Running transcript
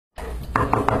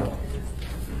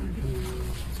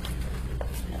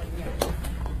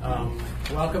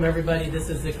Welcome, everybody. This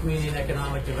is the Community and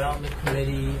Economic Development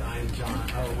Committee. I'm John.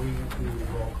 We do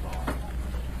roll call.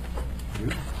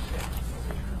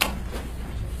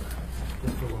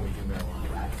 Just for when we do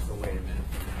marijuana. So wait a minute.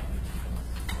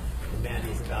 And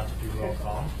Mandy's about to do roll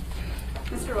call.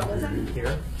 Mr. Robertson?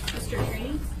 Here. Mr.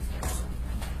 Green?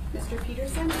 Mr.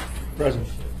 Peterson? Present.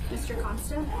 Mr.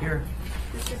 Constant? Here.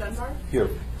 Mr. Dunbar? Here.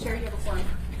 Chair, you have a forum.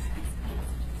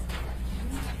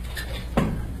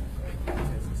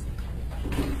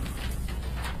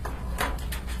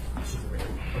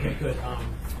 Okay, good.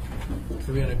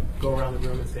 So we're going to go around the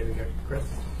room and say we got Chris.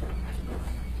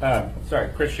 Sorry,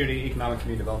 Chris Schutte, Economic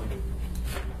Community Development.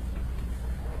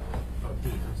 Oh,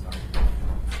 Dean, I'm sorry.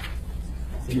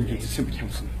 Dean Simpson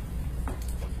Thompson.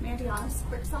 Mandy Honest,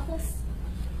 Clerk's Office.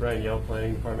 Ryan Yell,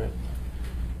 Planning Department.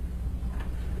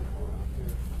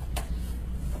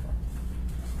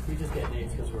 We just get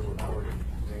names because we're recording.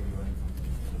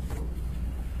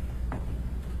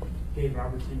 Dave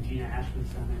Robertson, Gina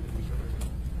Ashman-Son,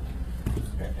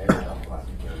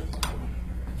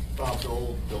 Bob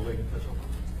Dole, building official.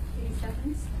 Katie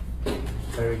Stephens.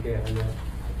 Larry Gay,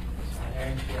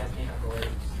 Aaron Chesney,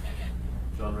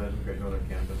 John Redden, Great Northern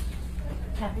Campus.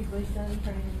 Kathy Gleason,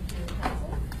 turning into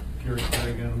council. Gary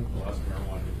Flanagan, Alaska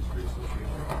Marijuana Industry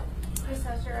Association. Chris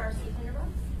Hester, RC Tinderbox.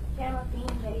 Pamela Dean,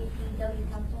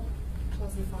 JPW Council.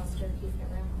 Chelsea Foster, Keith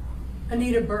Brown.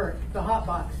 Anita Burke, the Hot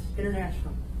Box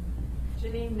International.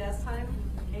 Janine Nestheim,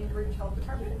 Anchorage Health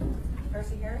Department.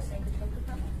 Darcy Harris, Anchorage Health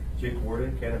Department. Jake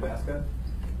Warden, Canabasca.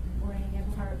 Maureen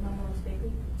Gebhardt, Mumbles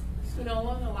Bakery. Sue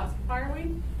Nolan, Alaska Fire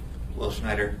Wing. Will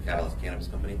Schneider, Catalyst Cannabis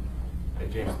Company.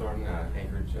 James Thornton,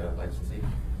 Anchorage licensee.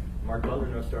 Mark Butler,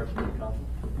 North Star Community Council.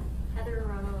 Heather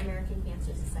Romo, American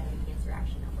Cancer Society Cancer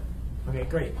Action Network. Okay,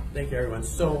 great. Thank you, everyone.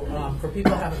 So for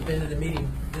people who haven't been to the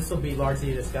meeting, this will be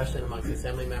largely a discussion amongst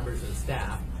assembly members and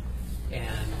staff. And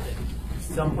at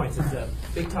some points, it's a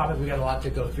big topic. We've got a lot to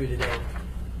go through today.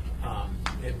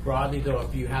 And broadly, though,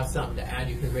 if you have something to add,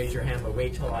 you can raise your hand, but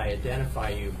wait till I identify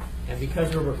you. And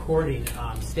because we're recording,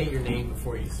 state your name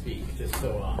before you speak, just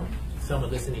so someone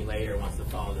listening later wants to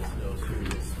follow this knows who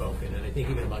has spoken. And I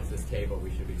think even amongst this table, we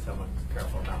should be somewhat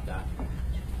careful about that.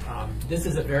 This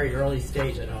is a very early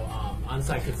stage. I know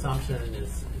on-site consumption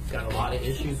it's got a lot of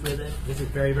issues with it. This is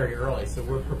very, very early, so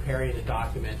we're preparing a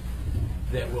document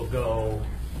that will go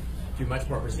through much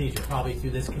more procedure, probably through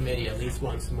this committee at least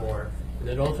once more, and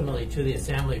then ultimately to the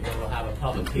assembly where we'll have a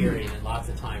public hearing and lots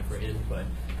of time for input.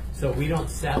 So we don't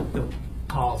set the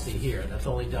policy here. That's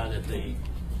only done at the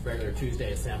regular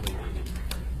Tuesday assembly meeting.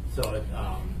 So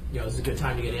this is a good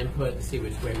time to get input and see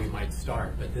which way we might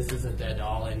start. But this isn't at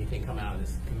all anything coming out of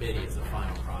this committee as a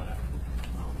final product.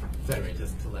 So anyway,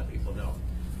 just to let people know.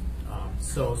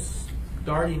 So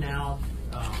starting out,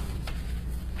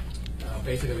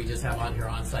 basically we just have on here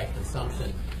on-site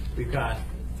consumption. We've got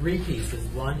three pieces.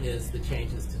 One is the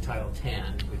changes to Title 10,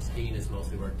 which Dean has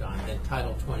mostly worked on, then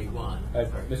Title 21.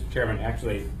 Mr. Chairman,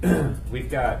 actually, we've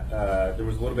got, there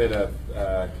was a little bit of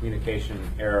communication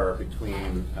error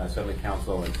between Assembly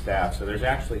Council and staff. So there's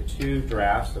actually two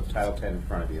drafts of Title 10 in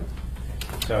front of you.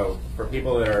 So for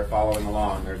people that are following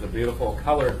along, there's a beautiful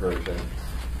colored version.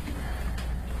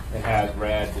 It has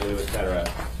red, blue,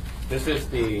 etc. This is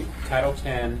the Title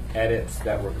 10 edits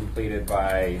that were completed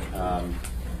by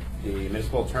the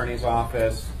Municipal Attorney's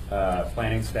Office,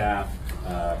 planning staff,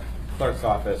 clerk's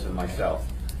office, and myself.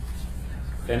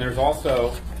 Then there's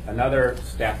also another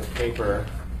stack of paper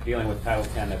dealing with Title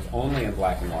 10 that's only in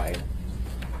black and white.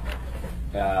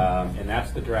 And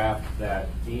that's the draft that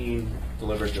Dean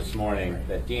delivered this morning,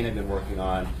 that Dean had been working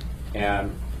on.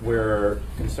 And we're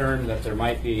concerned that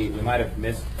we might have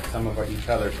missed some of each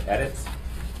other's edits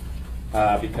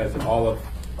because all of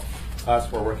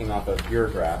us were working off of your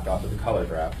draft, off of the color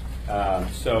draft.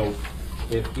 So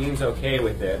if Dean's okay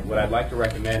with it, what I'd like to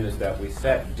recommend is that we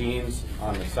set Dean's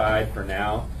on the side for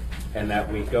now and that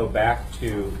we go back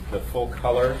to the full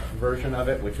color version of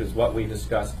it, which is what we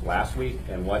discussed last week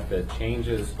and what the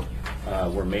changes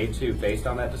were made to based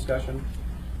on that discussion.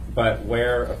 But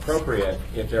where appropriate,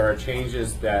 if there are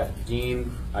changes that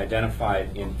Dean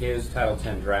identified in his Title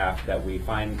 10 draft, that we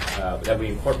find that we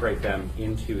incorporate them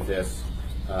into this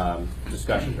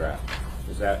discussion draft.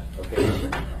 Is that okay?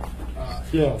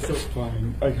 Yeah, that's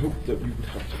fine. I hope that we would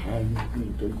have time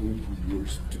when we're done going through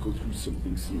yours to go through some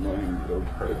things in line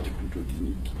without technical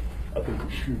unique. I think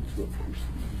we should, of course.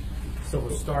 So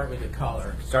we'll start with the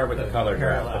color. Start with the color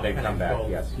draft, but then kind come of back, go,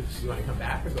 yes. You want to come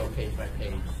back or go page by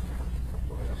page?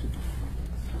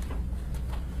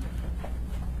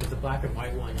 Because the black and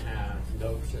white one has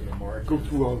notes in the margin. Go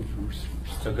through all of yours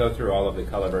first. So go through all of the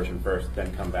color version first,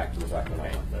 then come back to the black and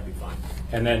white. That'd be fine.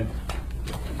 And then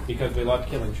because we love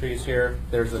killing trees here,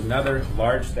 there's another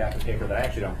large stack of paper that I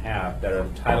actually don't have that are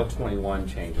Title 21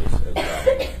 changes as well.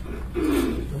 I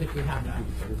think we have that.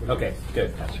 Okay,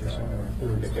 good.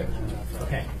 Good, good.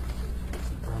 Okay.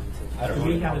 I don't Do know.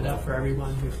 we have enough for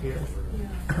everyone who's here?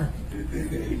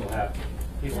 People have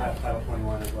Title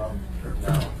 21 as well?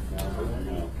 No.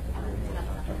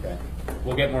 Okay.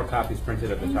 We'll get more copies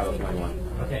printed of the Title 21.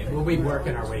 Okay, we'll be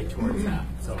working our way towards that.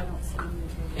 So,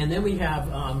 and then we have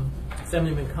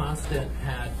Assemblyman Constant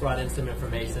had brought in some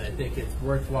information. I think it's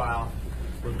worthwhile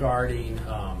regarding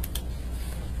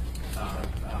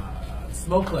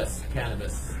smokeless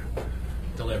cannabis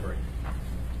delivery.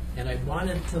 And I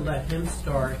wanted to let him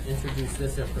introduce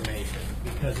this information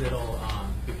because it'll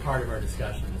be part of our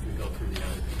discussion as we go through the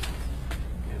other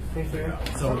pieces. Thank you.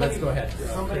 So let's go ahead.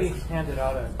 Somebody handed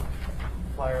out a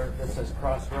flyer that says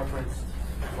cross-referenced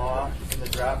law in the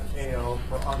draft AO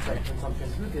for on-site consumption.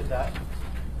 Who did that?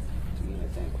 Dean, I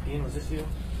think. Dean, was this you?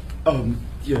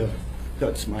 Yeah,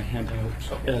 that's my handout.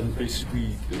 And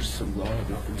basically, there's some law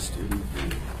referenced in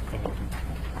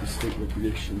the state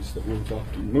regulations that we're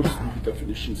adopting. Most of the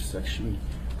definitions section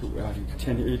that we're adding to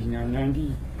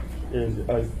 108990. And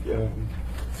I've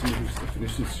some of those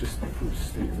definitions just before the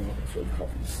state law, so I've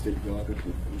copied the state law that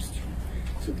refers to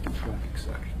so we can track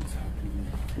exactly what's happening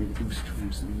in those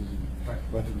terms and meaning,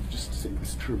 rather than just say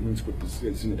this term means what this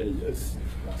is in AS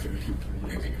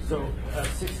 1738. So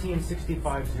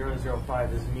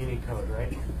 1665005 is Muni code,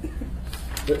 right?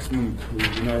 That's Muni code,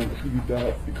 and I include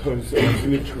that because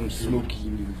in the term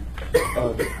smoking,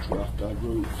 the draft I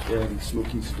wrote, and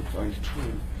smoking is a defined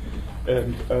term.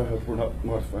 And we're not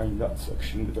modifying that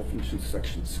section, the definition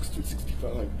section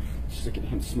 1665,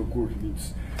 secondhand smoke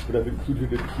ordinance. But I've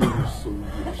included it here so you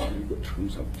understand what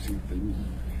terms I'm using that they mean.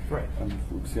 Right.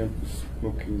 For example,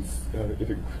 smoking, it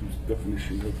includes the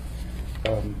definition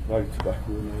of lighted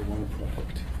tobacco or marijuana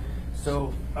product.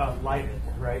 So lighted,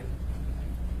 right?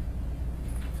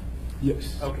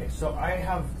 Yes. Okay, so I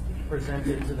have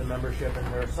presented to the membership, and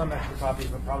there are some extra copies,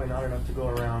 but probably not enough to go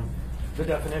around, the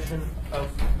definition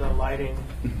of the lighting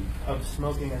of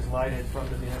smoking as lighted from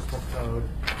the municipal code,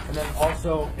 and then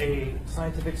also a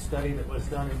scientific study that was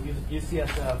done in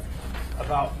UCSF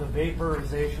about the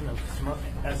vaporization of smoke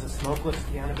as a smokeless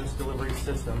cannabis delivery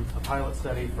system, a pilot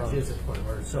study from... Here's a point of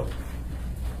order. So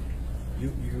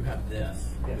you have this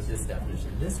Yes. with this definition.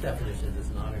 This definition does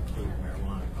not include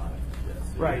marijuana product. This.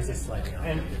 Right. It's just slightly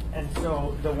outdated. And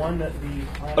so the one that the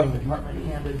planning department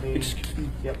handed me... Excuse me.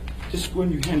 Yep. This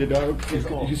one you handed out, It's it's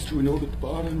got old. the history note at the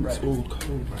bottom, it's Right. old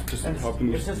code. Just And have the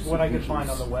most it's just what I could find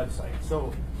on the signatures. website.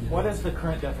 So what is the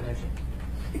current definition?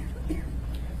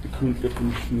 The current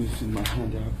definition is in my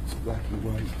handout, it's black and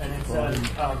white. And it says,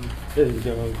 And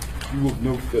you will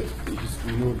note that the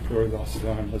history note for last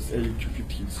line has A to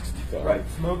 1565. right,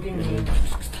 smoking And means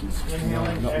 1669,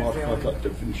 inhaling, not modified exhaling, that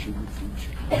definition in the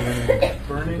future.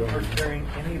 burning or carrying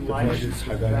any lighted measures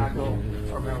highlighted tobacco in-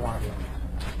 or marijuana.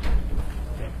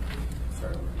 Okay.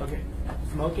 Sorry. Okay.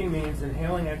 Smoking means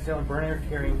inhaling, exhaling, burning or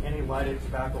carrying any lighted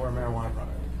tobacco or marijuana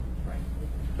product. Right.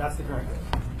 That's the current code.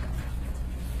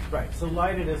 Right. So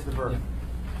lighted is the verb.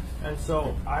 And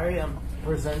so I am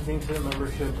presenting to the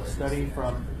membership a study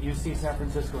from UC San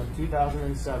Francisco in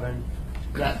 2007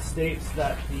 that states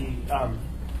that the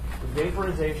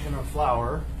vaporization of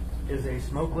flour is a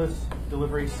smokeless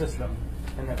delivery system,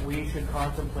 and that we should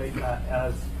contemplate that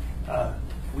as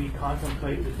we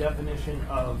contemplate the definition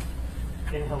of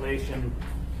inhalation.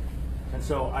 And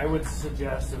so I would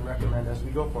suggest and recommend as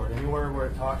we go forward, anywhere where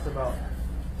it talks about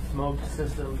smoke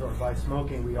systems or by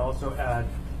smoking, we also add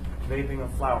vaping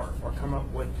of flour or come up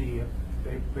with the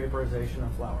vaporization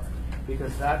of flour,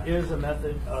 because that is a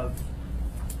method of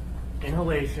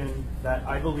inhalation that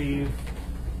I believe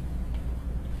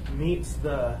meets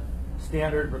the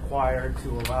standard required to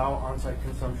allow on-site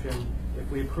consumption if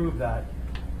we approve that,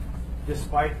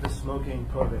 despite the smoking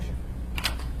prohibition.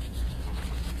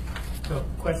 So,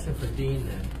 question for Dean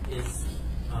then: is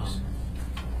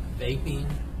vaping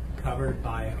covered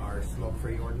by our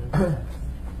smoke-free ordinance?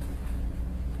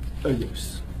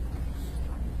 Yes.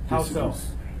 How Yes, it so? is.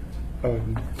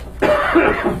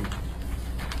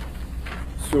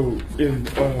 So in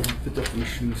the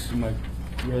definitions in my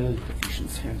red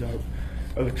definitions handout,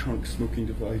 electronic smoking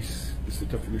device is the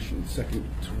definition. Second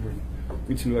term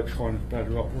means an electronic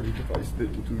battery operated device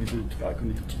that includes tobacco,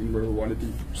 nicotine, marijuana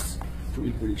vapors for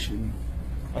inhalation.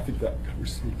 I think that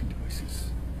covers vaping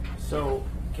devices. So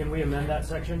can we amend that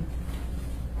section?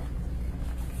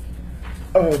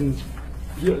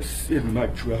 Yes, in my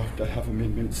draft I have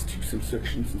amendments to some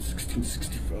sections in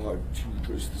 1665 to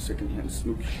address the secondhand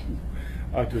smoke issue.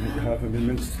 I don't have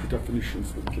amendments to the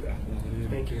definitions, but we could add that in.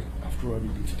 Thank you. After our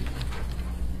meeting today.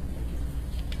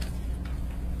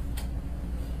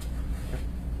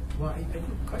 Well, I think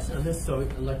a question on this, so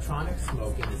electronic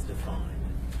smoking is defined.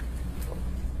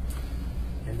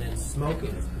 And then smoking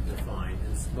is defined,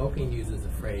 and smoking uses the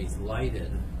phrase lighted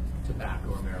tobacco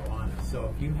or marijuana.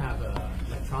 So if you have an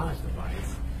electronic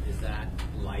device, is that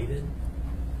lighted?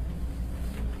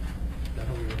 Is that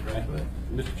how we refer to it?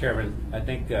 Mr. Chairman, I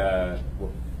think well,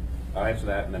 I'll answer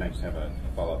that, and then I just have a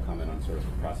follow-up comment on sort of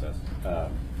the process.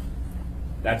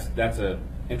 That's a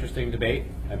interesting debate.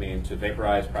 I mean, to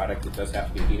vaporize product, it does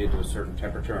have to be heated to a certain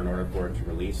temperature in order for it to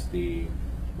release the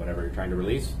whatever you're trying to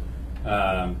release.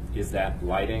 Is that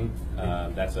lighting?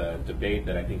 That's a debate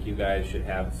that I think you guys should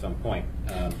have at some point.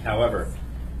 However,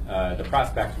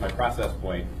 back to my process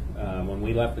point, when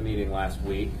we left the meeting last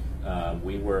week,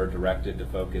 we were directed to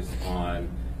focus on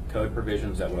code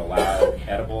provisions that would allow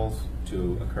edibles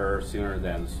to occur sooner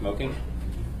than smoking.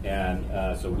 And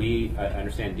so I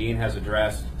understand Dean has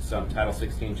addressed some Title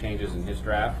 16 changes in his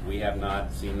draft. We have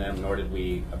not seen them, nor did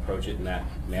we approach it in that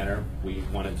manner. We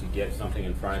wanted to get something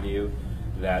in front of you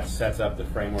that sets up the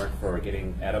framework for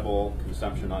getting edible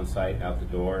consumption on site out the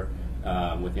door,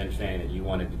 with the understanding that you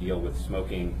wanted to deal with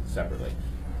smoking separately.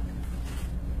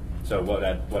 So what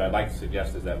I'd like to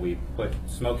suggest is that we put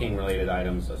smoking-related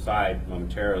items aside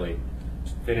momentarily,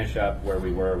 finish up where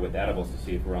we were with edibles to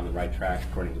see if we're on the right track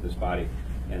according to this body,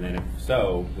 and then if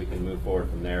so, we can move forward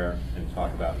from there and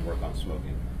talk about and work on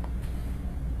smoking.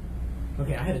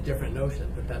 Okay, I had a different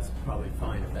notion, but that's probably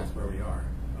fine if that's where we are.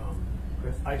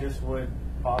 Chris? I just would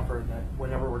offer that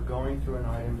whenever we're going through an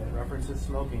item that references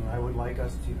smoking, I would like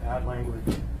us to add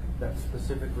language that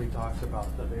specifically talks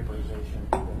about the vaporization,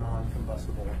 the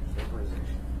non-combustible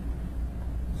vaporization.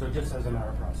 So just as a matter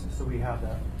of process, so we have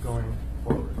that going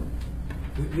forward.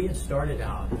 We had started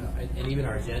out, and even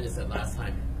our agenda said last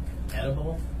time,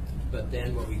 edible, but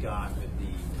then what we got with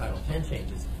the Title 10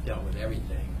 changes dealt with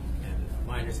everything. And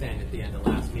my understanding at the end of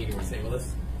last meeting, we're saying, well,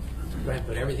 let's go ahead and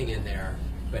put everything in there,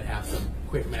 but have some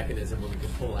quick mechanism where we can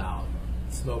pull out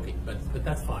smoking. But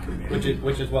that's fine.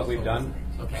 Which is what we've done.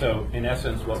 Okay. So in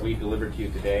essence, what we delivered to you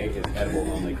today is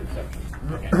edible only consumption.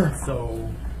 Okay. So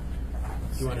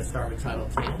do you want to start with Title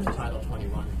 10 or Title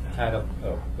 21?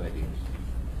 Go ahead,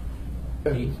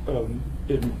 Dean. And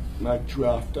in my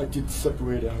draft, I did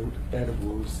separate out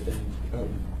edibles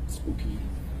and smoky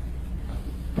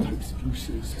types of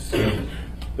uses. So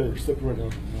they're separated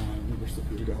out in mine, they were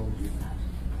separated out in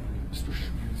Mr.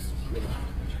 Shue's draft.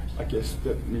 I guess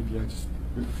that maybe I just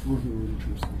went further in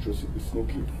terms of addressing the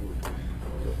smoking part.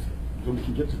 But we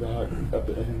can get to that at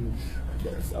the end, I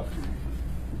guess, after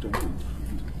we don't go through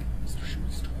Mr.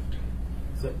 Shue's draft.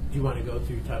 So do you want to go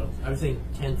through Title? I was saying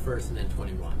 10 first and then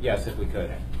 21. Yes, if we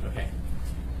could. Okay.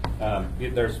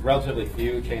 There's relatively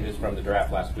few changes from the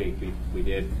draft last week. We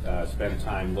did spend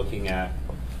time looking at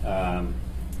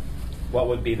what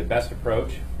would be the best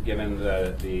approach, given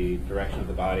the direction of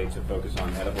the body, to focus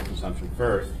on edible consumption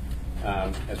first.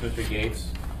 As Mr. Gates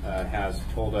has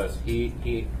told us,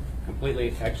 he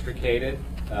completely extricated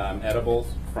edibles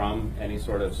from any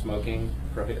sort of smoking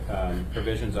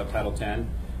provisions of Title 10.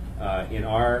 In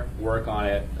our work on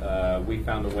it, we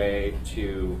found a way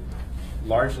to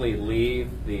largely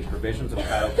leave the provisions of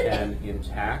Title 10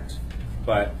 intact,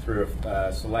 but through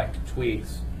select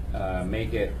tweaks,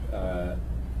 make it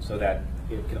so that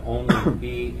it can only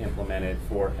be implemented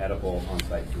for edible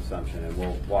on-site consumption, and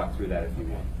we'll walk through that if you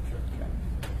want. Sure.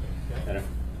 Okay. I don't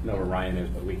know where Ryan is,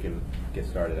 but we can get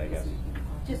started, I guess.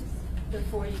 Just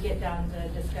before you get down to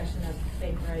the discussion of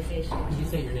vaporization. Could you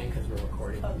say your name because we're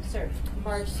recording? Oh, sir.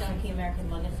 Marge Stonekey, American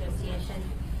Lung Association.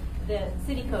 The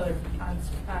city code on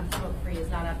smoke-free is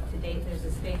not up to date. There's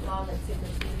a state law that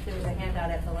supersedes. There was a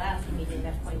handout at the last meeting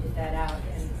that pointed that out.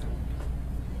 And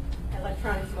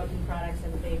electronic smoking products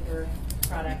and vapor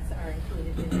products are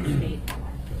included in the state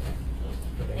law.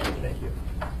 Thank you.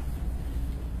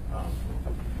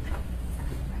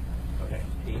 Okay,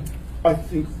 Dean? I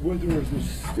think whether the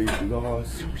state law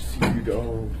supersede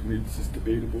or makes this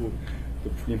debatable, the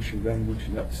preemption language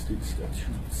in that state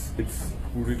statutes, it's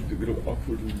worded a little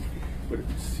awkwardly, but it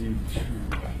would seem to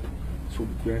sort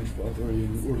of grandfather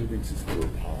in ordinances that were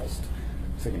passed,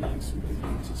 second-hand smoke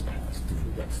ordinances passed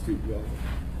for that state law.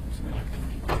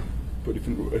 But if a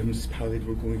municipality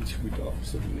were going to adopt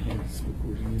second-hand smoke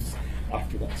ordinance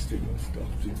after that state law is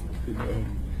adopted,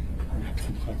 then we have to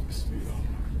comply with the state law.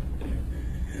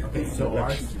 Okay, so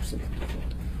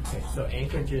so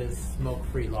Anchorage's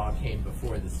smoke-free law came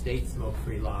before the state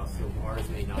smoke-free law, so ours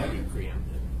may not be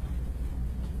preempted.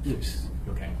 Yes.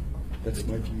 Okay. That's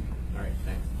my view. All right,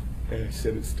 thanks. I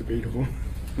said it's debatable.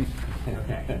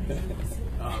 Okay.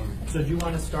 So do you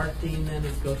want to start, Dean, then,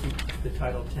 let's go through the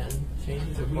Title 10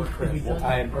 changes? Have we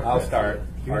done? I'll start.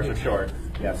 You're Ours are doing- short.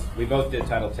 Yes, we both did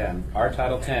Title 10. Our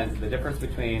Title 10, the difference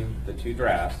between the two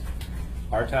drafts,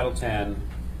 our Title 10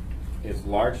 is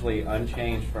largely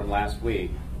unchanged from last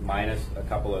week, minus a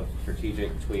couple of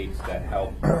strategic tweaks that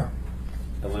help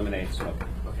eliminate smoking.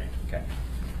 Okay. Okay.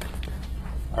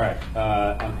 All right.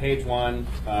 On page 1,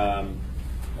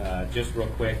 just real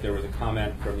quick, there was a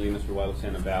comment from you, Mr.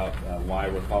 Weddleton, about why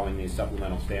we're calling these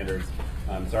supplemental standards.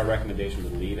 It's our recommendation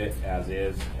to leave it as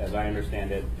is. As I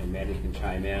understand it, and Mandy can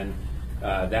chime in,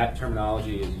 that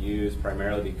terminology is used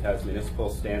primarily because municipal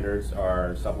standards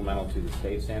are supplemental to the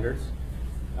state standards.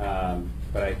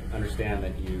 But I understand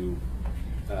that you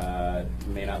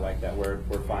may not like that word.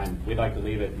 We're fine. We'd like to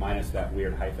leave it minus that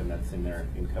weird hyphen that's in there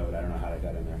in code. I don't know how that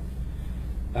got in there.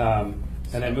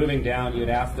 And then moving down, you had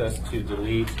asked us to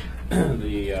delete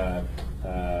the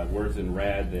words in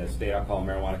red, the State Alcohol and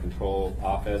Marijuana Control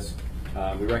Office.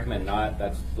 We recommend not.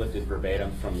 That's lifted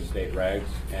verbatim from the state regs,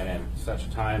 and at such a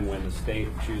time when the state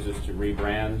chooses to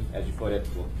rebrand, as you put it,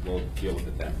 we'll deal with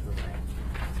it then.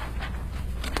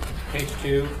 Page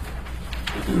 2,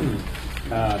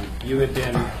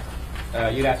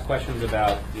 you'd asked questions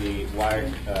about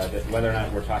whether or not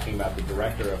we're talking about the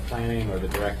director of planning or the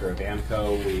director of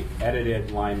AMCO. We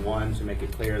edited line 1 to make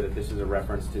it clear that this is a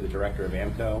reference to the director of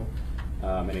AMCO.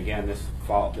 And again, this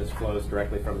flows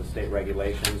directly from the state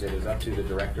regulations. It is up to the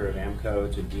director of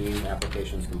AMCO to deem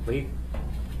applications complete.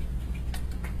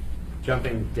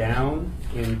 Jumping down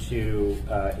into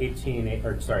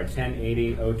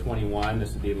 1080-021,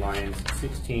 this would be lines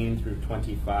 16 through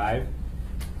 25.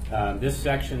 This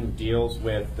section deals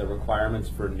with the requirements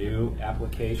for new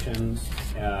applications,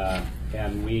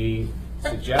 and we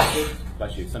suggested,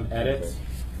 some edits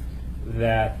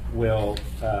that will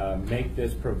make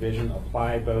this provision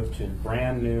apply both to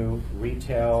brand new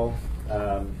retail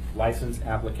license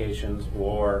applications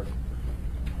or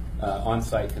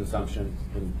on-site consumption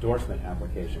endorsement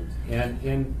applications. And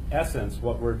in essence,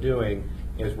 what we're doing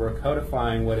is we're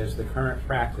codifying what is the current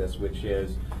practice, which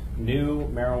is new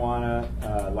marijuana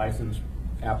license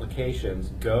applications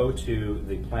go to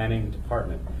the planning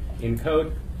department. In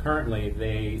code, currently,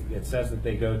 it says that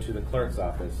they go to the clerk's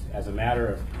office. As a matter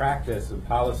of practice and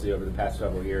policy over the past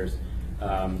several years,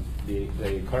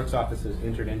 the clerk's office has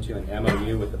entered into an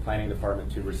MOU with the planning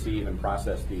department to receive and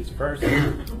process these first.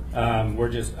 We're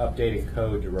just updating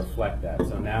code to reflect that.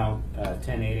 So now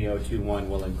 1080-021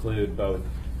 will include both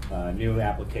new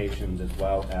applications as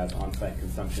well as on-site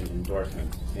consumption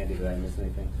endorsements. Andy, did I miss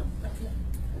anything?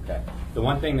 Okay. The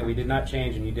one thing that we did not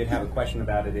change, and you did have a question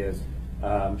about it, is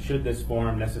should this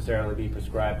form necessarily be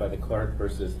prescribed by the clerk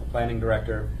versus the planning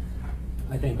director?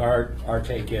 I think our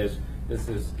take is this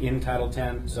is in Title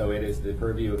 10, so it is the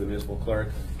purview of the municipal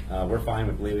clerk. We're fine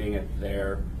with leaving it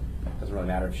there. It doesn't really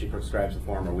matter if she prescribes the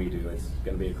form or we do. It's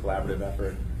going to be a collaborative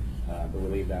effort, but we'll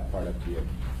leave that part up to you.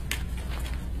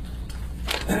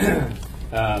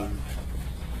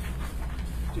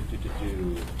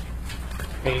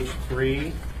 Page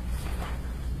 3,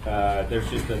 there's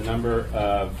just a number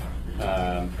of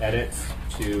edits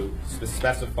to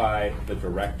specify the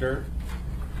director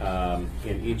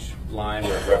in each line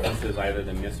where it references either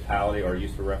the municipality or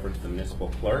used to reference the municipal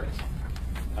clerk.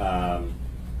 Ryan,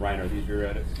 are these your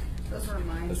edits? Those were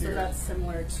mine, so that's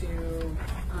similar to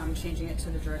changing it to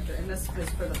the director. And this is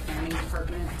for the planning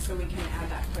department, so we can add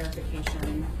that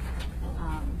clarification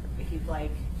if you'd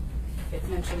like. It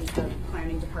mentions the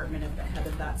planning department at the head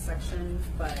of that section,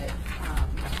 but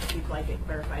if you'd like it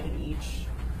clarified in each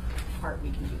part,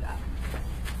 we can do that.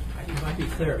 It might be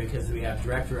clear because we have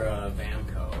director of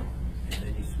AMCO, and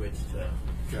then you switch to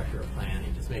director of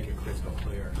planning. Just make it crystal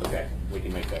clear. Okay, we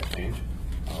can make that change.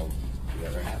 I'll do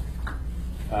that right now.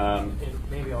 And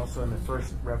maybe also in the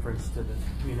first reference to the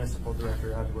municipal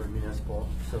director, add the word municipal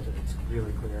so that it's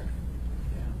really clear.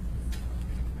 Yeah.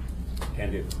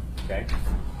 Can do. Okay.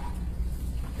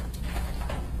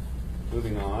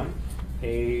 Moving on,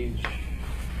 page,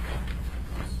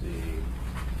 let's see.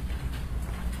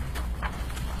 1,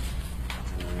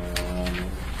 2, 3,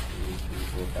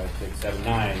 4, 5, 6, 7,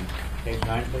 9. Page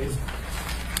 9, please.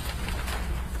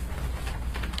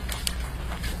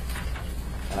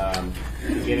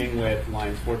 Beginning with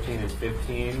lines 14 and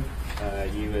 15,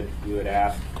 you had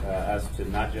asked us to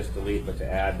not just delete, but to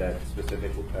add that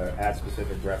specific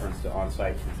reference to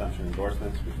on-site consumption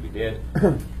endorsements, which we did.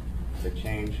 The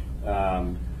change.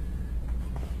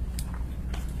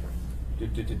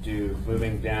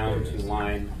 Moving down to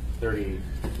lines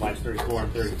 34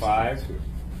 and 35.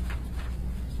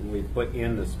 We put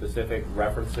in the specific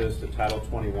references to Title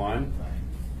 21.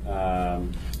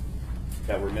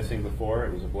 that were missing before.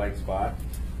 It was a blank spot.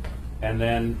 And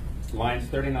then lines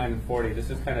 39 and 40, this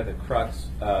is kind of the crux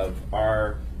of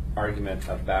our argument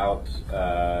about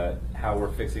how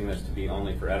we're fixing this to be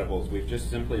only for edibles. We've just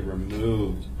simply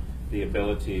removed the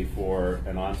ability for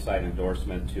an on-site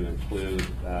endorsement to include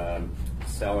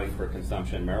selling for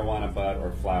consumption marijuana bud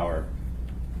or flower,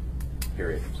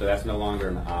 period. So that's no longer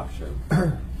an option.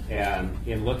 And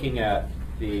in looking at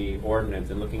the ordinance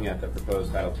and looking at the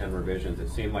proposed Title 10 revisions, it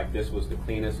seemed like this was the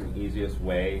cleanest and easiest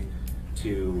way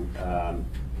to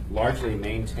largely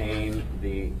maintain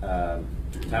the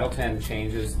Title 10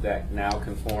 changes that now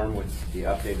conform with the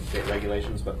updated state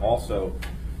regulations, but also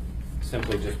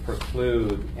simply just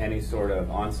preclude any sort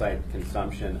of on-site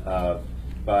consumption of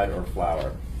bud or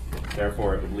flower.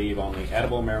 Therefore, it would leave only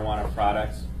edible marijuana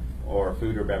products or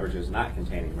food or beverages not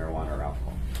containing marijuana or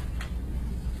alcohol.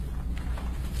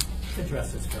 To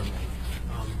address this for a moment,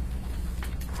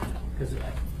 because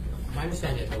my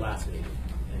understanding at the last meeting,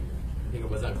 and I think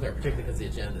it was unclear, particularly because the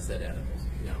agenda said edibles,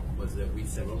 was that we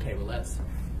said, okay, well, let's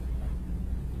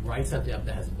write something up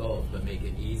that has both, but make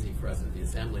it easy for us at the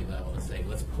assembly level to say,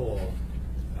 let's pull,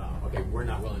 okay, we're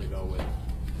not willing to go with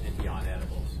and beyond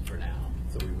edibles for now,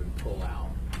 so we would pull out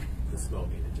the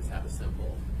smoking and just have a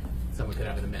simple, someone could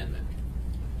have an amendment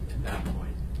at that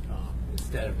point.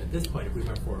 Instead of, at this point, if we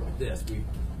went forward with this,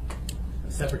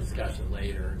 a separate discussion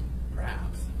later,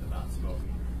 perhaps, about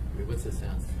smoking. I mean, what's the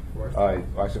sense?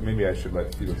 Actually, maybe I should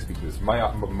let Felix speak to this.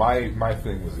 My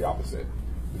thing was the opposite,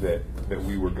 that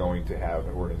we were going to have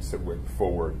an ordinance that went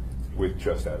forward with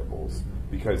just edibles.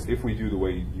 Because if we do the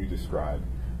way you described,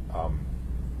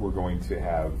 we're going to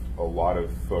have a lot of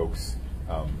folks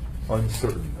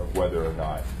uncertain of whether or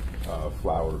not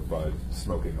flower bud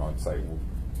smoking on site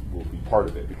will be part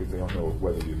of it, because they don't know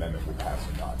whether the amendment will pass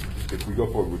or not. If we go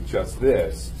forward with just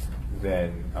this,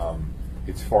 then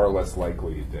it's far less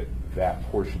likely that that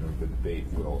portion of the debate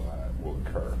will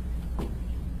occur.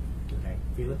 Okay,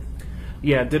 Felix?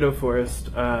 Yeah, ditto Forrest.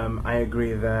 I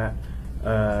agree that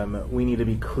we need to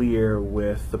be clear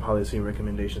with the policy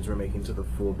recommendations we're making to the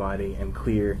full body and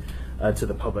clear to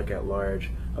the public at large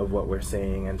of what we're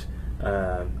saying. And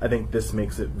I think this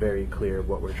makes it very clear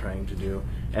what we're trying to do.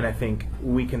 And I think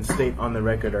we can state on the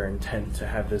record our intent to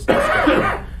have this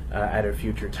discussion at a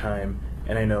future time.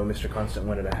 And I know Mr. Constant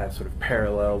wanted to have sort of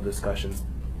parallel discussions,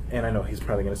 and I know he's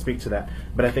probably going to speak to that.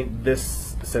 But I think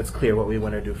this sets clear what we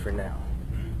want to do for now.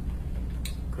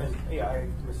 Yeah,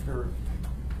 Mr.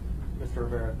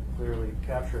 Rivera clearly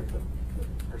captured the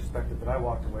perspective that I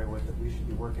walked away with, that we should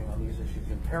be working on these issues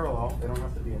in parallel. They don't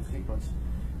have to be in sequence.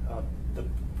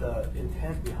 The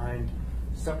intent behind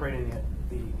separating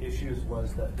the issues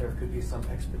was that there could be some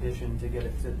expedition to get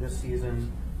it to this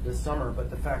season, this summer. But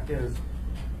the fact is,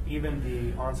 even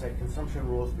the on-site consumption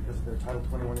rules, because of their Title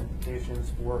 21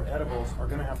 implications for edibles, are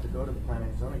going to have to go to the Planning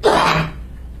and Zoning Commission.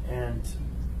 And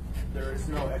there is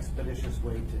no expeditious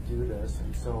way to do this.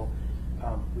 And so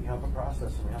we have a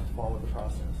process, and we have to follow the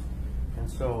process. And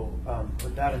so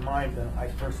with that in mind, then I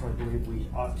personally believe we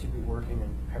ought to be working in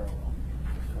parallel.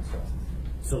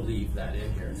 So leave that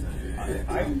in here.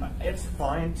 It's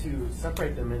fine to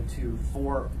separate them into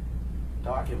 4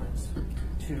 documents,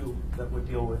 2 that would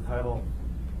deal with Title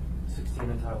 16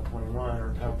 and Title 21,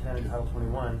 or Title 10 and Title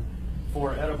 21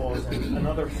 for edibles, and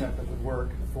another set that would work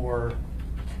for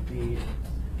the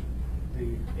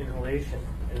inhalation.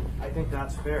 And I think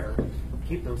that's fair.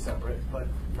 Keep them separate, but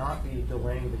not be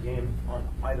delaying the game on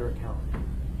either account.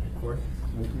 Of course.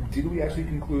 Did we actually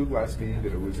conclude last meeting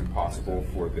that it was impossible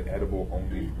for the edible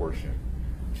only portion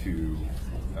to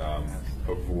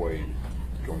avoid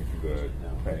going through the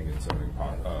planning and zoning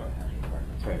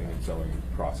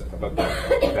process? I thought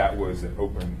that was an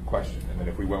open question, and then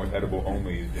if we went with edible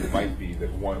only, it might be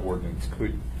that one ordinance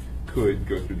could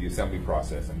go through the assembly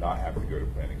process and not have to go to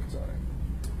planning and zoning,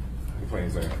 the planning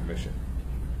and zoning commission.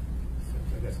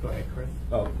 I guess go ahead, Chris.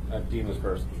 Dean was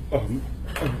first.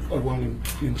 I want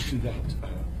to mention that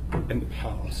in the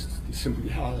past, the Assembly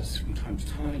has, from time to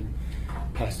time,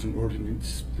 passed an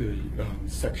ordinance, the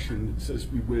section that says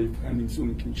we waive planning and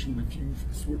zoning commission review for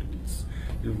this ordinance.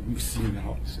 We've seen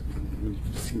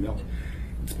that.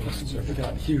 It's possible for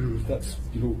that here. That's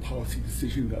a policy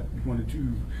decision that we want to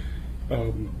do.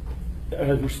 I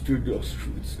understood also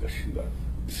from the discussion that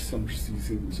the summer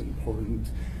season was important,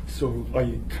 so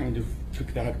I kind of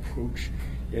took that approach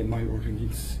in my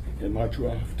ordinance, in my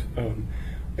draft.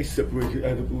 I separated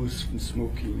edibles from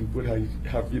smoking, but I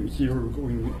have them here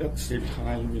going at the same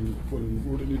time in one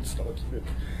ordinance document.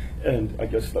 And I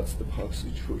guess that's the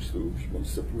policy choice, though, if you want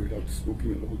to separate out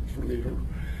smoking and hold it for later.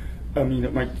 I mean,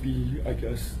 it might be, I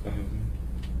guess,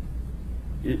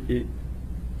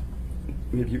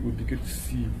 maybe it would be good to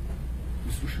see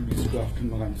Mr. Schule's draft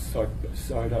and mine side by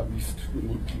side, at least when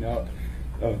looking at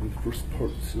the first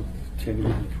parts of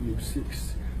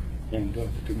 108306 and the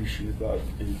deletion of that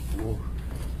 84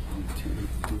 and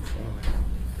 10805.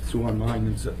 So on mine,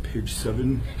 it's at page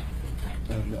 7,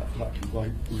 and that black and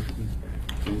white version.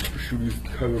 And Mr. Schule's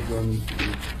color run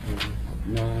page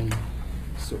 9.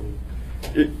 So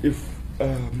if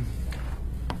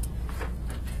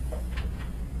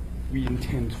we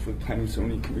intend for the Planning and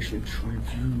Zoning Commission to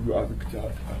review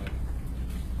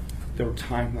their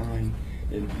timeline,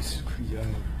 and basically the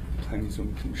Planning and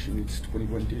Zoning Commission needs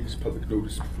 21 days public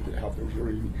notice before they have their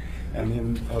hearing, and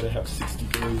then they have 60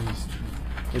 days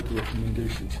to make a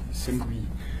recommendation to the Assembly.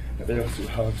 They also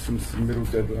have some submittal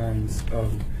deadlines.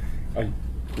 I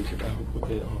pointed out what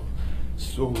they are.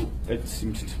 So it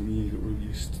seems to me the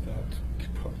earliest that we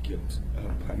could probably get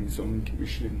Planning and Zoning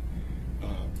Commission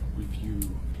review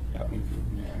at one of the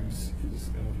reviews is,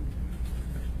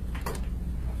 I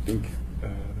think,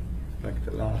 like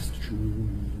the last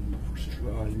June, 1st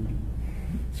July,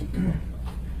 something like that.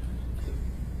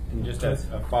 And just as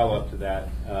a follow-up to that,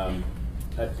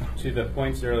 to the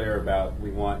points earlier about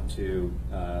we want to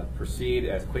proceed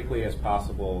as quickly as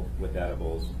possible with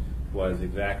edibles was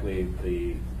exactly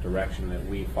the direction that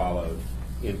we followed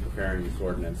in preparing this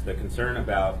ordinance. The concern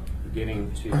about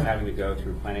having to go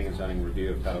through planning and zoning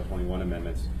review of Title 21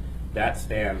 amendments, that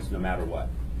stands no matter what.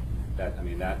 That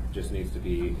just needs to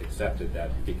be accepted,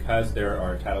 that because there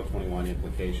are Title 21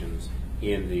 implications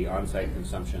in the on-site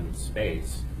consumption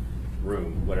space,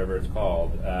 room, whatever it's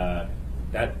called,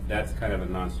 that's kind of a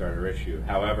non-starter issue.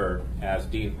 However, as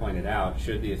Dean pointed out,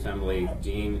 should the Assembly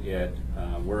deem it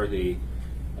worthy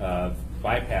of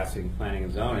bypassing planning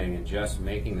and zoning and just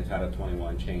making the Title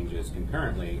 21 changes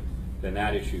concurrently, then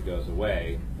that issue goes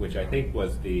away, which I think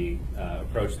was the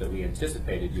approach that we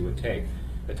anticipated you would take.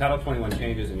 The Title 21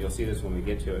 changes, and you'll see this when we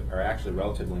get to it, are actually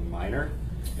relatively minor,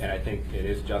 and I think it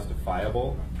is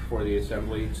justifiable for the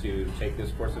Assembly to take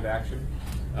this course of action.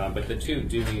 But the two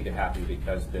do need to happen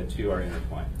because the two are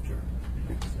intertwined. Sure.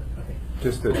 Okay.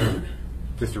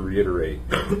 Just to reiterate,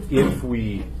 if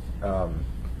we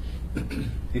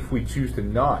choose to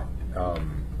not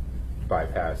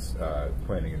bypass the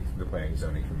Planning and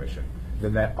Zoning Commission,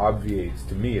 then that obviates,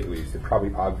 to me at least, it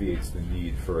probably obviates the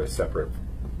need for a separate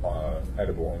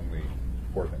edible-only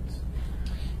ordinance.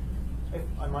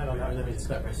 I might on that. Let me just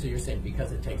clarify. So you're saying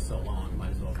because it takes so long,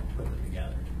 might as well put them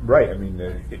together? Right. I mean,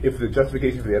 if the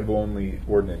justification for the edible-only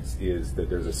ordinance is that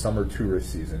there's a summer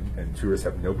tourist season and tourists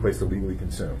have no place to legally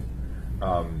consume,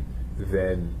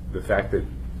 then the fact that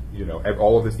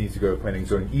all of this needs to go to planning and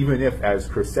zoning, even if, as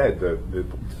Chris said,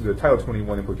 the Title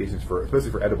 21 implications for, especially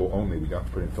for edible only, we don't have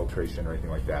to put in filtration or anything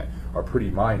like that, are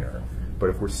pretty minor. But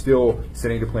if we're still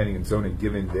sending to planning and zoning,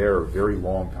 given their very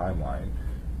long timeline,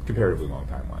 comparatively long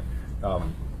timeline,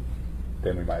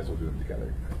 then we might as well do them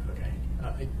together.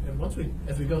 Okay. And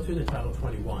as we go through the Title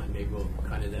 21, maybe we'll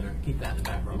kind of then keep that in the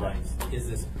back of our minds. Is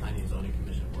this Planning and Zoning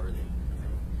Commission worthy?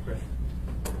 Chris?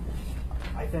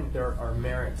 I think there are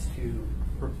merits to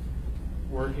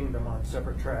working them on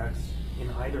separate tracks in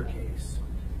either case,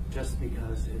 just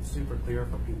because it's super clear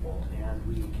for people and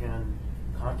we can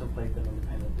contemplate them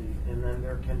independently, and then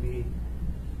there can be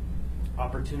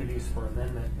opportunities for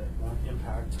amendment that won't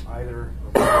impact either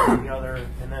or the other,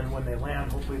 and then when they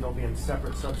land, hopefully they'll be in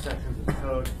separate subsections of the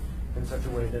code in such a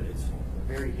way that it's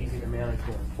very easy to manage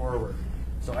going forward.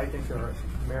 So I think there are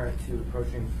merit to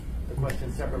approaching the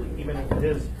question separately, even if it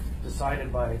is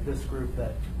decided by this group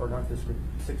that, or not this group,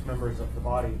 6 members of the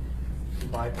body to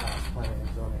bypass planning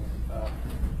and zoning.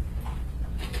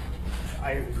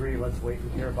 I agree, let's wait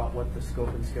and hear about what the scope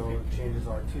and scale of changes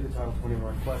are to the Title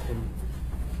 21 question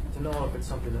to know if it's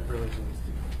something that really needs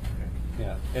to.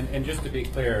 Yeah, and just to be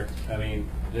clear, I mean,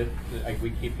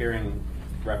 we keep hearing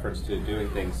reference to doing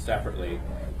things separately.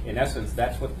 In essence,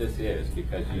 that's what this is,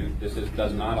 because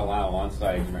does not allow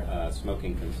on-site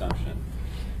smoking consumption.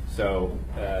 So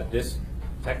this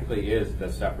technically is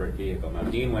the separate vehicle. Now,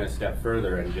 Dean went a step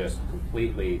further and just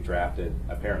completely drafted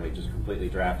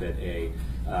a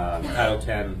Title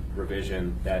 10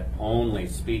 revision that only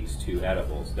speaks to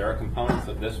edibles. There are components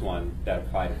of this one that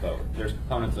apply to both. There's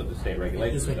components of the state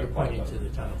regulations that apply to both. To the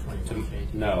Title 22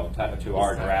 change? No, to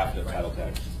our draft of Title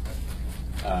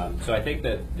 10. So I think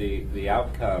that the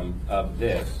outcome of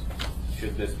this,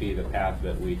 should this be the path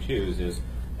that we choose, is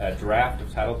a draft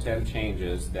of Title 10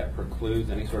 changes that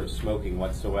precludes any sort of smoking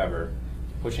whatsoever,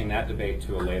 pushing that debate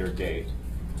to a later date.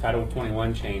 Title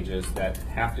 21 changes that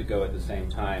have to go at the same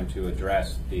time to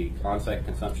address the on-site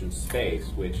consumption space,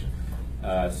 which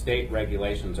state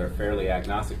regulations are fairly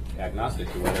agnostic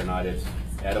to whether or not it's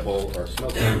edible or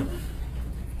smoking.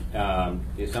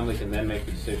 The Assembly can then make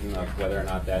the decision of whether or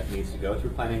not that needs to go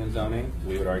through planning and zoning.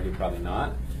 We would argue probably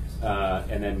not.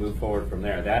 And then move forward from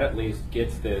there. That at least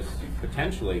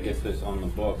potentially gets this on the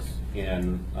books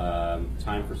in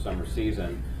time for summer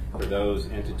season. For those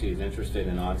entities interested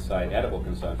in on-site edible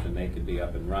consumption, they could be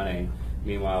up and running.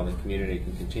 Meanwhile, the community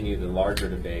can continue the larger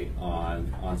debate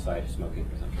on on-site smoking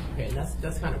consumption. Okay, and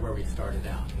that's kind of where we started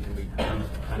out, and then we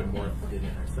kind of morphed it in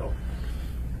there. So,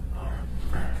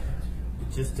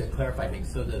 just to clarify things,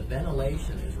 so the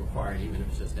ventilation is required even if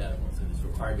it's just edibles, and it's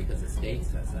required because the state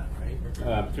says that,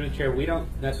 right? Through the chair, we don't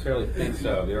necessarily think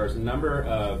so. There's a number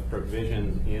of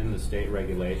provisions in the state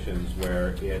regulations where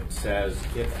it says,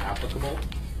 if applicable.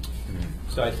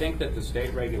 So I think that the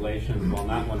state regulations, while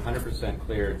not 100%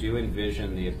 clear, do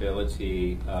envision the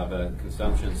ability of a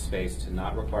consumption space to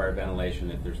not require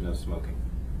ventilation if there's no smoking.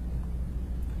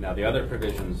 Now, the other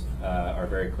provisions are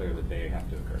very clear that they have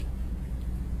to occur.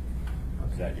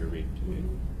 Is that your read?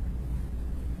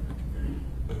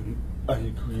 I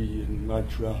agree. In my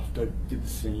draft, I did the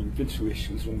same.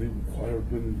 Ventilation is only required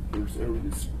when there's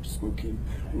areas for smoking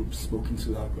or smoking's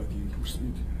allowed by the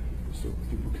enforcement. So I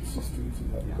think we're consistent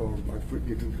in that regard. I've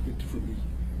written it a little bit differently.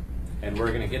 And we're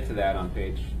going to get to that on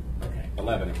page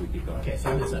 11 if we keep going. Okay,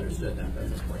 so I misunderstood that.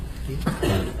 That's important.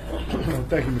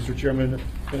 Thank you, Mr. Chairman.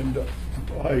 And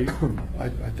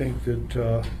I think that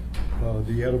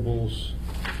the edibles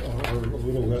are a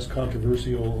little less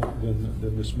controversial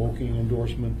than the smoking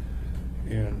endorsement,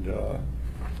 and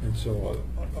so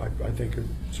I think it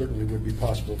certainly would be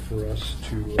possible for us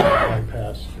to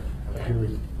bypass a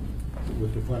hearing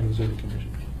with the Planning and Zoning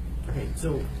Commission. Okay,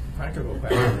 so practical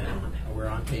question then. We're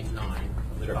on page 9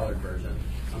 of the colored version.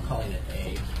 I'm calling it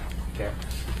A. Okay.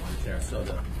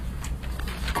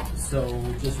 So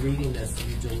just reading this,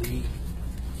 you delete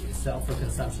sell for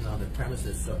consumption on the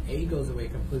premises. So A goes away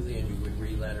completely, and you would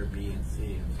read letter B and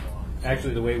C and so on.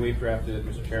 Actually, the way we've drafted it,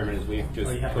 Mr. Chairman, is we've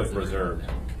just put reserved.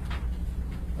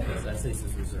 Okay, so that says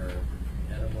it's reserved.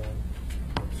 Edible.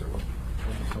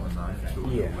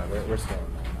 Yeah, we're still on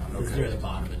 9. It's near the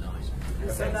bottom of 9.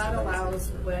 And so that allows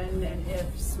when and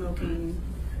if smoking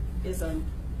is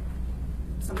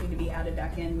something to be added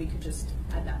back in, we could just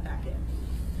add that back in.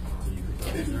 So you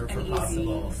could reserve for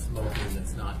possible smoking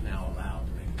that's not now allowed,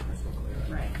 to make it crystal clear.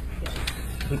 Right.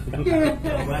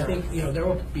 Well, I think there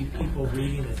will be people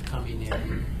reading this coming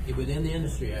in within the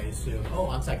industry. I assume,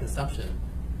 on-site consumption.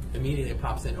 Immediately it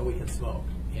pops in, we can smoke,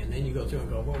 and then you go through and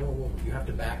go, whoa. You have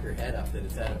to back your head up that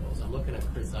it's edibles. I'm looking at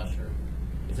Chris Usher.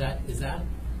 Is that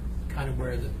kind of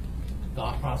where the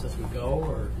thought process would go,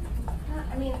 or?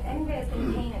 I mean, anybody that's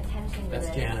been paying attention to That's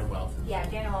this. Janet Welton. Yeah,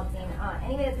 Janet Welton.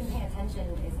 Anybody that's been paying attention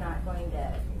is not going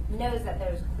to, knows that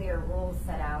there's clear rules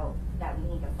set out that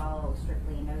we need to follow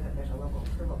strictly, knows that there's a local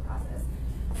approval process.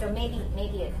 So maybe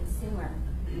a consumer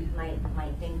might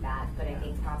think that, but I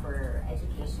think proper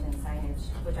education and signage,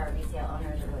 which our retail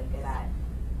owners are really good at,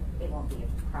 it won't be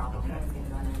a problem. No one's going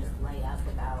to go in and just light up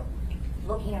without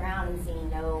looking around and seeing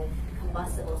no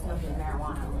combustible smoking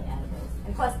marijuana, only edibles.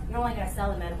 And plus, you're only going to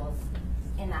sell them edibles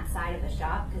in that side of the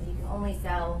shop, because you can only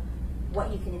sell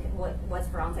what's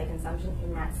for on-site consumption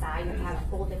in that side. You have a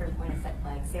whole different point of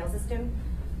sale system.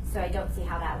 So I don't see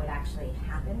how that would actually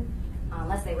happen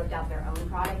unless they whipped out their own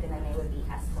product, and then they would be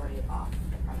escorted off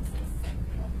the premises.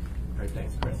 All right,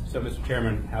 thanks, Chris. So, Mr.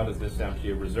 Chairman, how does this sound to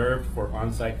you? Reserved for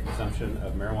on-site consumption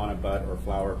of marijuana bud or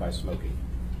flower by smoking?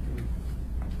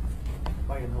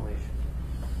 By inhalation.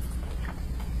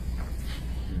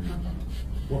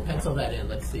 We'll pencil that in.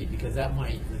 Let's see, because that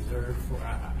might reserve for.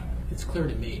 It's clear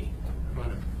to me. I'm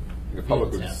going to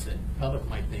field test it. Public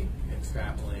might think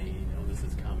extrapolating. This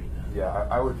is coming. Yeah,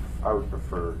 I would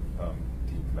prefer the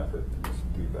method. Just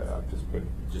leave that out. Just put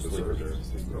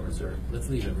reserve. Let's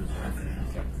leave it reserved.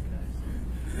 Okay.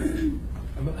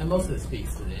 And most of it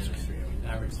speaks to the industry. I mean, the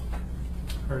average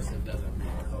person doesn't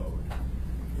read code.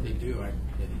 If they do, I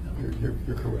pity them.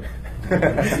 You're correct.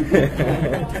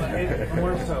 And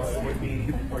more so, it would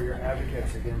be for your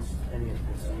advocates against any of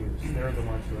this use. They're the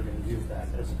ones who are going to use that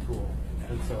as a tool.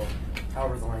 And so,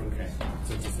 however the language is.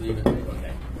 So just leave it.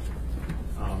 Okay.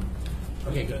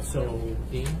 Okay, good. So,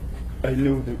 Dean? I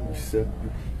know that we said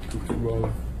we'd go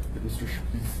through Mr.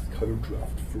 Shipley's color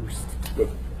draft first, but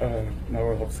now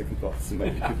I have second thoughts, and I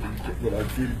think you get what I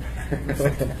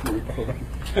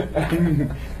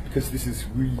did. Because this is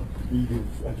reading,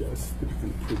 I guess, the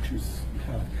different approaches we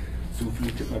have. So if you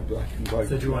look at my black and white.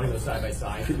 So do you want to go side by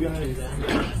side? Could we do that?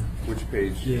 Which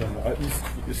page? Yeah, at least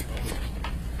for this part.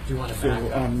 Do you want to So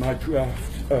back up? my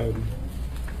draft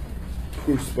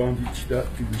corresponded to that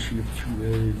division of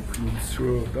 2A. You can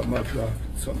throw that my draft.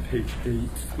 It's on page 8,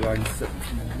 line 17.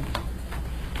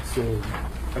 So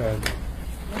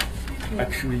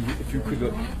Actually, if you could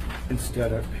look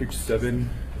instead at page 7,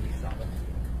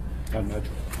 on that,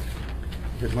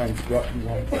 mine's black and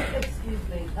white. Excuse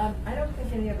me, I don't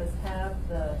think any of us have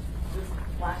this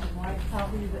black and white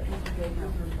copy that you can go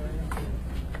through.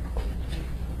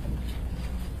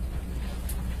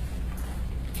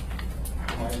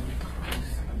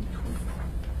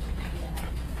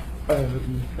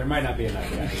 There might not be enough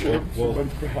yet. Sure, We'll-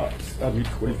 perhaps, 25.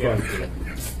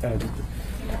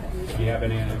 Do you have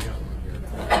any?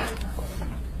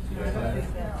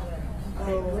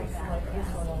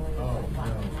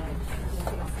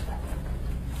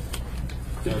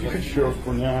 If you could show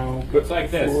for now. Looks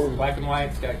like this, for black and white,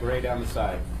 it's got gray down the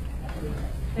side.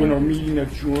 When our meeting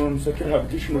adjourns, I could have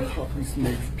additional copies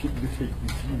made for people to take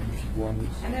with you if you want.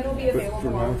 And it'll be But available for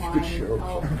now, if you could share a online.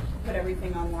 copy. I'll put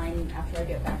everything online after I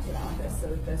get back to the office, so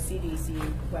the CDC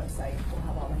website will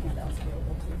have all the handouts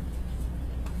available too.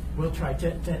 We'll try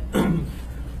to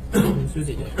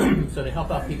Susie, so to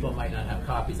help out people who might not have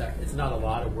copies, it's not a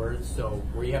lot of words, so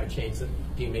where you have a change, do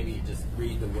you maybe just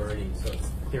read the wording so it's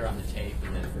clear on the tape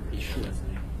and then for people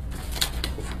listening?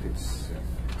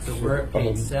 So we're at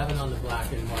page 7 on the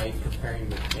black and white, comparing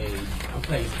with page 8 on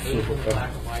the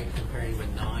black and white, comparing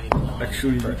with 9 on.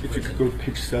 Actually, if you could go to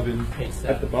page 7, Page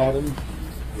 7. at the bottom,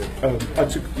 I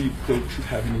took the approach of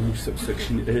having a new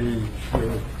subsection A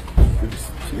here,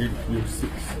 year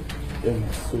 6,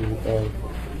 and so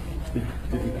they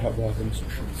didn't have that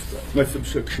instructions. My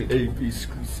subsection A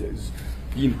basically says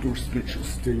the endorsement shall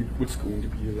state what's going to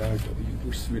be allowed by the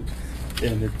endorsement,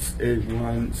 and it's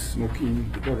A1,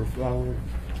 smoking the butter flower,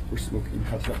 or smoking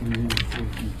has that meaning from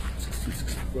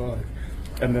 6065,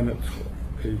 and then at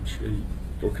page 8,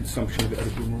 or consumption of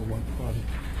edible marijuana product,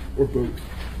 or both.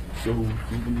 So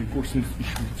the enforcement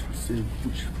issues will say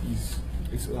which of these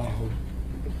is allowed,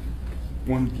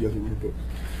 one, the other, or both.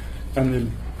 And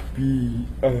then B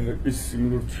is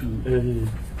similar to A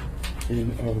in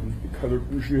the color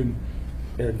version,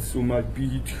 and so my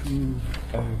B2,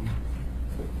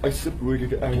 I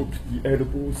separated out the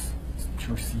edibles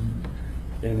to C,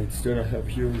 and instead I have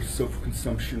here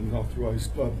self-consumption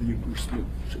authorized by the endorsement,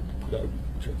 which I put out,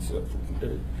 which I set for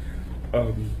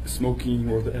A. Smoking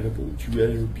or the edible to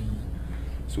A or B,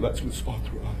 so that's what's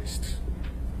authorized.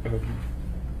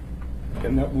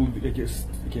 And that will, I guess,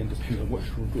 again, depend on what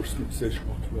your endorsement says you're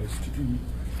authorized to do.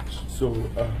 So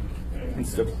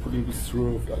instead of putting this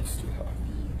served, I still have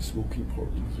the smoking part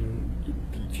in here in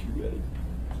B2A.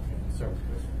 So,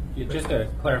 just to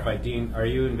clarify, Dean, are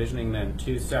you envisioning then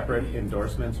 2 separate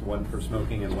endorsements, one for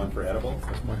smoking and one for edible?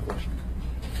 That's my question.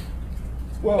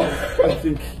 Well, I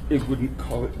think it wouldn't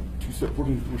call it 2 separate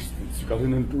endorsements. You got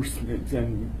an endorsement,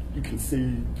 and you can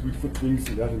say 3 different things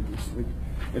in that endorsement.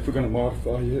 If we're going to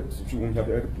modify it, if you want to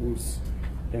have edibles,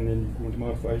 and then you're going to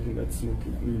modify it, and that's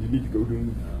smoking, I mean, you need to go to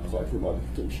and apply for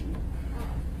modification.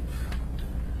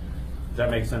 Does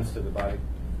that make sense to the body?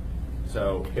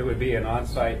 So it would be an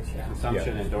on-site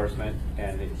consumption endorsement,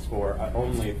 and it's for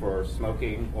only for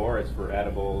smoking, or it's for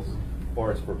edibles,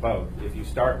 or it's for both. If you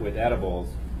start with edibles,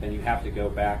 then you have to go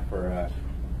back for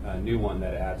a new one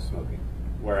that adds smoking.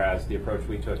 Whereas the approach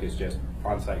we took is just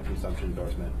on-site consumption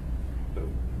endorsement.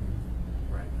 Boom.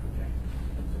 Right,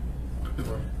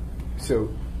 okay. So,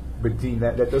 but Dean,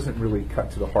 that doesn't really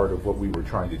cut to the heart of what we were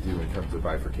trying to do in terms of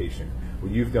bifurcation.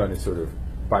 What you've done is sort of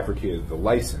bifurcated the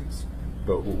license,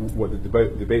 but what the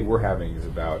debate we're having is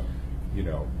about,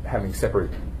 having separate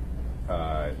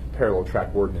parallel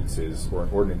track ordinances, or an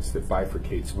ordinance that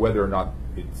bifurcates whether or not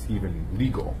it's even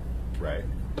legal, right?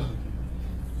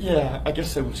 Yeah, I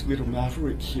guess I was a little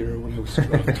maverick here when I was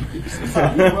drafting this.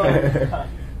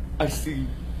 I see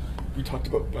we talked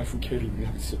about bifurcating and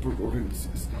having separate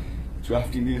ordinances.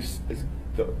 Drafting this,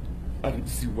 I didn't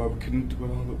see why we couldn't do it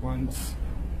all at once.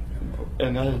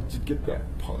 And I did get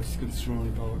that policy concern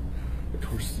about the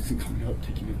tourist season coming up,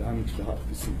 taking advantage of that with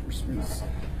this enforcement.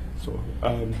 So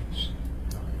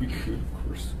we could, of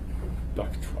course,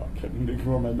 backtrack and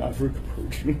ignore my maverick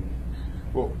approach.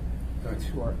 Well, the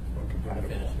 2 aren't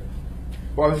incompatible.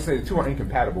 Well, I was just saying the 2 aren't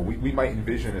incompatible. We might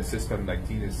envision a system like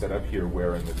Dean has set up here,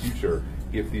 where in the future,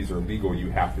 if these are legal, you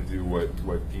have to do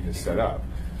what Dean has set up.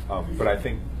 But I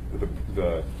think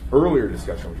the earlier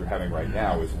discussion which we're having right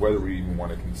now is whether we even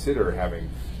want to consider having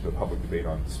the public debate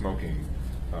on smoking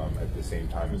at the same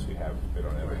time as we have it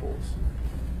on edibles.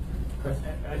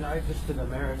 And I just to the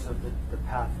merits of the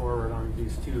path forward on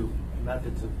these 2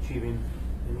 methods of achieving,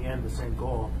 in the end, the same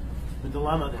goal. The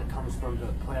dilemma that comes from the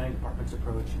planning department's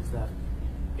approach is that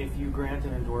if you grant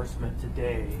an endorsement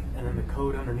today, and then the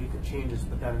code underneath it changes,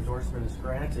 but that endorsement is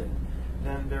granted,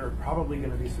 then there are probably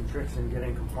going to be some tricks in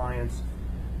getting compliance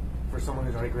for someone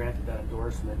who's already granted that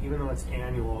endorsement, even though it's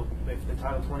annual, if the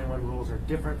Title 21 rules are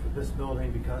different for this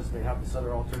building because they have this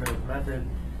other alternative method,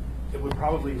 it would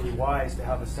probably be wise to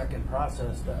have a second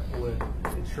process that would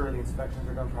ensure the inspections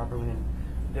are done properly and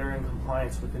they're in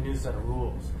compliance with the new set of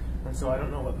rules. And so I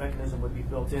don't know what mechanism would be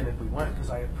built in if we went, because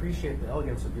I appreciate the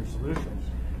elegance of your solution.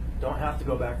 Don't have to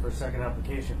go back for a second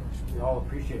application, which we all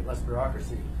appreciate, less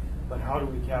bureaucracy. But how do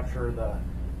we capture the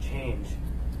change?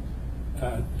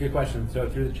 Good question. So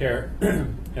through the chair,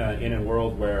 in a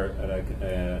world where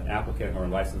an applicant or a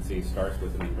licensee starts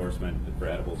with an endorsement for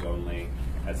edibles only,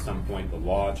 at some point the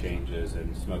law changes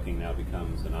and smoking now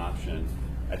becomes an option.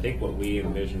 I think what we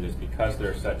envisioned is because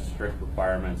there are such strict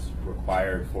requirements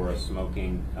required for a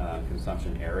smoking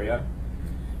consumption area,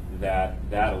 that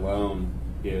alone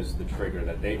is the trigger,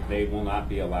 that they will not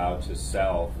be allowed to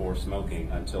sell for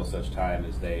smoking until such time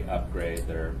as they upgrade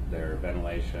their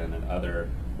ventilation and other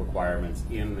requirements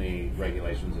in the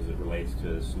regulations as it relates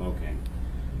to smoking.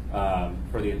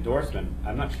 For the endorsement,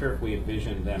 I'm not sure if we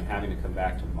envision them having to come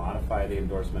back to modify the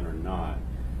endorsement or not,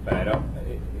 but I don't,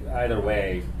 either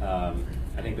way,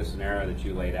 I think the scenario that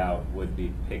you laid out would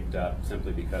be picked up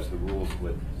simply because the rules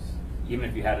would, even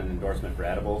if you had an endorsement for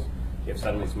edibles, if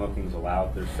suddenly smoking is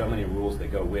allowed, there's so many rules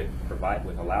that go with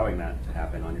allowing that to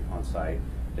happen on site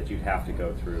that you'd have to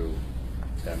go through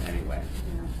them anyway.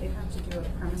 Yeah, they'd have to do a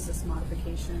premises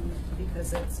modification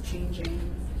because it's changing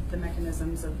the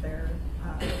mechanisms of their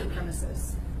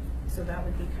premises. So that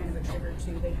would be kind of a trigger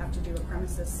too. They'd have to do a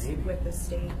premises with the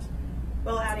state.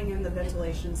 Well, adding in the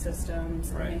ventilation systems,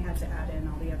 and they had to add in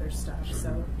all the other stuff.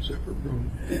 So separate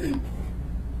room. It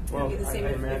would be the same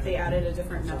if they added a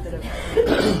different method of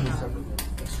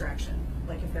extraction.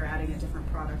 Like if they're adding a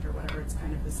different product or whatever, it's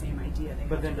kind of the same idea.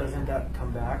 But then doesn't that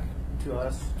come back to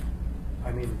us?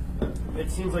 I mean, it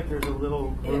seems like there's a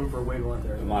little room for wiggle in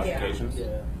there. The modifications?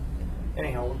 Yeah.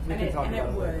 Anyhow, we can talk about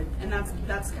it later. And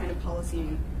that's kind of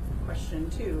policy question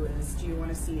too, is do you want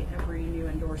to see every new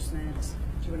endorsement?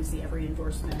 Do you want to see every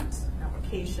endorsement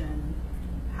application?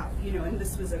 How, and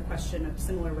this was a question of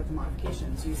similar with the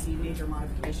modifications. You see major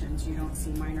modifications, you don't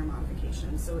see minor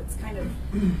modifications. So it's kind of,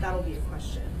 that'll be a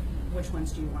question. Which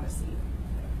ones do you want to see?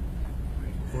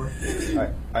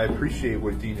 I appreciate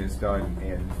what Dean has done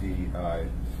and the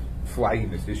flagging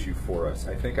this issue for us.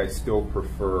 I think I still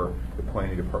prefer the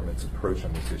planning department's approach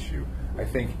on this issue. I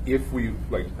think if we,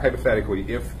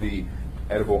 hypothetically, if the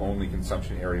edible only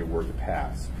consumption area were to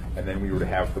pass, and then we were to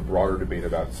have the broader debate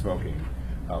about smoking,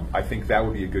 I think that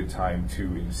would be a good time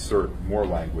to insert more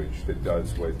language that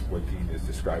does what Dean is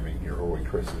describing here, or what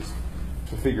Chris is,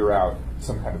 to figure out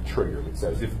some kind of trigger that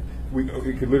says, it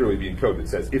could literally be in code that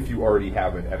says, if you already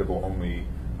have an edible only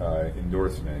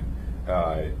endorsement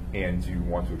and you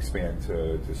want to expand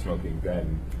to smoking,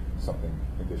 then something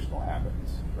additional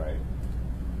happens, right?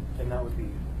 And that would be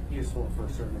useful for a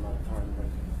certain amount of time, but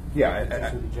yeah,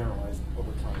 it should be generalized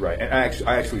over time. Right, and I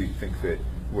actually think that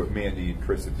what Mandy and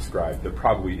Chris have described, there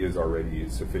probably is already a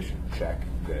sufficient check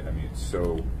that, it's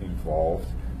so involved.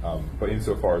 But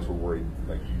insofar as we're worried,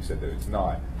 like you said, that it's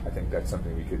not, I think that's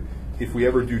something we could, if we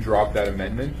ever do drop that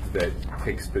amendment that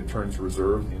turns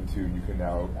reserved into you can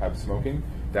now have smoking,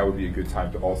 that would be a good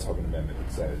time to also have an amendment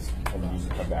that says, and you need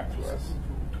to come back to us.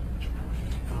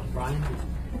 Brian?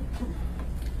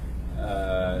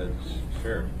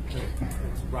 Sure.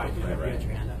 Brian, you had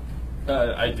your hand up.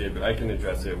 I did, but I can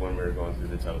address it when we were going through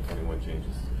the Title 21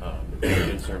 changes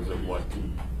in terms of what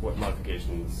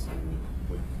modifications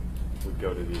would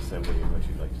go to the assembly and what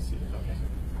you'd like to see. Okay.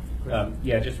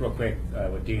 Yeah, just real quick,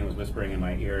 what Dean was whispering in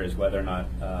my ear is whether or not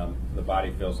the body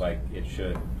feels like it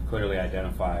should clearly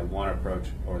identify one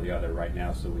approach or the other right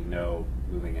now, so we know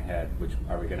moving ahead. Which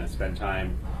are we going to spend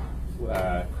time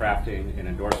crafting an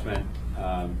endorsement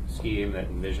scheme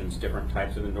that envisions different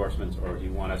types of endorsements, or do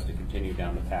you want us to continue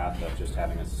down the path of just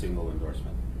having a single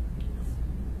endorsement?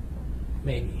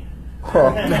 Maybe.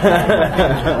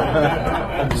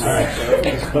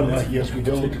 Yes, we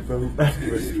don't vote. I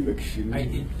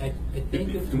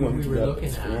think if what we were looking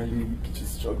at,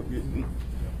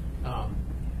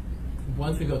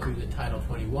 once we go through the Title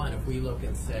 21, if we look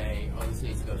and say, oh, this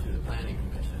needs to go through the Planning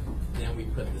Commission, then we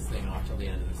put this thing off till the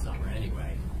end of the summer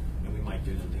anyway, and we might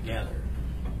do them together.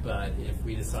 But if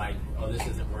we decide, oh, this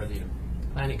isn't worthy of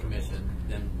Planning Commission,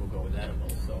 then we'll go with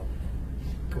edibles. So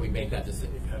can we make that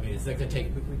decision? I mean, it's not going to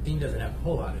take, Dean doesn't have a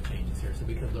whole lot of changes here, so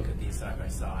we could look at these side by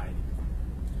side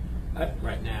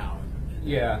right now.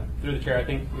 Yeah, through the chair, I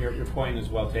think your point is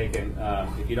well taken.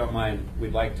 If you don't mind,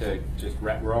 we'd like to just,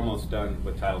 we're almost done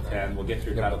with Title 10. We'll get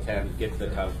through Title 10, get to the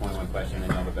Title 21 question, and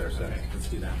you'll have a better sense. Okay, let's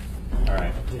do that. All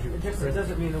right. It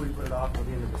doesn't mean that we put it off till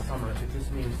the end of the summer. It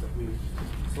just means that we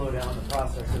slow down the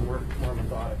process and work more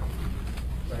methodically.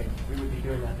 Right? We would be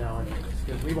doing that now anyways,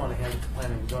 because we want to handle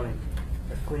planning and zoning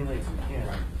as cleanly as we can.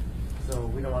 So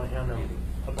we don't want to hand them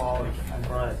a ball of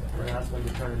mud and ask them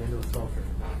to turn it into a sculpture.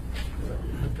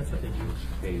 That's what they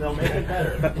do. They'll make it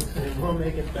better. They will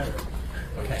make it better.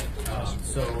 Okay,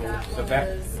 so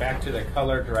back to the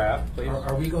color draft, please.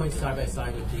 Are we going side by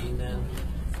side with Dean then,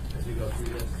 as we go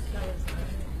through this?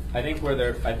 I think where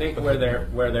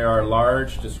there are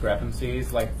large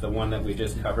discrepancies, like the one that we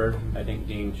just covered, I think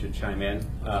Dean should chime in.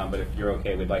 But if you're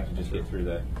okay, we'd like to just get through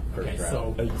the first Okay, draft.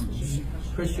 so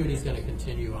Chris Schuete's going to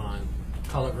continue on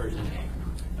color version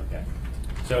A. Okay.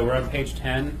 So we're on page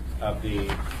 10 of the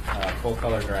full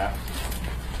color draft.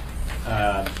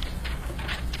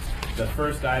 The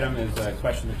first item is a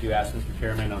question that you asked, Mr.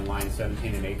 Chairman, on line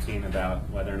 17 and 18 about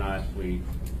whether or not we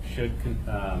should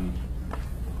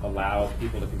allow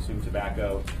people to consume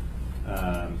tobacco.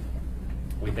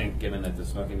 We think, given that the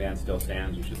smoking ban still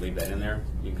stands, you should leave that in there.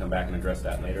 You can come back and address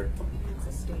that later. It's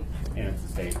a state. And it's a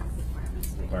state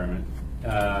requirement.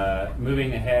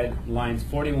 Moving ahead, lines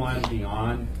 41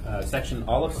 beyond,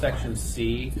 all of section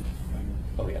C.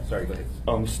 Oh yeah, sorry, go ahead.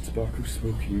 Tobacco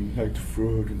smoking, I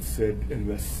deferred and said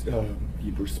unless the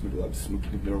enforcement allowed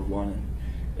smoking of marijuana.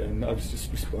 And I was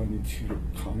just responding to your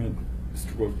comment,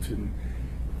 Mr. Wilton.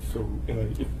 So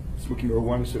if smoking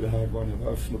marijuana said I want to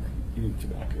allow smoking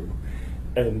tobacco.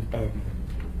 And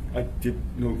I did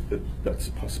note that that's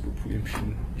a possible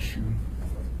preemption issue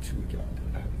to look at.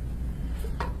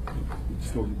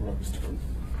 Just knowing where I was turned.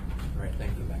 All right,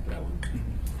 thank you. Back to that one.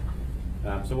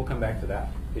 So we'll come back to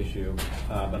that issue.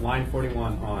 But line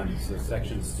 41 on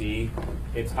section C,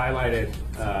 it's highlighted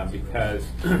because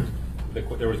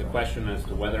there was a question as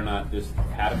to whether or not this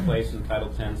had a place in Title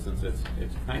 10, since it's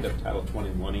kind of Title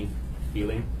 21-y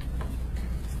feeling.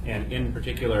 And in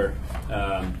particular,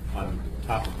 on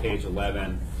top of page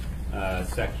 11,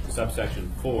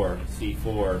 subsection 4,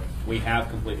 C4, we have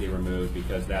completely removed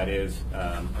because that is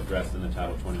addressed in the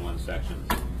Title 21 sections.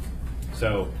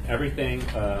 So everything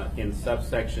in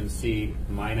subsection C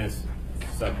minus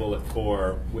sub-bullet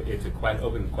 4, it's a quite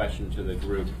open question to the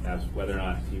group as whether or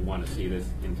not you want to see this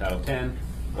in Title 10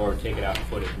 or take it out and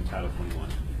put it in Title 21.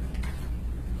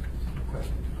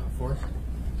 Forrest?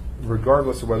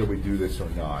 Regardless of whether we do this or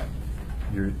not,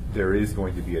 there is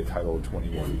going to be a Title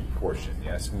 21 portion,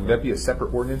 yes? Would that be a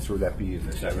separate ordinance, or would that be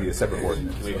a separate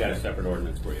ordinance? We've got a separate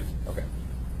ordinance for you. Okay.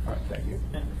 All right, thank you.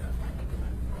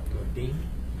 Dean?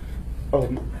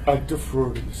 I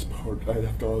deferred in this part. I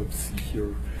left all of C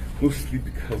here, mostly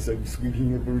because I was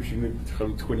reading a version of the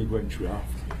Title 21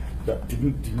 draft that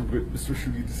didn't do what Mr.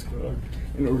 Schuete described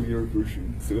in earlier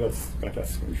version. So that's why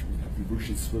we should have the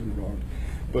versions floating around.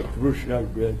 But the version I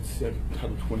read said in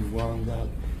Title 21 that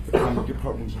the planning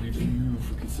department will review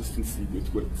for consistency with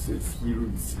what it says here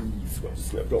in C, so I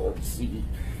just left all of C.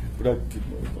 But I didn't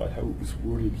know about how it was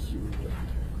worded here.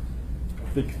 I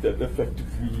think that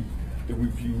effectively the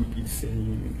review would be the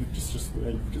same, just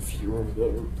languages here or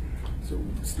there. So it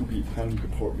would still be a planning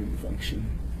department function.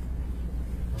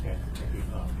 Okay.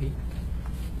 Pete?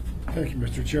 Thank you,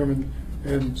 Mr. Chairman.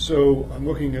 And so I'm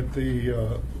looking at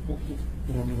the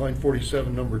on line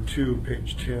 47, number 2,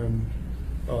 page 10,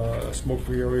 a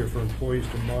smoke-free area for employees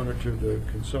to monitor the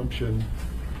consumption.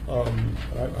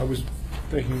 I was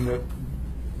thinking that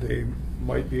they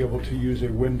might be able to use a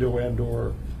window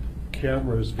and/or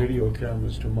cameras, video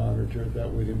cameras, to monitor.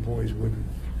 That way the employees wouldn't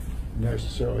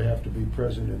necessarily have to be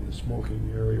present in the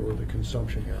smoking area or the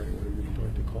consumption area, whatever you're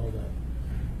going to call that.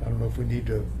 I don't know if we need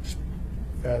to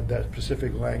add that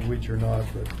specific language or not,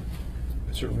 but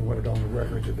I certainly want it on the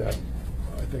record that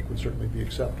I think would certainly be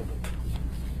acceptable.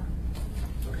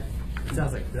 Okay. It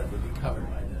sounds like that would be covered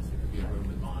by this. It could be a room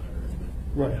with monitors. But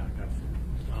Right. Yeah,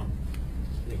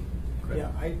 Chris?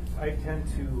 Yeah, I tend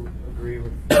to agree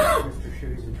with Mr.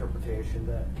 Schuete's interpretation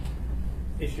that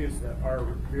issues that are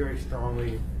very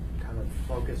strongly kind of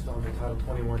focused on the Title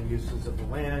 21 uses of the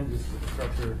land, uses of the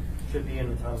structure, should be in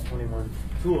the Title 21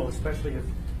 tool, especially if,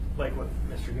 like what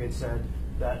Mr. Gates said,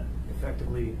 that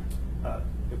effectively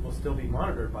it will still be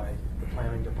monitored by the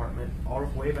planning department. All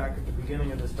way back at the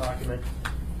beginning of this document,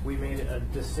 we made a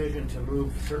decision to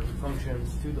move certain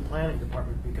functions to the planning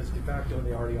department because de facto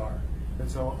they already are. And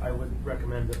so I would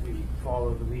recommend that we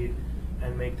follow the lead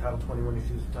and make Title 21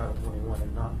 issues Title 21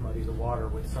 and not muddy the water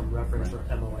with some reference or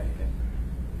MOA.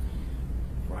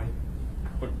 Right.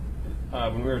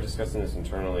 When we were discussing this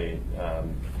internally,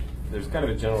 there's kind of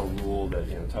a general rule that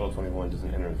Title 21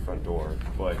 doesn't enter the front door,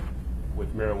 but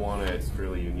with marijuana, it's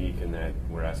fairly unique in that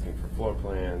we're asking for floor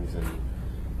plans and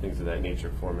things of that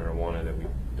nature for marijuana that we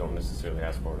don't necessarily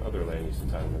ask for in other land use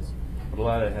entitlements. But a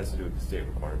lot of it has to do with the state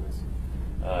requirements.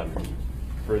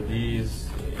 For these,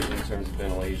 in terms of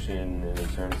ventilation and in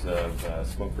terms of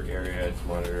smoke-free area to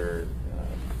monitor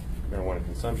marijuana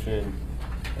consumption,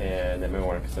 and that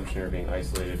marijuana consumption area being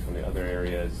isolated from the other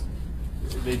areas,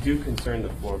 they do concern the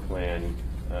floor plan,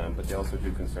 but they also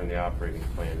do concern the operating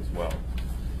plan as well.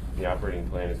 The operating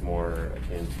plan is more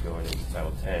akin to going into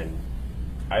Title 10.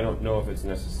 I don't know if it's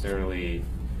necessarily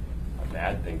a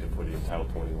bad thing to put it in Title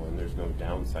 21. There's no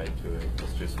downside to it.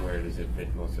 It's just where does it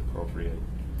fit most appropriate.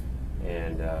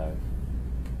 And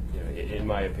you know, in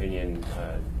my opinion,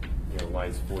 you know,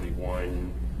 lines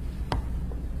 41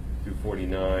 through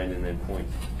 49, and then point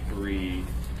 3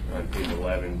 on page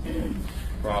 11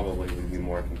 probably would be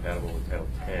more compatible with Title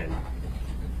 10.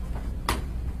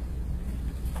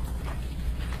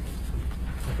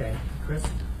 Okay, Chris?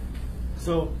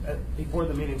 So before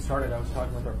the meeting started, I was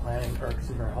talking with our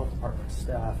our health department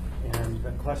staff, and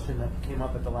the question that came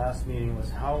up at the last meeting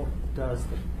was, how does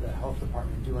the health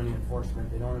department do any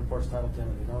enforcement? They don't enforce Title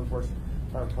 10, they don't enforce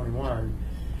Title 21,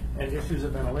 and issues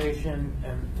of ventilation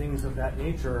and things of that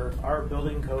nature are a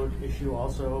building code issue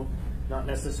also, not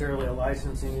necessarily a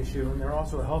licensing issue, and they're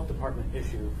also a health department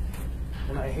issue.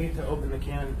 And I hate to open the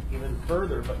can even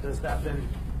further, but does that then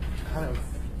kind of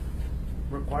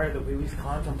require that we at least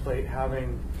contemplate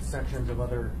having sections of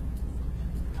other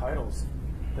titles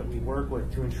that we work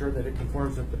with to ensure that it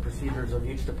conforms with the procedures of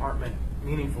each department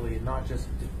meaningfully, and not just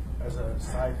as a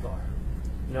side thought?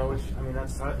 You know, which, I mean,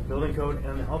 that's the building code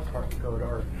and the health department code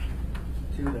are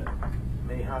two that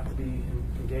may have to be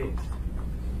engaged.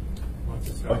 Wants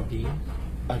to start, Dean?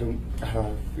 I don't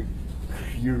have a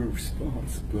clear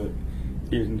response, but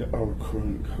in our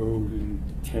current code in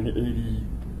 1080,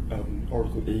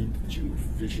 Article 8, General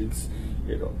Provisions,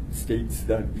 it states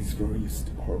that these various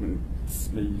departments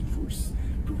may enforce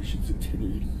provisions of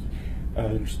 1080.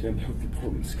 I understand the health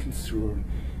department's concern,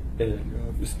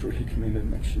 and Mr. Hickman had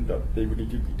mentioned that they would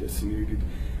need to be designated.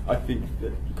 I think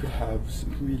that you could have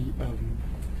simply an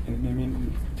amendment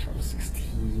in Title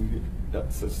 16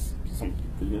 that says something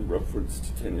in reference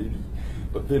to 1080,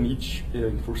 but then each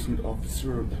enforcement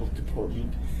officer of the health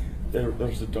department,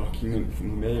 there's a document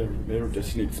from the mayor. The mayor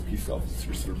designates peace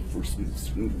officers for enforcement of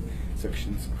certain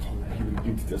sections. He would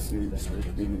need to designate Mr.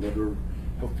 Hickman and other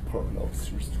health department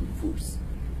officers to enforce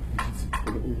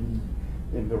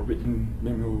in the written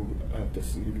memo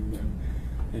designating them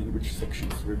and which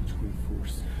sections are ready to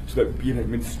enforce. So that would be an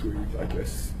administrative, I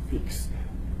guess, fix.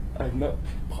 I'm not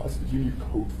positive you need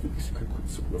code fix. You could put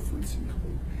some reference in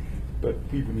code, but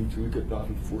we would need to look at that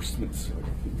enforcement side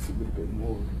of things a little bit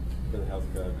more. For the health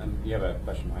code. And you have a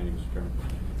question behind you, Mr.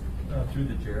 Chairman. Through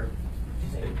the chair.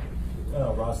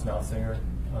 Ross Nalsinger,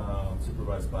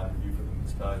 supervised plant review for the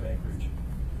municipality of Anchorage.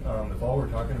 If all we're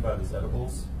talking about is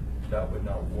edibles, that would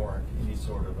not warrant any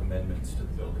sort of amendments to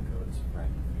the building codes. Right.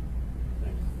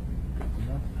 Thanks.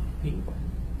 Pete?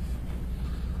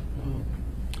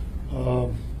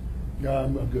 Yeah,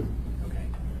 I'm good. Okay.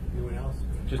 Anyone else?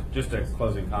 Just a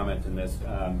closing comment in this.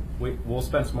 We'll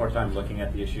spend some more time looking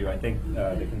at the issue. I think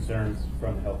the concerns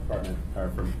from the health department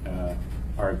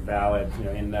are valid. You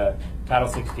know, in the Title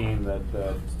 16,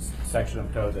 the section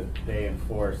of code that they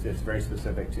enforce, it's very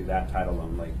specific to that title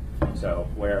only. So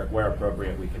where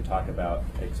appropriate, we can talk about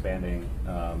expanding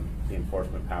the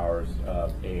enforcement powers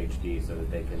of AHD so that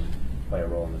they can play a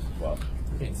role in this as well.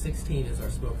 Okay, 16 is our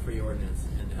smoke-free ordinance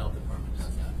in the health department.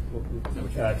 How's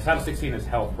that? Title 16 is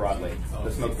health broadly. Oh,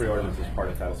 The smoke-free ordinance is part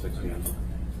of Title 16.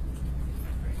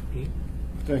 Pete?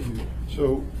 Thank you.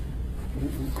 So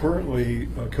currently,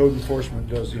 code enforcement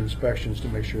does the inspections to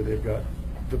make sure they've got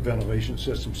the ventilation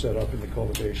system set up in the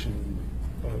cultivation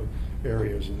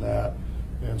areas and that.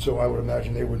 And so I would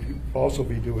imagine they would also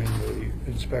be doing the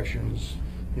inspections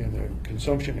in the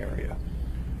consumption area.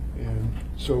 And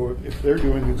so if they're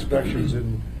doing inspections,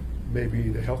 then maybe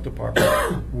the health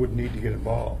department would need to get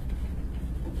involved.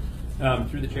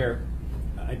 Through the chair,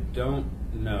 I don't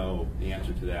know the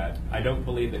answer to that. I don't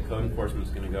believe that code enforcement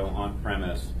is going to go on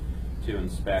premise to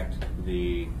inspect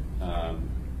the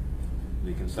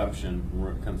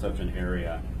consumption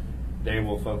area. They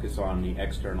will focus on the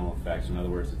external effects. In other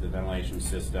words, if the ventilation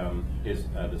system is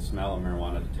the smell of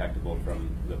marijuana detectable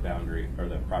from the boundary or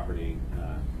the property,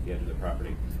 the edge of the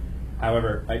property.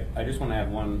 However, I just want to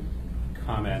add one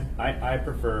comment. I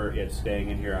prefer it staying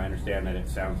in here. I understand that it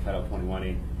sounds Title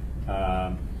 21-y.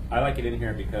 I like it in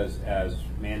here because, as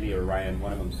Mandy or Ryan,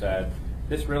 one of them said,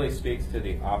 this really speaks to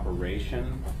the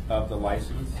operation of the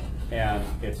license, and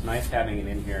it's nice having it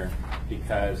in here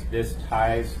because this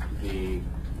ties the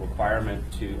requirement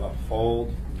to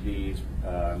uphold these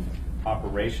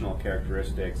operational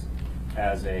characteristics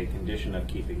as a condition of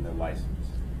keeping the license.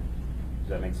 Does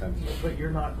that make sense? But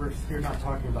you're not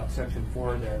talking about section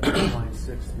 4 there, line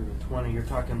 6 through 20. You're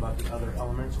talking about the other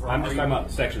elements. Or I'm just talking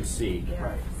about section C. Yeah.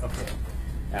 Right. Okay.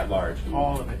 At large.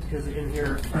 All of it, because in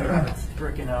here it's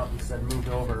stricken out and said moved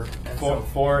over. And so,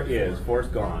 Four is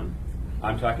gone.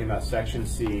 I'm talking about section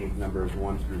C, numbers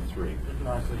 1 through 3.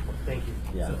 Thank you.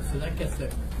 Yeah. So that gets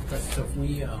it. So if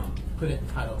we put it in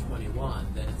Title 21,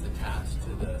 then it's attached to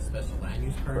the special land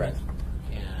use permit. Correct.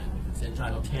 And if it's in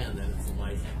Title 10, then it's a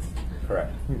license.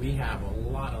 Correct. We have a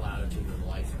lot of latitude with the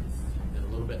license, and a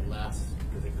little bit less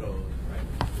because it goes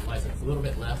right. The license a little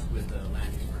bit less with the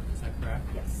land use permit. Is that correct?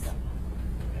 Yes.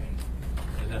 Okay.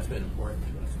 And that's been important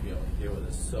to us to be able to deal with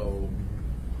this. So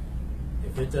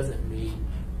if it doesn't meet,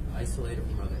 isolated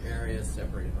from other areas,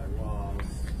 separated by walls.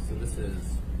 So this is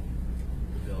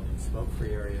the building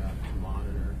smoke-free area to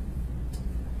monitor.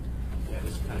 Yeah,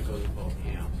 this kind of goes in both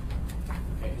camps.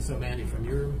 Okay, so Mandy, from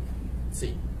your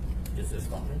seat, is this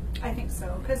fine? I think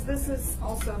so, because this is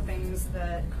also things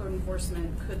that code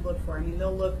enforcement could look for. I mean,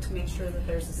 they'll look to make sure that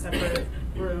there's a separate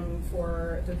room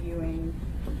for the viewing.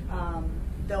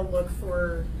 They'll look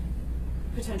for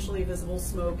potentially visible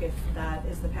smoke if that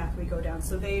is the path we go down.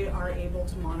 So they are able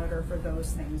to monitor for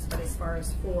those things. But as far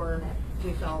as 4,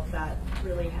 we felt that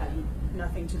really had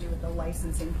nothing to do with the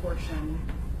licensing portion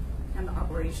and the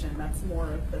operation. That's more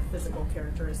of the physical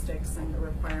characteristics and the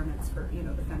requirements for, you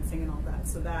know, the fencing and all that.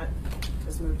 So that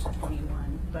was moved to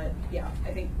 21. But yeah,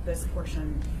 I think this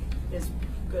portion is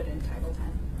good in Title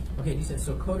 10. Okay, you said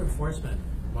so code enforcement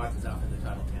watches out for the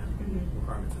Title 10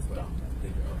 requirements as well. They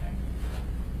do, okay.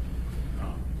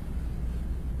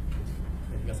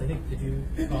 Yes, I think, did you,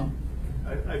 Bob?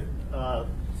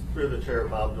 Through the chair,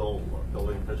 Bob Dole,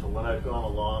 building official, when I've gone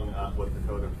along with the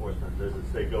code enforcement visits,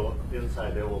 they go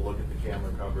inside, they will look at the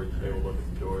camera coverage, they will look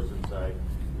at the doors inside,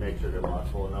 make sure they're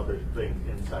lockable, and other things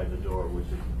inside the door, which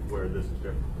is where this is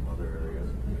different from other areas.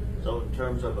 So in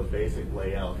terms of a basic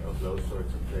layout of those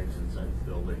sorts of things inside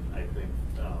the building, I think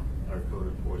our code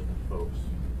enforcement folks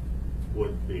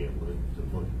would be able to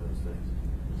look at those things.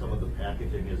 Some of the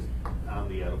packaging is on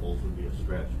the edibles would be a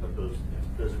stretch, but those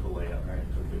physical layout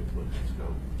would be within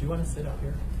scope. Do you want to sit up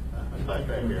here? I'm fine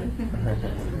right here.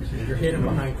 You're hidden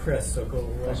behind Chris, so go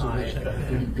real high.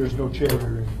 There's no chair here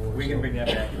anymore. We can bring that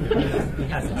back.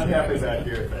 I'm happy back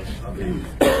here,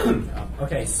 thanks.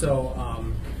 Okay, so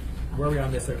where are we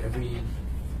on this? Have we,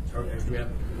 or do we have,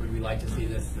 would we like to see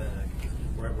this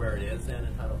where it is then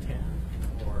in Title 10?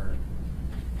 Or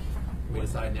can we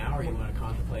decide now, or you want to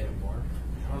contemplate it more?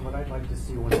 What I'd like to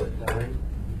see when we're done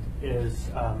is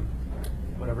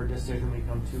whatever decision we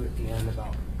come to at the end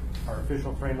about our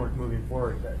official framework moving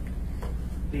forward, that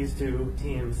these two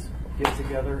teams get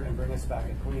together and bring us back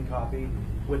a clean copy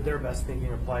with their best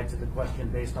thinking applied to the question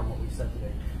based on what we said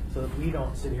today. So that we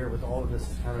don't sit here with all of this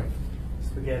kind of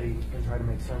spaghetti and try to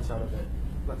make sense out of it.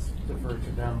 Let's defer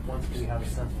to them once we have a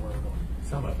sense of where we're going.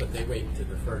 Somewhat, but they wait to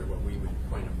defer to what we would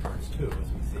point them towards too,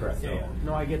 as we see. Correct. So,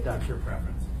 No, I get that. that's your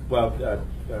preference. Well,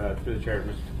 through the chair,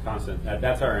 Mr. Constant,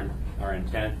 that's our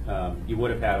intent. You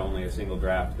would have had only a single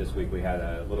draft. This week we had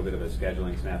a little bit of a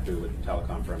scheduling snafu with the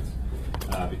teleconference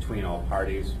between all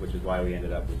parties, which is why we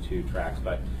ended up with 2 tracks.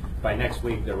 But by next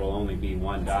week there will only be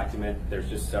 1 document. There's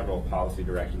just several policy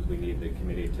directions we need the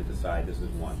committee to decide. This is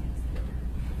one.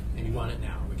 And you want it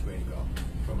now, which way to go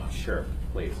from us? Sure,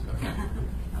 please. Okay.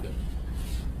 Good.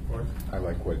 Ford? I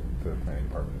like what the planning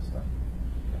department has done.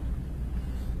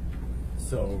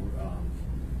 So,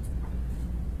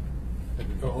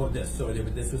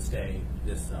 this would stay,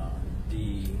 this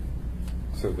D.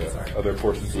 So the Sorry. other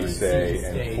portions would C stay,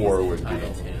 stays and 4 would be,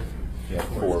 Title 10. yeah,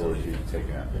 4 would be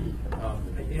taken out.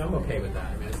 You know, I'm okay with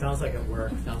that. I mean, it sounds like it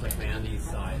works. It sounds like Mandy's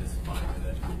side is fine with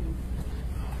it.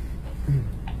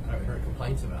 I haven't heard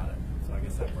complaints about it, so I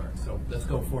guess that works. So let's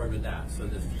go forward with that. So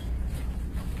this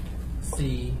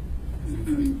C,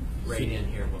 right in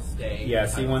here, will stay. Yeah,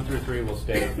 C1 through 3 will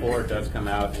stay. 4 does come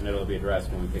out, and it'll be addressed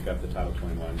when we pick up the Title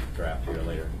 21 draft here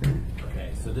later.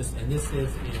 Okay, so this is in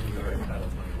your Title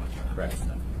 21 draft. Correct.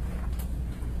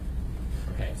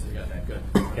 Okay, so you got that, good.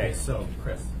 Okay, so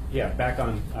Chris. Yeah,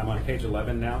 I'm on page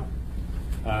 11 now.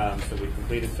 So we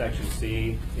completed section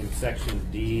C. In section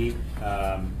D,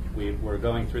 we're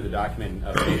going through the document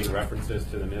and updating references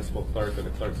to the municipal clerk or the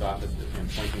clerk's office and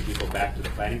pointing people back to the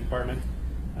planning department.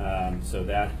 So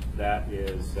that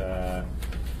is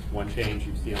one change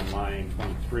you see on line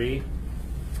 23.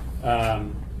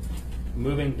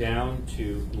 Moving down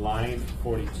to line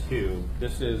 42,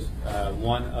 this is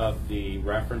one of the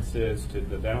references to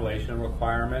the ventilation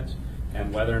requirement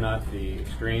and whether or not the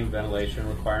extreme ventilation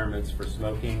requirements for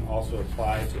smoking also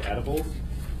apply to edibles.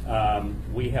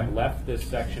 We have left this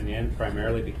section in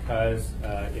primarily because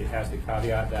it has the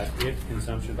caveat that if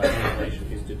consumption by inhalation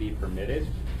is to be permitted.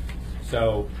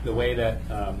 So the way that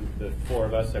the four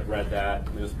of us have read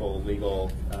that, municipal,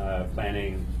 legal,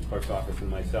 planning, clerk's office, and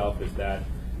myself, is that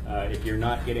if you're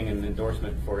not getting an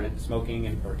endorsement for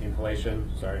smoking or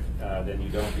inhalation, then you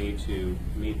don't need to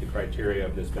meet the criteria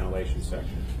of this ventilation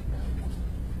section.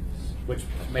 Which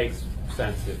makes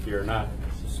sense. If you're not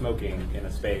smoking in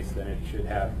a space, then it should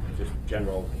have just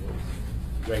general,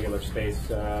 regular space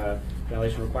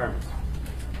ventilation requirements.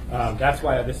 That's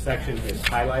why this section is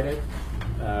highlighted.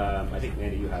 I think,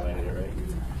 Andy, you highlighted it, right?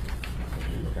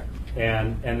 Okay.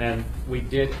 And then we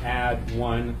did add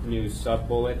one new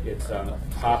sub-bullet. It's on the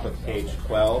top of page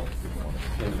 12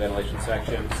 in the ventilation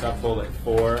section. Sub-bullet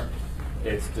 4.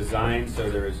 It's designed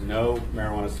so there is no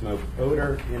marijuana smoke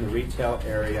odor in the retail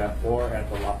area or at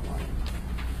the lot line.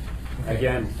 Okay.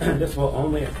 Again, this will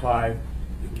only apply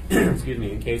excuse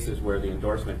me, in cases where the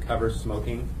endorsement covers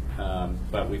smoking,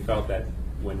 but we felt that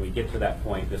when we get to that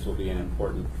point, this will be an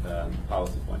important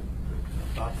policy point.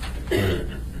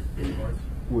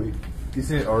 Wait,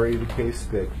 isn't it already the case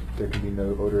that there can be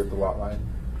no odor at the lot line?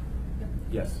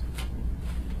 Yes.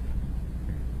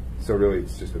 So really,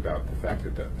 it's just about the fact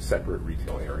that the separate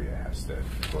retail area has to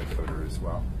avoid odor as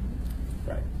well.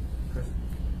 Right. Chris?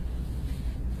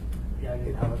 Yeah, I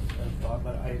didn't have a thought,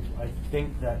 but I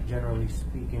think that generally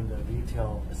speaking, the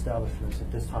retail establishments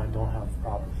at this time don't have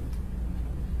problems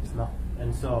with smell.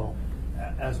 And so,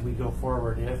 as we go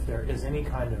forward, if there is any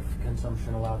kind of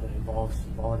consumption allowed that involves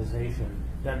volatilization,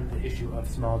 then the issue of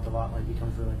smell at the lot line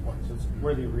becomes really important. So it's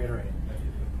worthy of reiterating.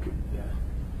 Yeah.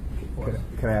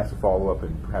 Can I ask a follow-up,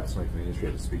 and perhaps somebody from the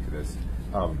industry has to speak to this?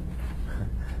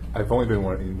 I've only been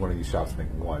in one of these shops, I think,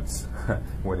 once.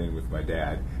 Went in with my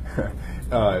dad.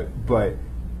 But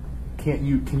can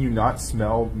you not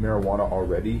smell marijuana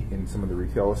already in some of the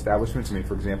retail establishments? I mean,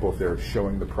 for example, if they're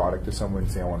showing the product to someone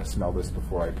and say, I want to smell this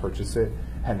before I purchase it,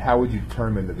 and how would you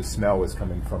determine that the smell is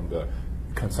coming from the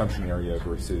consumption area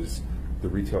versus the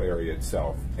retail area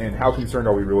itself? And how concerned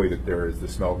are we really that there is the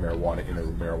smell of marijuana in a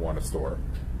marijuana store?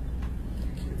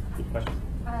 Good question.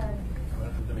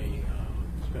 Let me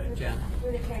go ahead, Jen.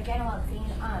 Through the chair, Jen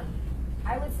Waldstein.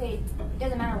 I would say it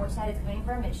doesn't matter which side it's coming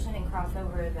from. It shouldn't cross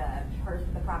over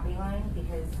the property line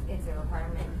because it's a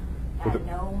requirement that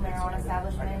no marijuana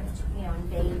establishment,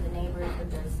 invade the neighbors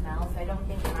with their smell. So I don't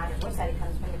think it matters which side it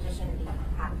comes from. It just shouldn't be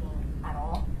happening at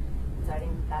all. So I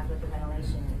think that's what the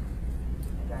ventilation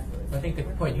addresses. I think the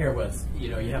point here was,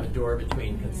 you have a door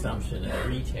between consumption and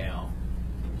retail.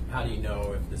 How do you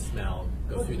know if the smell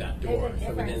goes through that door? There's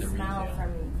a different smell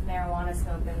from marijuana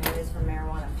smoke than there is from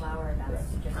marijuana flower that's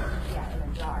just in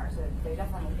a jar. So there's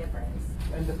definitely a difference.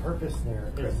 And the purpose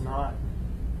there is not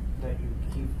that you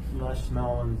keep less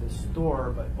smell in the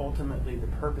store, but ultimately the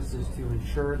purpose is to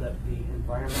ensure that the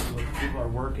environment where people are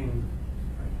working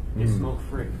is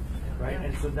smoke-free, right?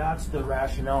 And so that's the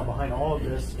rationale behind all of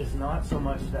this. Is not so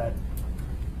much that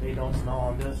they don't smell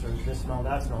on this or this smell,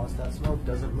 that smell. It's that smoke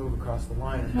doesn't move across the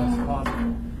line as much as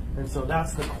possible. And so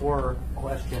that's the core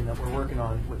question that we're working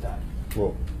on with that.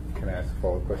 Well, can I ask a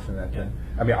follow-up question on that then?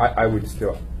 I mean, I would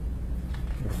still,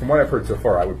 from what I've heard so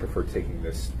far, I would prefer taking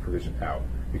this provision out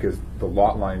because the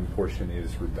lot line portion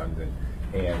is redundant.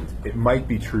 And it might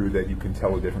be true that you can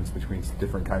tell a difference between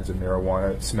different kinds of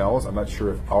marijuana smells. I'm not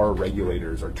sure if our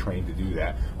regulators are trained to do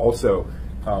that. Also,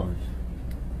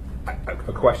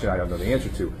 a question I don't know the answer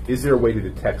to, is there a way to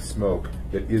detect smoke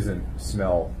that isn't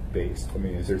smell-based? I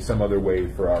mean, is there some other way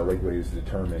for our regulators to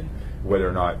determine whether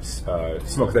or not smoke,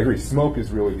 because I agree, smoke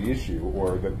is really the issue,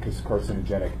 or the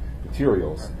carcinogenic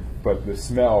materials, but the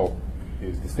smell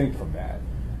is distinct from that.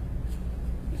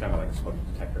 You're talking about like a smoke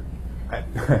detector?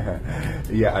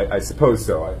 Yeah, I suppose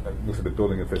so. It looks like the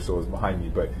building official is behind me,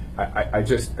 but I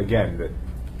just, again, that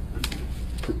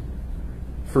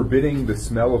forbidding the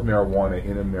smell of marijuana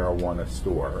in a marijuana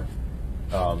store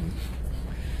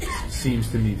seems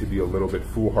to me to be a little bit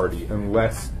foolhardy,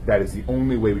 unless that is the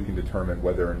only way we can determine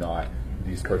whether or not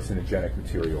these carcinogenic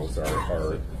materials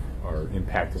are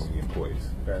impacting the employees.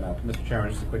 Fair enough. Mr.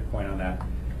 Chairman, just a quick point on that.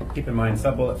 Keep in mind,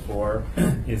 sub-bullet 4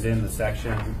 is in the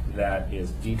section that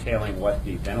is detailing what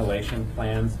the ventilation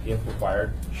plans, if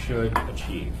required, should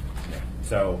achieve.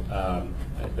 So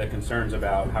the concerns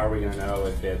about how are we going to know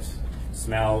if it's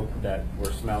smell that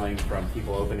we're smelling from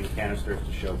people opening canisters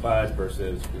to show bud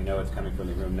versus we know it's coming from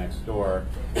the room next door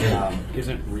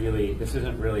isn't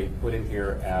really put in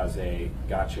here as a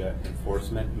gotcha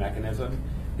enforcement mechanism.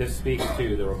 This speaks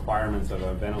to the requirements of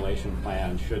a ventilation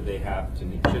plan should they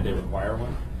require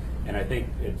one. And I think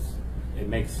it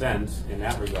makes sense in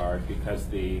that regard because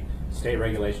the state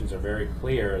regulations are very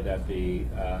clear that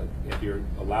if you're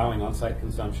allowing on-site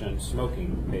consumption,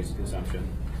 smoking-based consumption,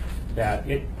 that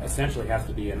it essentially has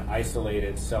to be an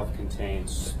isolated, self-contained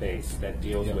space that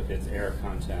deals with its air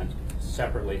content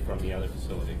separately from the other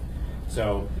facility.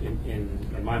 So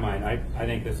in my mind, I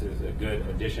think this is a good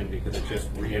addition because it just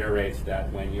reiterates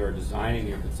that when you're designing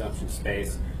your consumption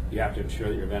space, you have to ensure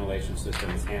that your ventilation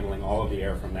system is handling all of the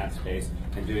air from that space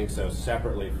and doing so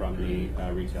separately from the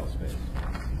retail space.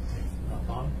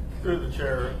 Through the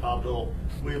chair, Bill,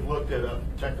 we've looked at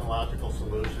technological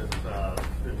solutions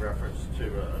in reference to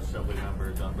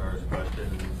Assemblymember Dunbar's question.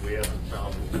 We haven't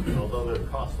found, although they're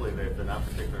costly, they're not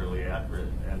particularly accurate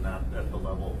and not at the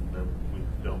level that we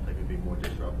don't think would be more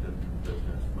disruptive to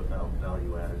business without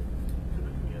value added to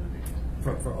the community.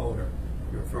 For odor?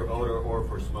 For odor or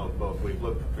for smoke, both. We've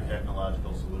looked for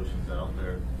technological solutions out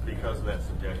there because of that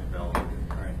subjective element.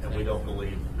 And we don't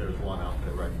believe there's one out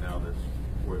there right now that's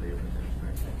worthy of attention.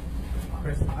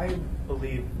 Chris, I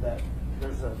believe that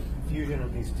there's a fusion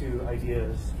of these two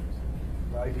ideas.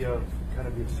 The idea of kind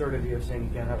of the absurdity of saying you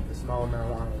can't have the smell of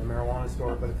marijuana in a marijuana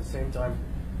store, but at the same time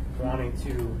wanting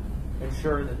to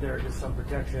ensure that there is some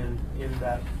protection in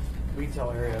that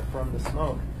retail area from the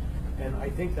smoke. And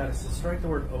I think that is to strike the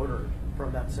word odor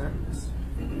from that sentence.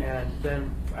 And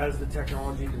then as the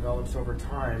technology develops over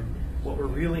time, what we're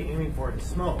really aiming for is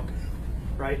smoke,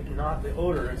 right? Not the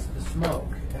odor, it's the smoke.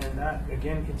 And that,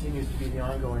 again, continues to be the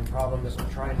ongoing problem that we're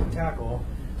trying to tackle,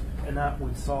 and that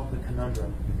would solve the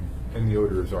conundrum. And the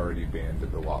odor is already banned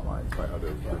at the lot lines by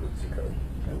other provisions of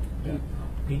code.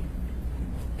 Pete?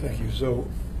 Thank you. So,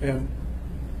 and,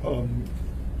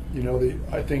 you know,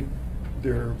 I think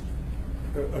there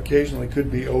occasionally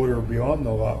could be odor beyond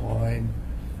the lot line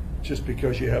just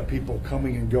because you have people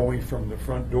coming and going from the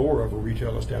front door of a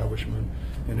retail establishment.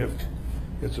 And if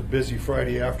it's a busy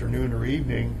Friday afternoon or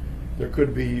evening, there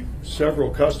could be several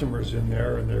customers in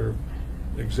there and they're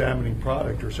examining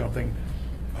product or something.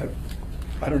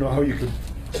 I don't know how you could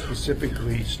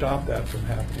specifically stop that from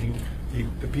happening.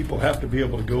 The people have to be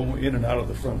able to go in and out of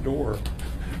the front door.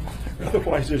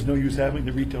 Otherwise, there's no use having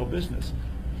the retail business.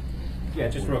 Yeah,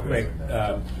 just real quick,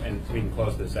 and we can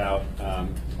close this out.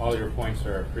 All your points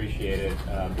are appreciated.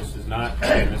 This is not,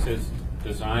 again, this is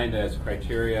designed as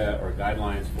criteria or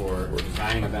guidelines for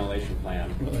designing a ventilation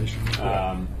plan.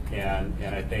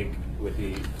 And I think with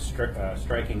the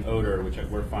striking odor, which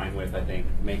we're fine with, I think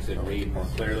makes it read more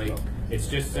clearly. It's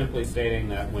just simply stating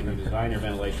that when you design your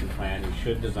ventilation plan, you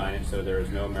should design it so there is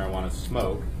no marijuana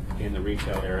smoke in the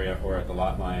retail area or at the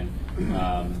lot line.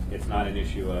 It's not an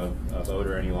issue of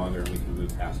odor any longer, and we can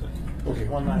move past it. Okay.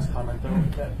 One last comment, though.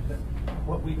 That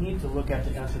what we need to look at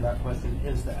to answer that question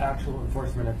is the actual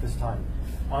enforcement at this time.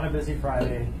 On a busy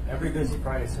Friday, every busy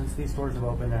Friday since these stores have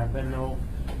opened, there have been no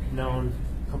known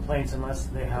complaints unless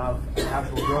they have an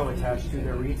actual grow attached to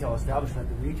their retail establishment.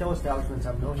 The retail establishments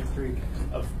have no history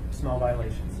of smell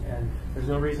violations, and there's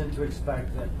no reason to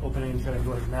expect that opening and shutting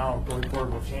doors now going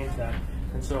forward will change that.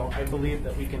 And so I believe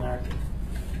that we can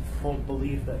hold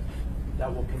belief that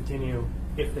that will continue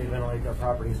if they ventilate their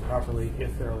properties properly,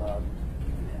 if they're allowed.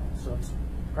 So it's,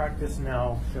 practice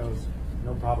now shows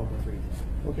no problem with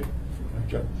retail.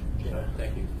 Okay.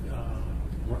 Thank you.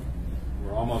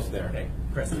 We're almost there. Okay,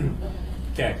 Chris.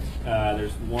 Okay,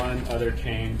 there's one other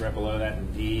change right below that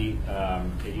in D.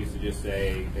 It used to just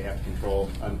say they have to control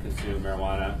unconsumed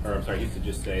marijuana, or I'm sorry, it used to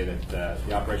just say that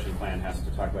the operation plan has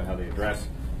to talk about how they address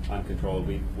uncontrolled.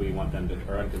 We want them to,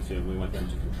 or unconsumed, we want them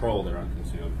to control their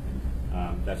unconsumed.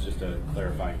 That's just a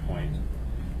clarifying point.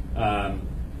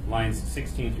 Lines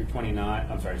 16 through 29,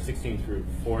 I'm sorry, 16 through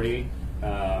 40.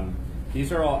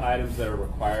 These are all items that are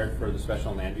required for the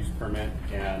special land use permit,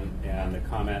 and the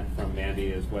comment from Mandy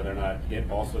is whether or not it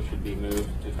also should be moved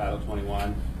to Title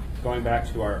 21. Going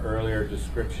back to our earlier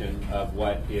description of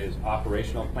what is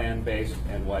operational plan based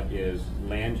and what is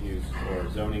land use or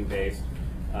zoning based,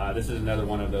 this is another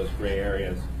one of those gray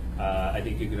areas. I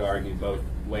think you could argue both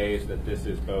ways that this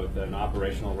is both an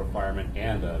operational requirement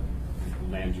and a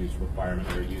land use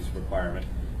requirement or use requirement.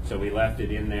 So we left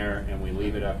it in there, and we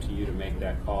leave it up to you to make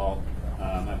that call.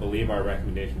 I believe our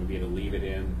recommendation would be to leave it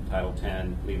in Title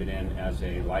 10, leave it in as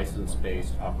a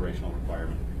license-based operational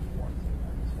requirement.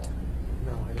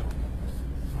 No, I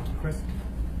don't. Chris?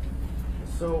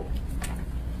 So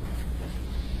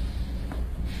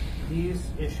these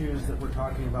issues that we're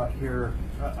talking about here,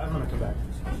 I'm going to come back to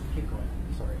this one. Keep going.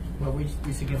 Sorry. Well, we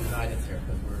should give the guidance here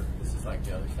because this is like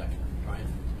the other section. Brian?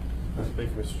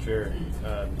 Thank you, Mr. Chair.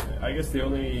 I guess the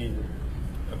only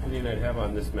opinion I'd have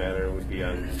on this matter would be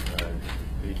on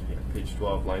page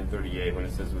 12, line 38, when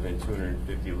it says within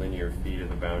 250 linear feet of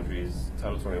the boundaries,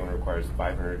 Title 21 requires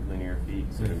 500 linear feet.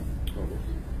 So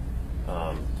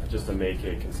just to make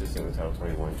it consistent with Title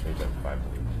 21, change that to 500.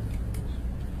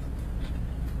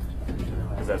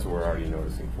 Because that's what we're already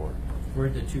noticing for.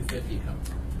 Where'd the 250 come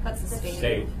from? That's the state.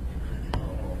 State.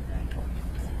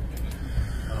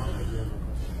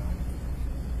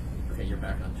 Okay, you're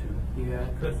back on 2. Yeah,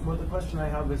 well, the question I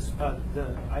have is,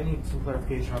 I need some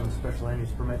clarification on the special land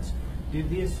use permits. Do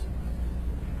these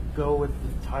go with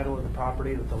the title of the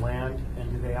property, with the land, and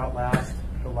do they outlast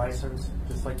the license,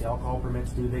 just like the alcohol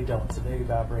permits do? They don't, so they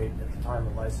evaporate at the time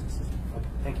the license is. Okay,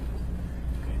 thank you.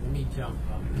 Okay, let me jump.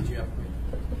 Did you have?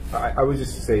 I would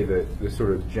just say that the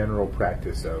sort of general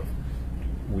practice of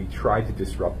we try to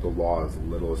disrupt the law as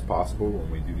little as possible when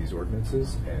we do these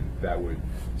ordinances, and that would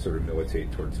sort of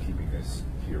militate towards keeping this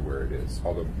here where it is,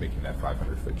 although making that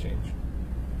 500-foot change.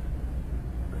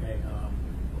 Okay,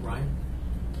 Ryan?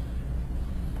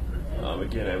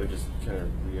 Again, I would just kind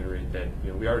of reiterate that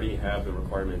we already have the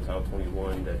requirement in Title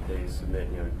 21 that they submit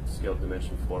scale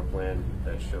dimension floor plan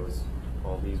that shows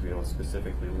all these. We don't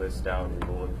specifically list out in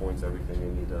bullet points everything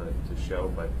they need to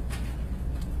show, but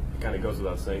it kind of goes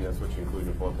without saying that's what you include in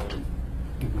the floor plan.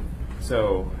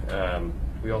 So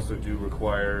we also do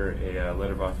require a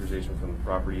letter of authorization from the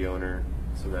property owner,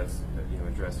 so that's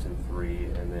addressed in 3,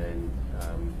 and then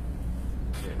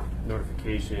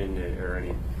notification or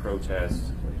any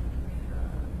protest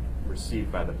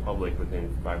received by the public within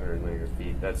 500 linear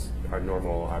feet. That's our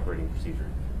normal operating procedure.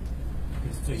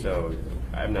 So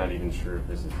I'm not even sure if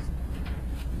this is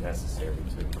necessary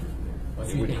to include there.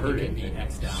 It would hurt it.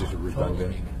 It's just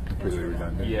redundant, completely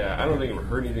redundant. Yeah, I don't think it would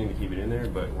hurt anything to keep it in there,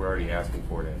 but we're already asking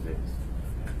for it as is.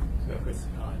 So,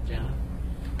 Jana?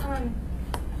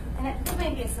 And this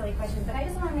might be a silly question, but I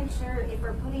just want to make sure if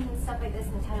we're putting stuff like this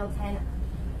in Title 10,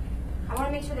 I want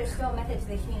to make sure there's still a method to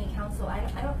the community council. I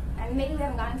mean, maybe we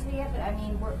haven't gotten to it yet, but I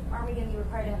mean, aren't we going to be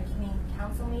required to have a community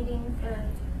council meeting for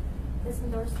this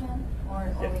endorsement,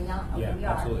 or are we not? Okay, Yeah, we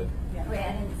are. absolutely. Yeah. Wait,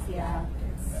 I didn't see that.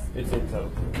 It's in Title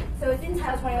 21. So it's in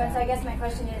Title 21. So I guess my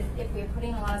question is, if we're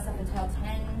putting a lot of stuff in Title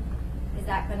 10, is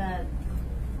that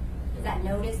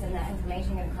notice and that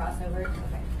information going to cross over?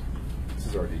 Okay. This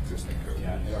is already existing code.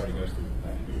 Yeah, it already goes through the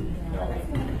plan. Yeah. It's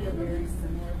going to be a very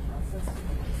similar process.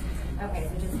 Okay,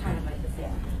 so just kind of like this,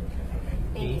 yeah.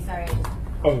 Thank you, sorry.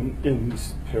 In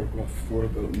this paragraph 4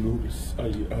 about notice,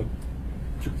 I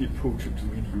took the approach of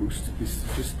deleting most of this,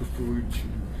 just referring to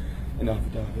an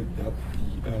affidavit that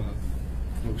the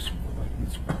notice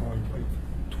requirements required by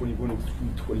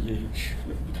 2103/20H,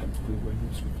 the time 21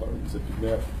 notice requirements have been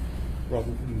met,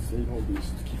 rather than saying all this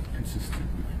to keep it consistent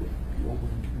with what we all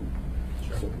want to do.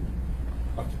 Sure. So,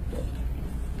 I think that would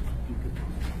be a good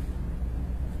approach.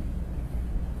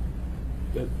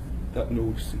 That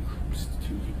notice includes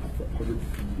to the 100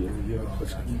 feet area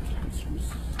plus community councils.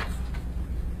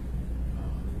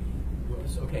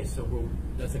 Okay, so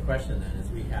that's a question then, is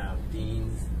we have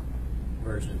Dean's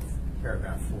version,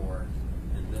 paragraph 4,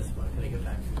 and this one. Can I get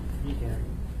back to You can.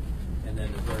 And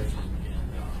then the version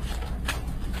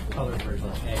in color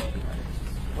version A.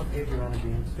 What page are you on,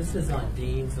 Dean's? This is on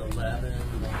Dean's 11,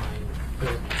 line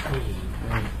 13,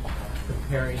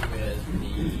 comparing with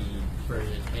the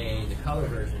version A, the color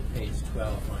version, page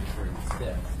 12, line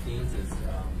 36. Dean's is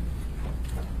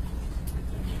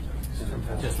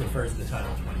just refers to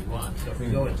Title 21. So if we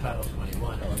go in Title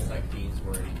 21, it looks like Dean's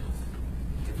wording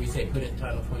is. If we say put it in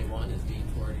Title 21, is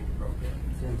Dean's wording appropriate?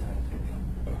 It's in Title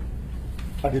 21.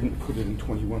 I didn't put it in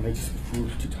 21. I just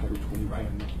referred to Title 21. Right.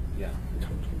 Yeah. The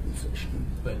Title 21 section.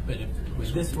 But if,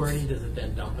 with this wording, does it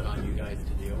then dump it on you guys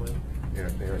to deal with? Yeah,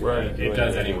 It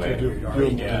does anyway.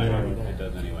 Yeah, it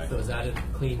does anyway. So is that a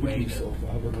clean way to? You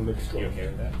okay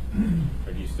with that?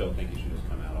 Or do you still think it should just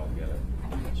come out altogether?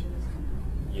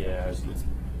 Yeah, it's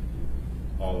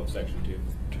all of Section 2.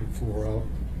 Take 4 out.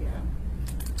 Yeah.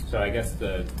 So I guess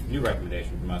the new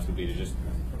recommendation from us would be to just,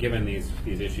 given these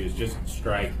issues, just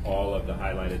strike all of the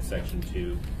highlighted Section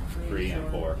 2, 3,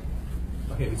 and 4.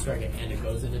 Okay, we strike it, and it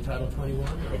goes into Title 21?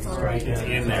 Or It's we strike It's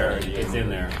in there. It's in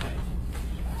there.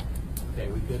 Okay,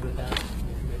 we good with that?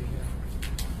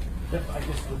 Yep, I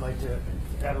just would like to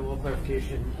add a little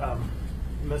clarification.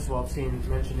 Ms. Waldstein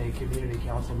mentioned a community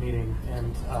council meeting,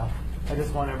 and I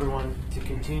just want everyone to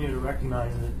continue to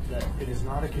recognize that it is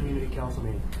not a community council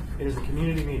meeting. It is a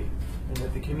community meeting, and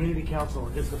that the community council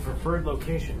is the preferred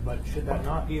location, but should that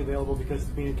not be available because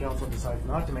the community council decides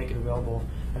not to make it available,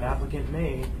 an applicant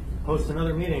may host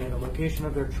another meeting at a location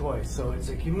of their choice. So it's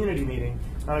a community meeting,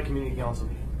 not a community council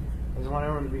meeting. I just want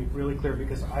everyone to be really clear,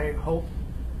 because I hope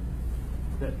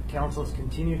that councils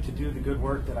continue to do the good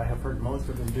work that I have heard most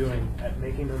of them doing at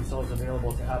making themselves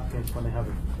available to applicants when they have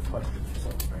a question. So,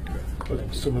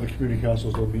 But some of the community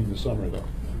councils don't meet in the summer, though.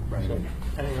 right. So-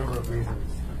 Any number of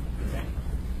reasons.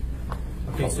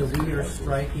 Okay, so we are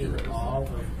striking all of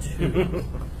 2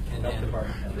 and then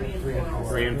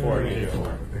 3 and 4.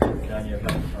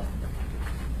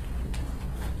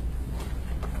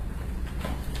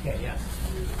 Okay, yes.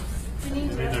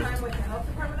 Janine, time with the health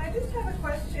department. I just have a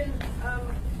question,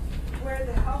 where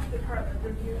the health department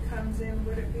review comes in,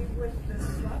 would it be with the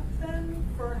SLUP then?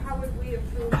 For how would we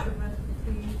approve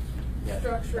the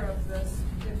structure of this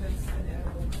if it's an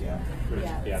edible?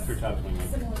 Yeah, through Title 21.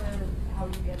 Similar to how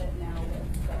you get it now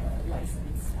with the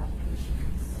license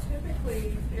applications.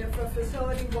 Typically, if a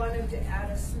facility wanted to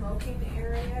add a smoking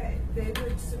area, they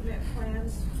would submit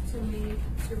plans to me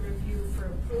to review for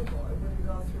approval. It wouldn't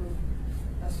go through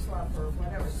a SLUP or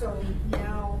whatever. So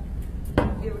now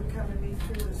it would come to me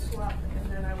through the SLUP, and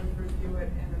then I would review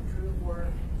it and approve or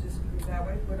disapprove that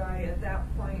way. Would I, at that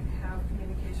point, have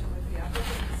communication with the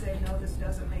applicant to say, no, this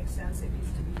doesn't make sense, it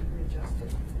needs to be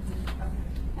readjusted? Okay.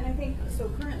 And I think, so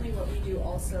currently what we do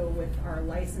also with our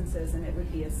licenses, and it would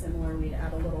be a similar, we'd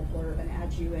add a little blurb and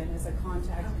add you in as a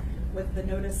contact with the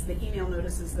notice, the email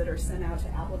notices that are sent out to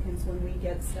applicants when we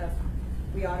get stuff,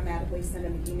 we automatically send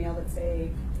them an email that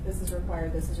say, this is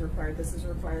required, this is required, this is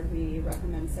required. We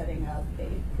recommend setting up a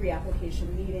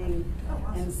pre-application meeting,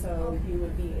 and so you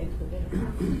would be included.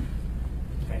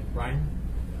 Okay, Ryan?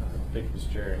 Thank you,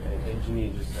 Mr. Chair. And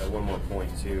Janine, just one more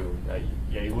point too.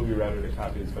 Yeah, you will be routed a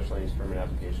copy of the special land use permit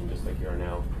application just like you are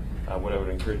now. What I would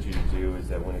encourage you to do is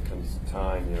that when it comes to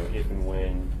time, if and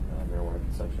when marijuana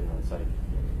consumption on site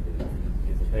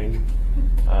is a thing,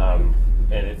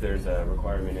 and if there's a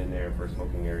requirement in there for a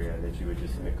smoking area, that you would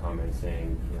just submit comments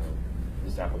saying,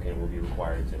 this applicant will be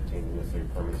required to obtain the necessary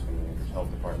permits from the Anchorage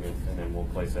Health Department, and then we'll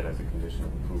place that as a condition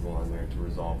of approval on there to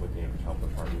resolve with the Anchorage Health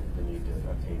Department the need to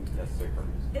obtain necessary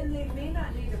permits. And they may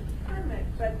not need a permit,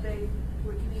 but they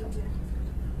would need to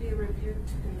be reviewed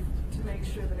to make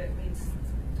sure that it meets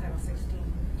Title 16.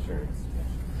 Sure.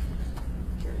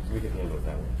 Sure. So we can handle it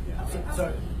that way. Yeah.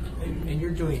 So, and you're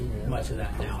doing much of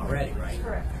that now already, right?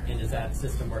 Correct. And is that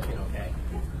system working okay?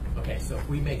 Okay, so if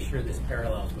we make sure this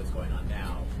parallels what's going on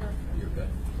now, you're good.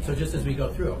 So just as we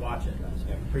go through it, watch it.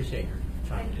 Appreciate your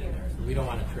chiming in there. We don't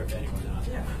want to trip anyone up.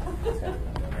 Okay.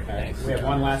 Thanks. We have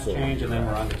one last change, and then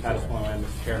we're on to Title 21,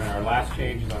 Mr. Chairman. Our last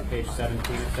change is on page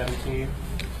 17 and 17.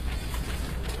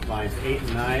 Lines 8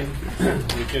 and 9.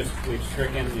 We've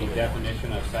stricken the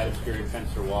definition of site obscuring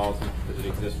fence or walls because it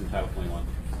exists in Title 21.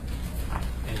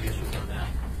 Any issues on that?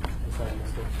 I'm sorry,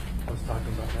 I was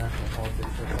talking about national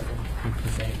politics for a second.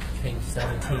 Same, page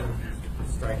 17,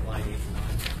 strike line 8 and 9.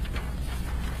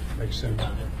 Makes sense.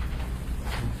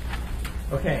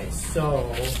 Okay,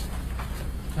 so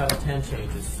Title 10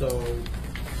 changes. So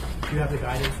do you have the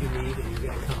guidance you need, and you're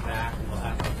going to come back, and we'll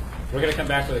have We're going to come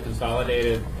back with a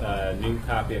consolidated new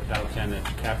copy of Title 10 that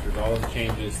captures all of the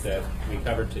changes that we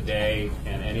covered today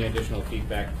and any additional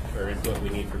feedback or input we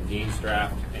need from Dean's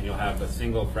draft, and you'll have a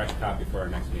single fresh copy for our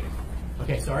next meeting.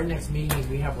 Okay, so our next meeting,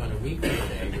 we have one a week from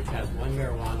today, which has one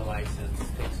marijuana license,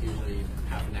 takes usually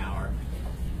half an hour.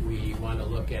 We want to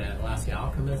look at Alaska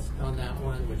Alchemist on that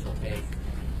one, which will take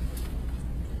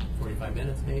 45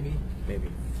 minutes maybe. Maybe.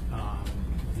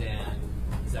 Then,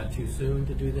 is that too soon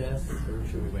to do this, or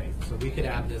should we wait? So we could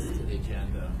add this to the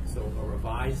agenda. So a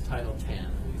revised Title 10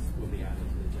 will be added to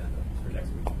the agenda for next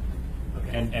week.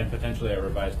 Okay. And potentially a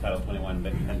revised Title 21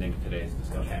 pending today's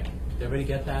discussion. Okay. Did everybody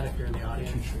get that if you're in the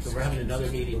audience? So we're having another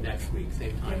meeting next week,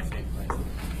 same time, same place.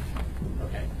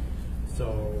 Okay.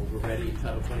 So we're ready,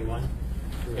 Title 21?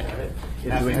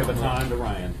 Now we have a baton to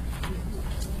Ryan.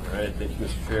 All right, thank you,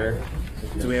 Mr. Chair.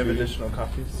 Do we have additional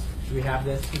copies? Do we have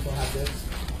this? People have this?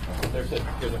 There's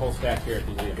a whole stack here if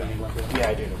you need one. Yeah,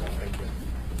 I do. Thank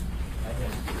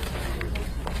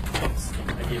you.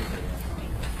 Thank you.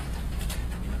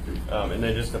 And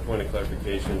then just a point of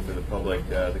clarification for the public,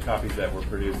 the copies that were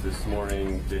produced this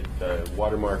morning, the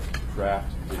watermark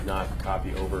draft did not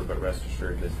copy over, but rest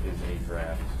assured this is a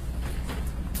draft.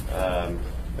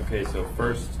 Okay, so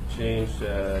first change,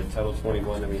 Title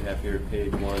 21 that we have here,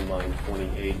 page 1, line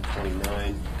 28 and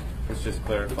 29. This just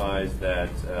clarifies that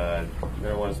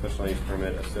marijuana special use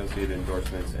permit, associated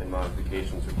endorsements, and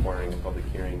modifications requiring a public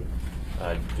hearing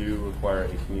do require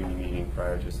a community meeting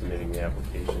prior to submitting the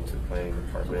application to the planning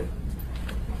department.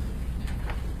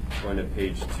 Going to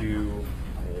page 2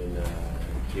 in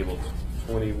table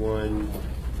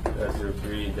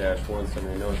 21-03-1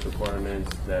 summary notice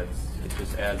requirements. It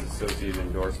just adds associated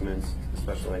endorsements to the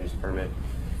special land use permit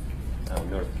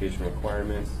notification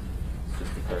requirements.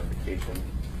 just a clarification.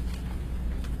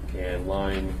 And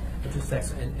line. Just a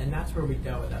second, and that's where we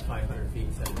dealt with that 500 feet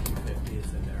instead of 250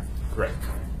 is in there. Correct.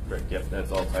 Correct. Yep,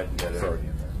 that's all tied together. It's already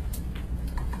in there.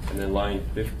 And then line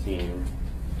 15,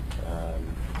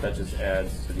 that just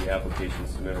adds to the application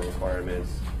submittal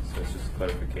requirements. So it's just a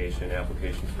clarification.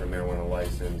 Applications for a marijuana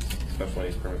license, special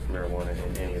use permit for marijuana,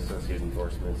 and any associated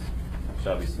endorsements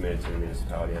shall be submitted to the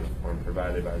municipality on the form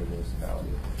provided by the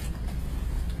municipality.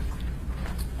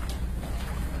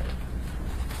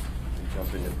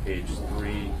 Jump into page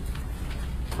 3.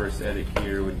 First edit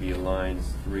here would be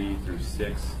lines 3 through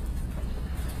 6.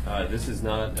 This is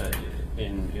not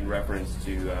in reference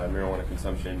to marijuana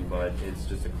consumption, but it's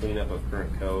just a cleanup of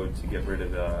current code to get rid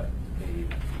of a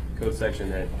code section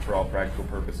that, for all practical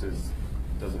purposes,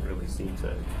 doesn't really seem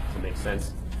to make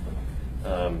sense.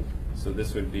 So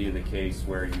this would be the case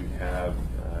where you have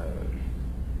a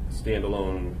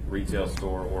standalone retail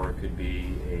store, or it could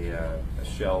be a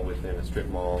shell within a strip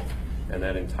mall, and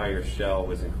that entire shell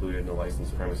was included in the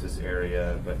licensed premises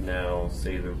area, but now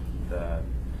say the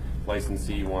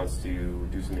licensee wants to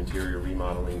do some interior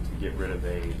remodeling to get rid of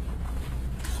a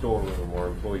storeroom or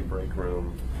employee break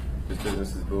room. This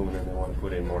business is booming and they want to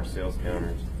put in more sales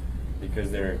counters. Because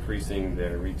they're increasing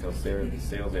their retail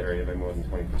sales area by more than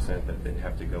 20%, that they'd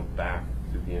have to go back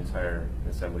through the entire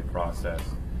assembly process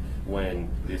when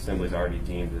the assembly's already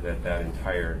deemed that that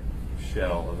entire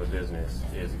shell of a business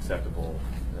is acceptable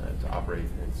to operate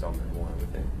and sell marijuana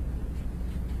within.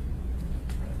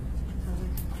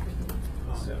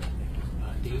 So,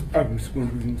 I was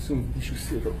wondering, some you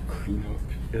said about cleanup,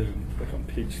 like on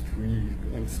page 3,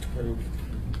 lines 12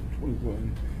 to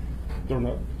 21, they're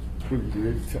not really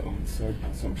related to on-site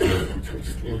consumption of the retail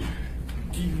store.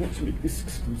 Do you want to make this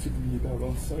exclusively about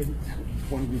on-site?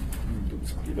 Want to include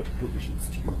those cleanup provisions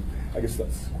too? I guess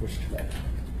that's the question I have.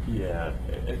 yeah,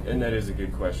 and that is a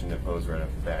good question to pose right off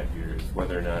the bat here, is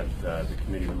whether or not the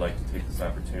committee would like to take this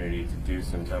opportunity to do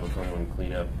some Title 21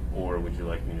 cleanup, or would you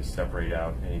like me to separate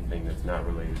out anything that's not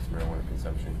related to marijuana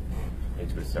consumption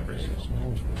into a separate issue?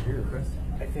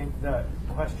 I think that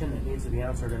question that needs to be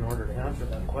answered in order to answer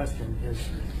that question is,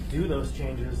 do those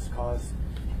changes cause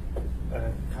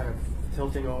kind of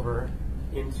tilting over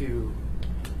into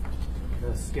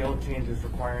the scale of changes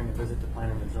requiring a visit to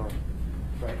planning and zoning?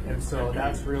 Right, and so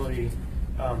that's really,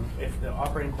 if the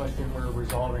operating question we're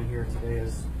resolving here today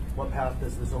is, what path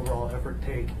does this overall effort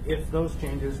take? If those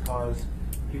changes cause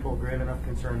people grave enough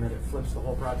concern that it flips the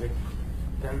whole project,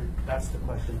 then that's the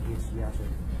question that needs to be answered.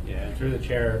 Yeah, and through the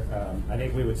chair, I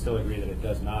think we would still agree that it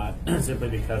does not, simply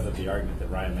because of the argument that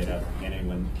Ryan laid out at the beginning.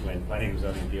 When planning and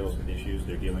zoning deals with issues,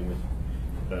 they're dealing with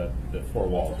the four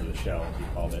walls, or the shell, as you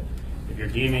called it. If you're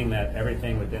deeming that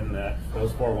everything within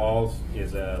those four walls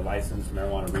is a licensed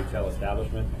marijuana retail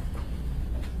establishment,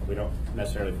 we don't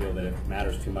necessarily feel that it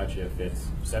matters too much if it's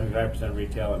 75%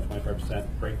 retail and 25%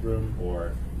 break room,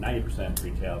 or 90%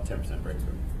 retail, 10% break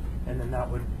room. And then that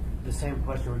would, the same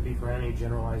question would be for any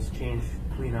generalized change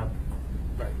cleanup.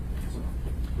 Right.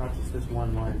 Not just this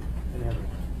one line and everything.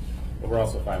 But we're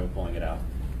also fine with pulling it out.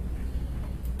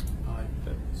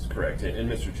 That's correct. And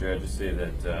Mr. Chair, I'd just say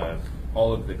that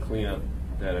all of the cleanup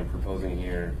that I'm proposing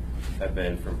here have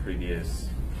been from previous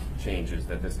changes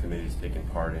that this committee has taken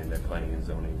part in, that planning and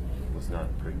zoning was not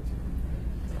privy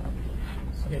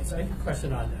to. Okay, so I have a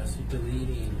question on so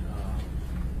deleting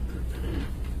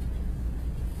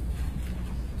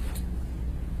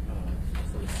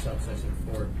so subsection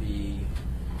 4B,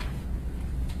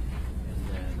 and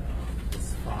then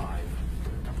this 5.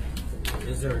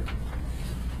 Is there,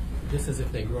 this is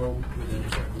if they grow within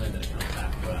a certain limit, it comes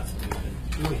back to us. And we've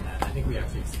been doing that. I think we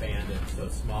actually expanded so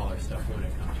smaller stuff when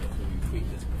it comes to us. We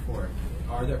tweaked this before.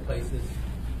 Are there places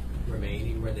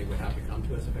remaining where they would have to come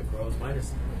to us if it grows? Mine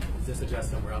is this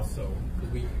addressed somewhere else? So,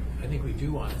 because I think we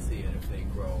do want to see it if they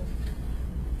grow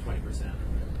 20% or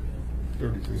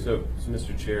whatever it is. So,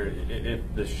 Mr. Chair, if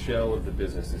the shell of the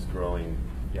business is growing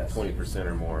 20%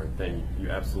 or more, then you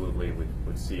absolutely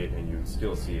would see it, and you would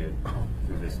still see it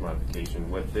through this modification.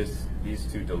 What these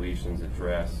two deletions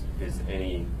address is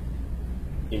any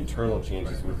internal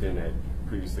changes within that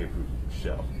previously approved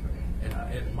shell. And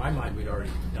in my mind, we'd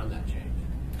already done that change.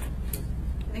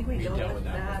 I think we dealt with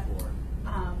that. Before.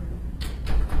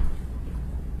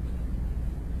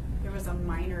 There was a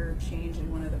minor change in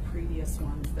one of the previous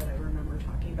ones that I remember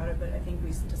talking about it, but I think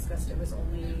we discussed it was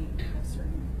only in a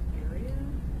certain area.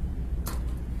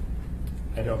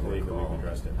 I don't believe that we've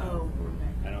addressed it. Oh,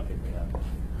 okay. I don't think we have.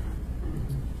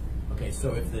 Okay,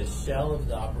 so if the shell of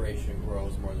the operation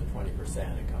grows more than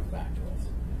 20%, it comes back to us.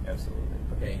 Absolutely.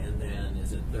 Okay, and then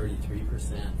is it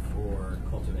 33% for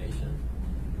cultivation?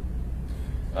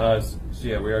 So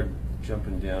yeah, we are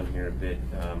jumping down here a bit,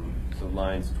 so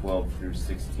lines 12 through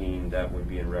 16, that would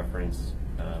be in reference,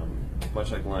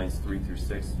 much like lines 3 through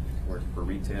 6 were for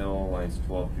retail, lines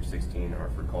 12 through 16 are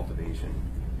for cultivation.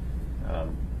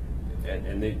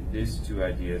 And these two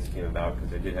ideas came about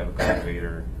because I did have a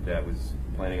cultivator that was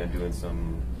planning on doing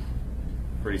some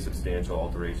pretty substantial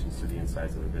alterations to the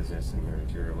insides of the business and their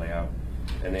interior layout.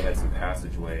 And they had some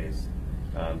passageways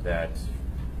that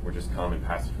were just common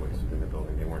passageways within the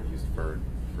building. They weren't used for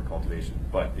cultivation.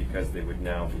 But because they would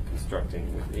now be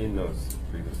constructing within those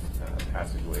previous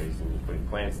passageways and putting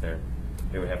plants there,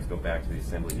 they would have to go back to the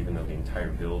assembly even though the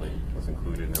entire building was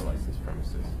included in their licensed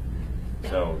premises.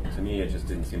 So to me, it just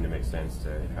didn't seem to make sense to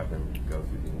have them go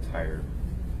through the entire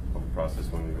whole process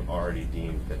when we've already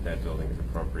deemed that that building is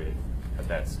appropriate at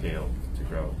that scale to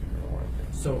grow marijuana.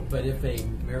 So, but if a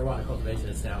marijuana cultivation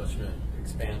establishment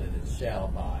expanded its shell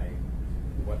by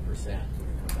what percent?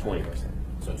 20%.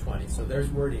 So 20. So there's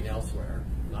wording elsewhere,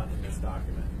 not in this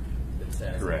document, that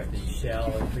says Correct. the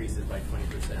shell increases by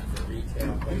 20% for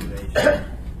retail, cultivation,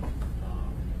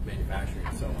 manufacturing,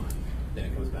 and so on. Then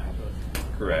it goes back to us.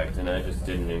 Correct, and I just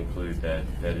didn't include that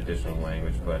additional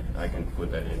language, but I can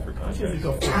put that in for Let's just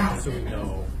go context. forward so we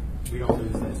know we don't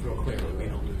lose this. Real clear that we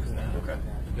don't lose that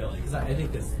ability. Because I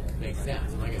think this makes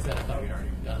sense. And like I said, I thought we'd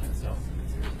already done it. So,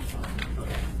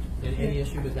 okay. Any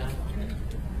issue with that?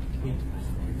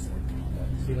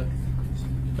 Sheila?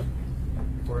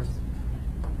 Forrest?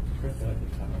 Chris, I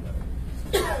think talk about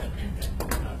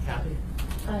that. Kathy?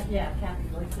 Yeah, Kathy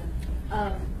Gleason.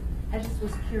 I just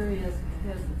was curious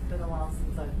because it's been a while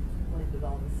since I've looked at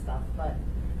all this stuff, but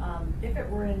if it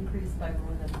were increased by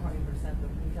more than 20% of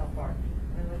retail park,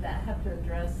 then would that have to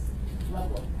address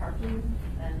level of parking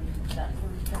and that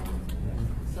sort of thing?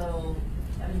 So,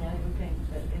 I mean, I would think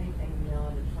that anything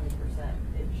beyond the 20%,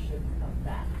 it should come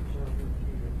back to a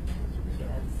review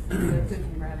because there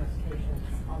could be ramifications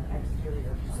on the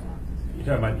exterior.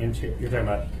 You're talking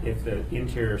about if the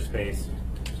interior space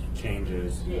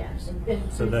changes. Yeah.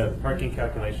 So the parking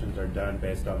calculations are done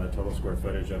based on the total square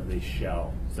footage of the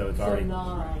shell. So it's already.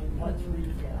 What's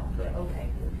retail? Correct. Okay.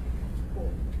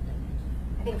 Cool.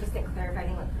 I think just to clarify, I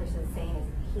think what Chris is saying is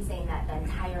he's saying that the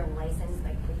entire licensed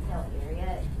like retail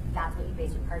area, that's what you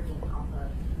base your parking off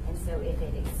of. And so if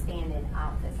it expanded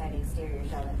out the side exterior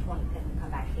shell, then 20 couldn't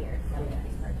come back here. That would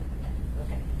increase parking.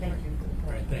 Okay. Thank you.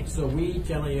 All right, thanks. So we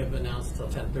generally have announced till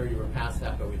 10:30. We're past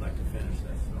that, but we'd like to finish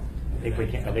this. So. I think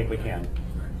we can.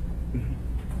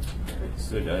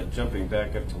 So jumping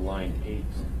back up to line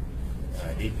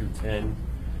 8 through 10.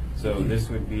 So this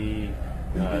would be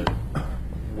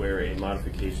where a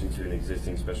modification to an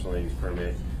existing special land use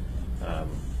permit,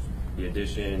 the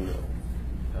addition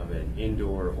of an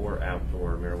indoor or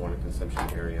outdoor marijuana consumption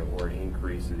area or an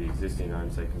increase of the existing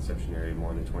on-site consumption area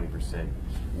more than 20%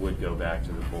 would go back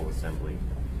to the full assembly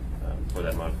for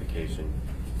that modification.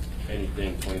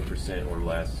 Anything 20% or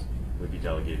less would be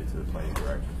delegated to the planning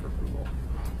director for approval.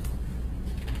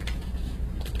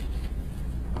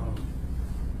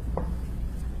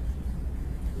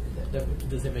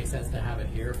 Does it make sense to have it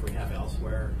here if we have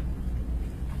elsewhere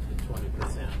the 20%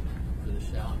 for the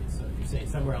shell? I mean, so you're saying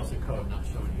somewhere else in code, not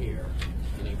shown here,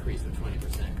 an increase of 20%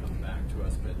 comes back to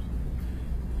us, but.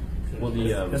 Well,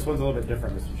 this one's a little bit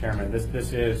different, Mr. Chairman. This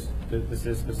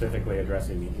is specifically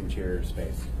addressing the interior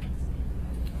space.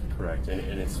 Correct,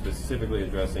 and it's specifically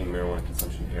addressing marijuana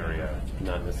consumption area,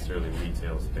 not necessarily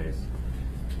retail space.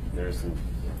 There are some,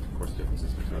 of course,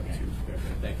 differences between the two. Good.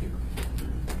 Thank you.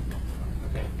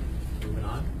 Okay, moving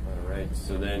on. All right,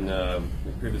 so then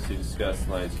we previously discussed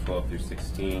lines 12 through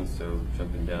 16, so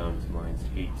jumping down to lines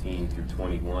 18 through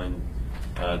 21.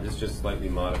 This just slightly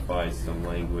modifies some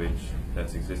language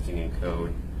that's existing in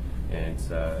code and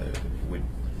would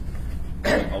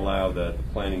allow the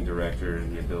planning director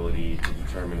the ability to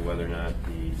determine whether or not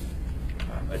the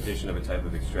addition of a type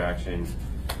of extraction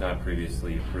not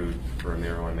previously approved for a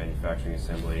marijuana manufacturing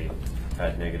assembly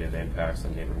had negative impacts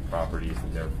on neighboring properties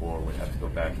and therefore would have to go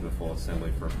back to the full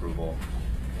assembly for approval.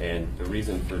 And the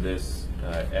reason for this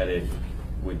edit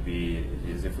would be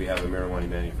is if we have a marijuana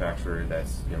manufacturer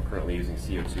that's currently using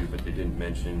CO2, but they didn't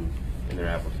mention in their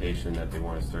application that they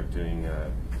want to start doing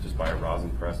just buy a rosin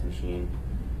press machine,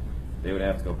 they would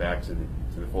have to go back to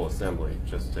the full assembly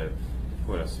just to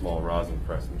put a small rosin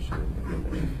press machine in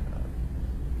the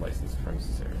licensed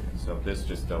premises area. So this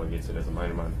just delegates it as a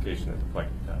minor modification that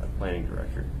the planning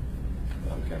director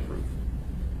can approve.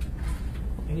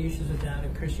 Any issues with that?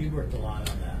 And Chris, you worked a lot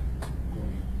on that.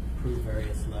 Approve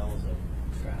various levels of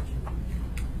extraction.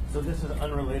 So this is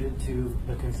unrelated to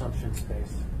the consumption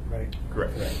space, right?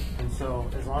 Correct. And so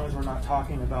as long as we're not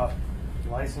talking about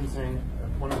licensing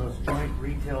one of those joint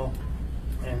retail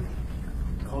and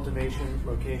cultivation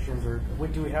locations, or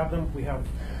do we have them? We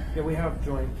have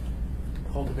joint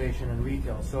cultivation and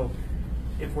retail. So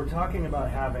if we're talking about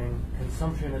having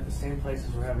consumption at the same place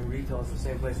as we're having retail, as the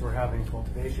same place we're having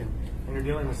cultivation, and you're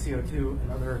dealing with CO2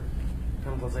 and other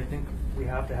chemicals, I think we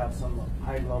have to have some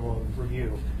high level of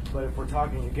review. But if we're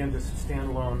talking, again, just a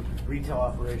standalone retail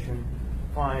operation,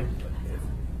 fine.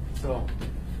 So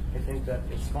I think that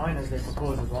it's fine as they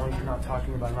propose, as long as you're not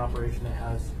talking about an operation that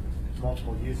has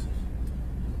multiple uses.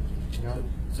 You know?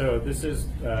 So this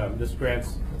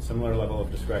grants a similar level of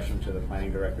discretion to the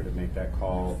planning director to make that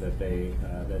call that they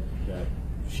that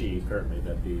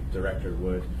the director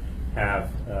would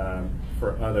have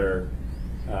for other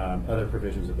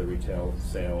provisions of the retail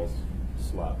sales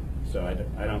SLUP. So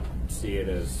I don't see it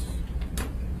as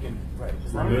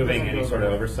removing any sort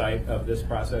of oversight of this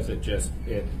process. It just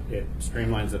it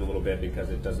streamlines it a little bit because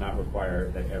it does not require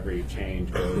that every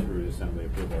change go through assembly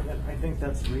approval. I think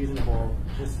that's reasonable,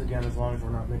 just again, as long as we're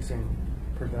not mixing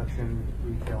production,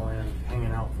 retail, and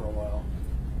hanging out for a while.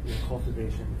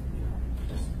 Cultivation,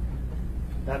 just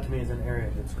that to me is an area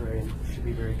that's gray and should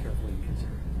be very carefully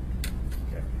considered.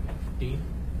 Okay. Dean?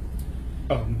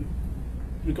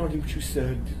 Regarding what you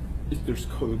said, if there's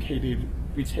co-located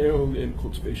retail and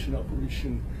cultivation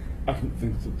operation, I don't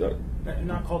think that.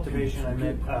 Not cultivation, I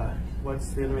meant, what's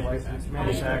the other license?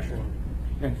 Manufacturing.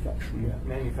 Manufacturing. Yeah,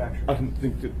 manufacturing. I don't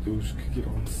think that those could get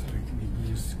on site and be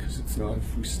used because it's not a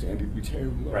freestanding retail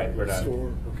Right, we're not.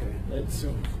 store. Okay. And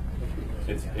so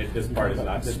This part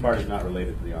is not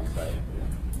related to the on-site.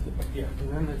 Yeah,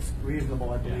 and then it's reasonable,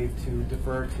 I believe, to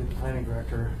defer to the planning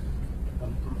director a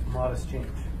modest change.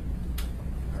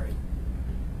 All right.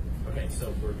 Okay,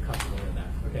 so we're comfortable with that.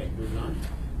 Okay, moving on.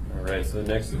 All right, so the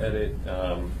next edit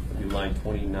would be line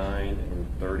 29 and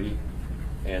 30,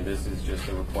 and this is just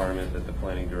a requirement that the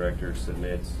planning director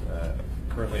submits.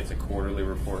 Currently, it's a quarterly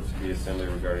report to the assembly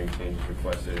regarding changes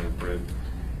requested and approved.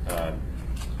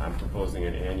 I'm proposing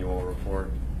an annual report.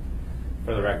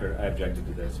 For the record, I objected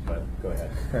to this, but go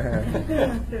ahead.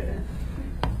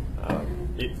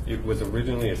 It was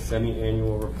originally a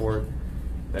semi-annual report,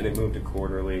 then it moved to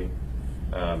quarterly.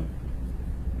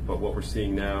 But what we're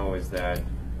seeing now is that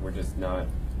we're just not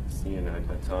seeing a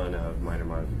ton of minor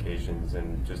modifications,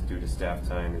 and just due to staff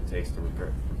time it takes to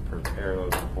prepare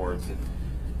those reports,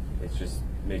 it just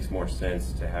makes more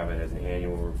sense to have it as an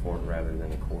annual report rather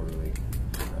than a quarterly.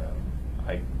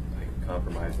 I can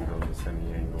compromise and go with a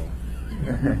semi-annual.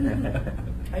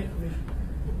 I mean,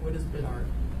 what has been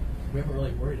we haven't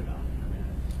really worried about it.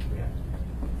 I mean,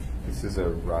 This is a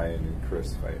Ryan and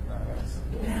Chris fight, not us.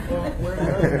 Well,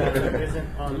 where it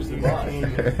isn't on these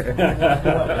changes.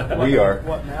 We are.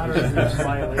 What matters is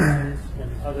violations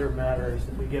and other matters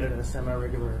that we get at a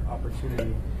semi-regular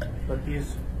opportunity. But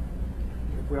these,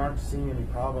 if we aren't seeing any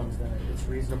problems, then it's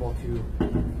reasonable to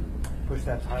push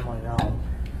that timeline out.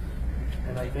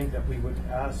 And I think that we would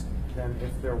ask then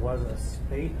if there was a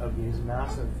spate of these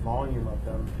massive volume of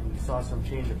them and we saw some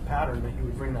change of pattern, that you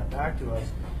would bring that back to us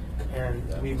and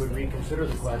we would reconsider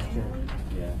the question.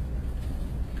 Yeah.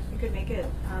 You could make it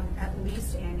at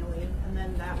least annually, and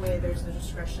then that way there's the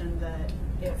discretion that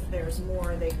if there's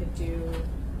more, they could do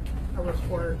a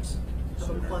report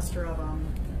of a cluster of them,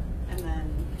 and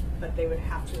then, but they would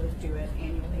have to do it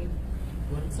annually.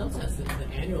 well, in some sense, the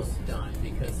annual's done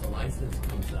because the license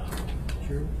comes up.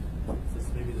 True.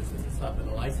 Maybe this is the stuff, but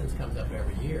the license comes up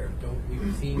every year.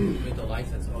 We've seen with the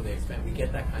license, they expand. We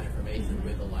get that kind of information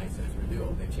with the license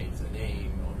renewal. They change the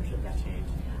name, ownership has changed.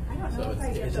 I don't know So if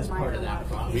I get it's the just part minor of that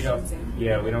process. We don't. modifications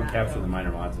Yeah, we don't that, capture though. the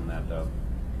minor mods in that though.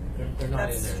 They're not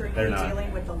That's in there. strictly They're not.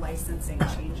 dealing with the licensing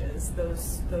changes.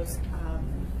 Those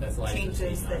That's licensing,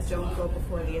 changes not that don't swap. go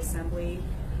before the assembly,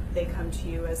 they come to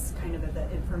you as kind of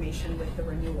the information with the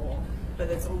renewal, but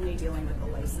it's only dealing with the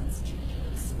license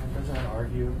changes. And doesn't that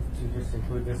argue to just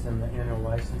include this in the annual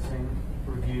licensing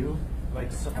review? Like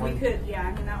And someone. we could, yeah,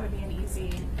 I mean, that would be an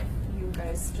easy, you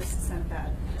guys just sent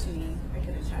that to me. I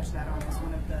could attach that on as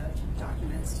one of the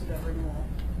documents to the renewal.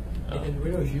 And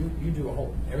renewals, you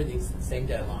do everything's the same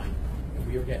deadline, and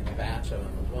we are getting a batch of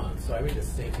them at once. So I would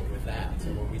just sync it with that. So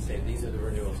when we say these are the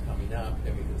renewals coming up,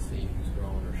 then we can see who's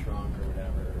grown or shrunk or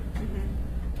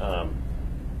whatever.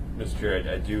 Mr.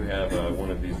 Chair, I do have one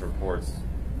of these reports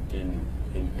in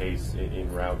pace en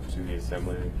route to the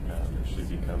assembly. It should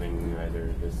be coming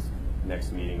either this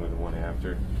next meeting or the one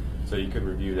after. So you could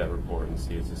review that report and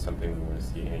see is this something we want to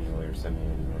see annually or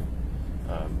semi-annually,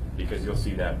 because you'll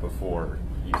see that before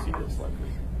you see this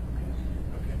likely.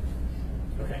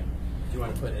 Okay. Do you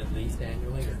want to put at least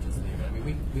annually or just leave it? I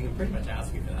mean, we can pretty much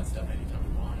ask you for that stuff anytime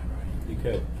we want it, right? You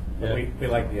could. But we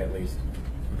like the at least.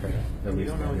 Okay. We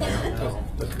don't know.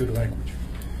 That's good language.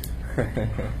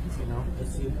 You know,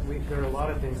 there are a lot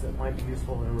of things that might be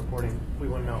useful in reporting. We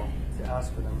wouldn't know to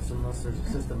ask for them. So unless there's a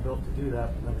system built to do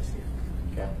that, we'll never see it.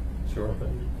 Okay. Sure.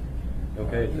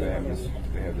 Okay. They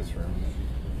have this room.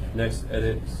 Next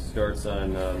edit starts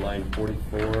on line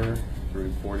 44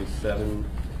 through 47.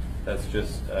 That's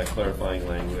just clarifying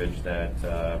language that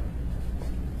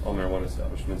all marijuana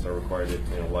establishments are required to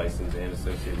obtain a license and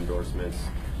associated endorsements.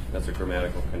 That's a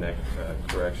grammatical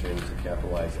correction to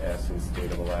capitalize S in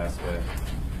state of Alaska.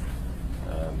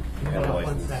 Hold on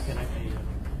 1 second.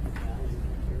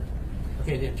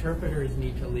 Okay, the interpreters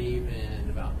need to leave in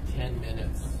about 10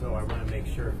 minutes, so I want to make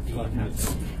sure if Dean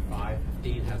has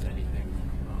Dean has anything.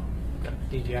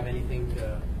 Dean, do you have anything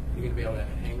you're going to be able to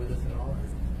hang with us at all?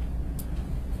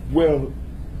 Well,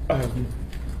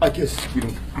 I guess we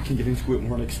can get into it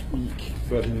more next week,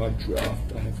 but in my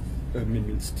draft I have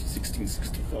amendments to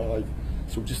 1665,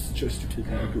 so just suggest you take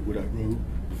a look at what I wrote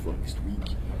before next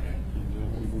week.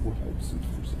 And we will have some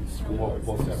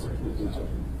we'll separate those out.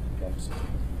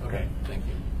 Okay, thank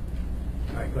you.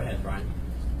 All right, go ahead, Brian.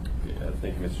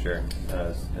 Thank you, Mr. Chair.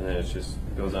 And then it just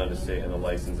goes on to say, and the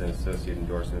license and associated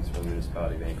endorsements from the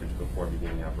municipality of Anchorage before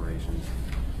beginning operations.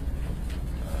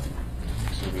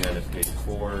 Moving on to page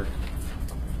 4,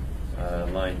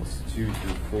 lines 2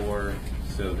 through 4.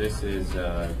 So this is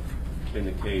in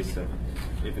the case of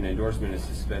if an endorsement is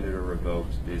suspended or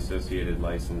revoked, the associated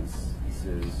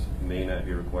licenses may not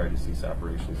be required to cease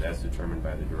operations as determined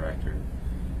by the director.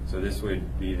 So this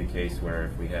would be the case where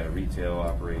if we had a retail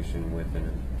operation with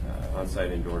an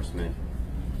on-site endorsement,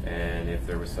 and if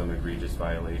there was some egregious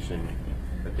violation,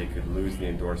 that they could lose the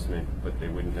endorsement, but they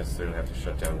wouldn't necessarily have to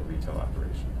shut down the retail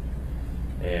operation.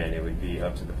 And it would be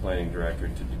up to the planning director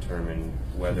to determine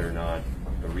whether or not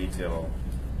a retail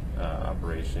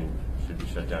operation should be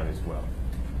shut down as well.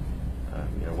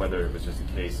 Whether it was just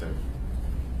a case of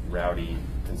rowdy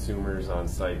consumers on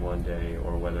site one day,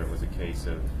 or whether it was a case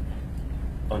of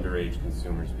underage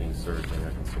consumers being served and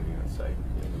they're consuming on site.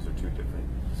 Those are two different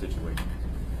situations.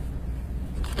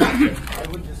 I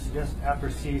would just suggest after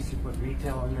cease you put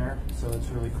retail in there so it's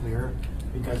really clear,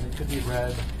 because it could be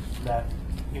read that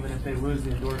even if they lose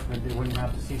the endorsement, they wouldn't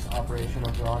have to cease operation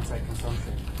of their on-site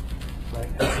consumption, right?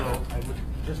 And so I would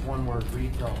just one word,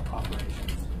 retail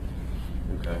operations.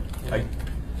 Okay.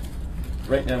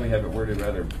 Right now we have it worded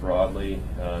rather broadly,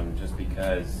 just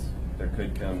because there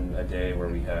could come a day where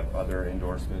we have other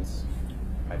endorsements.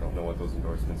 I don't know what those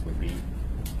endorsements would be,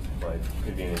 but it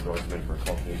could be an endorsement for a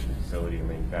cultivation facility or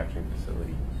manufacturing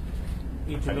facility.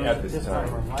 Each of those at this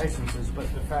time are licenses,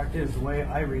 but the fact is, the way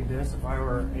I read this, if I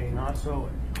were a not so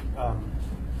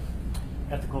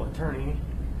ethical attorney,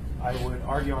 I would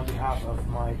argue on behalf of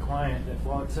my client that,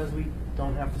 well, it says we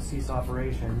don't have to cease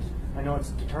operations. I know it's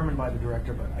determined by the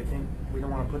director, but I think we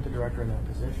don't want to put the director in that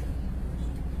position.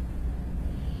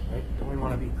 Right? Don't we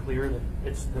want to be clear that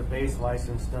it's the base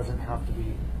license doesn't have to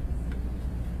be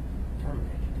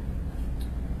terminated?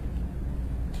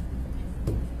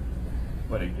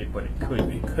 But it could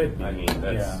be. It could be. I mean,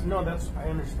 that's... Yeah. No, I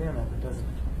understand that. It doesn't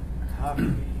have to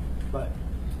be. But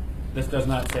this does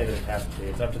not say that it has to be.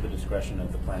 It's up to the discretion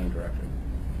of the planning director.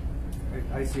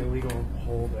 I see a legal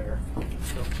hole there.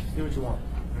 So do what you want.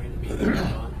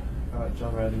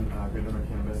 John Redden, Great Limerick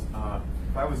Cannabis.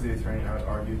 If I was the attorney, I would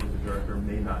argue that the director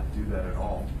may not do that at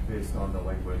all based on the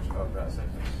language of that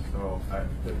sentence. So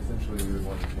essentially we would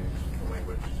want to change the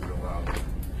language to allow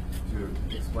to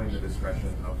explain the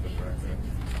discretion of the director.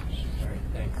 All right,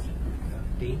 thanks.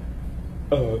 Dean?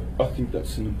 I think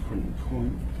that's an important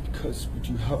point, because we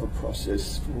do have a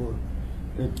process for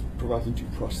providing due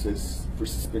process for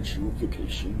suspension or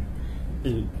revocation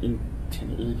in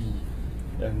 1080,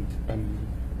 and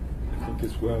I think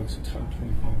as well it's in time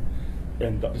 21,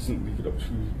 and that doesn't leave it up to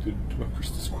the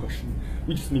director's discretion.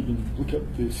 We just need to look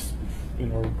at this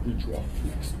in our redraft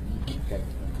next week,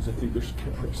 because I think there's a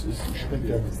process.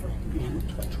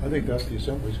 I think that's the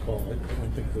assembly's call. I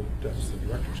don't think that's the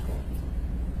director's call.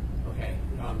 Okay,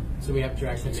 so we have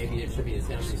direction, maybe it should be the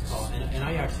assembly's call, and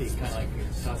I actually kind of like,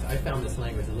 I found this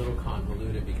language a little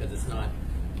convoluted, because it's not,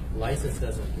 license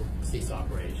doesn't cease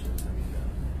operations.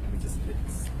 I mean, it's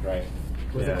right.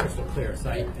 Wasn't crystal clear. So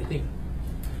I think,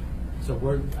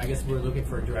 so I guess we're looking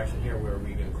for a direction here where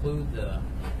we include the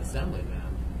assembly then,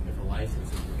 if a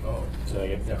license is revoked. So I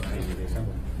guess that's the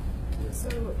assembly.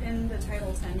 So in the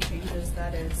Title 10 changes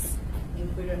that is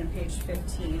included in page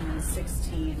 15 and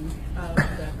 16 of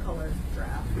the colored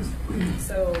draft.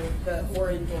 So the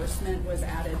or endorsement was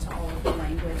added to all of the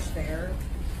language there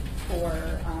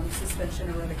for suspension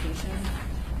or revocation,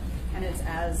 and it's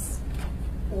as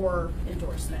or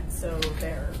endorsement, so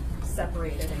they're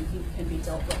separated and can be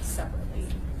dealt with separately.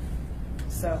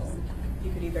 So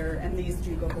you could either, and these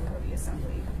do go before the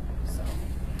assembly, so.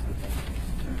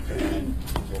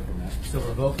 So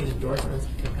revoking endorsements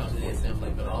can come to the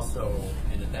assembly, but also,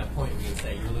 and at that point, we can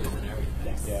say you're losing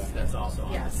everything. Yes. That's also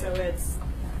on Yeah, the so table. it's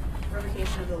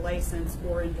revocation of the license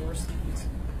or endorsement.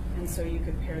 And so you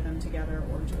could pair them together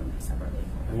or do them separately.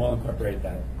 And we'll incorporate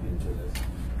that into this.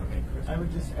 Okay, Chris. I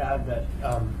would just add that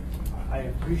I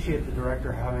appreciate the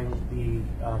director having the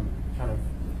kind of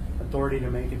authority to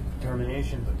make a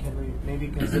determination, but can we maybe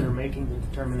consider making the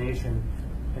determination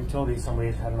until the assembly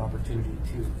has had an opportunity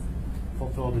to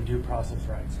fulfill the due process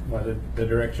rights? Well, the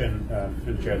direction,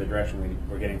 through the chair, the direction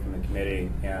we're getting from the committee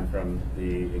and from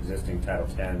the existing Title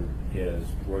 10 is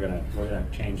we're gonna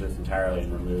change this entirely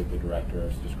and remove the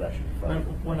director's discretion from.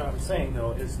 What I'm saying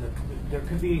though is that there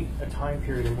could be a time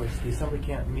period in which the assembly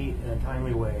can't meet in a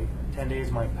timely way. 10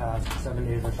 days might pass, 7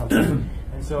 days or something,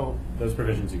 and so Those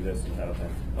provisions exist in Title 10.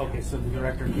 okay, so the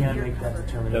director can make that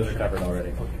determination. Those are covered already.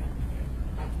 Okay.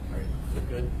 All right, we're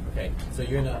good? Okay, so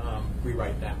you're gonna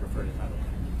rewrite that and refer to Title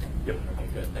 10? Yep. Okay,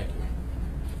 good, thank you.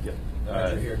 Yep.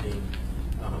 Glad you're here, Dean.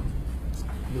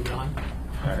 Moving on?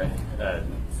 All right.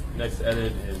 Next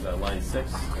edit is line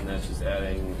 6, and that's just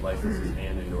adding licenses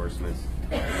and endorsements.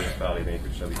 Municipality of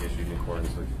Anchorage shall be issued in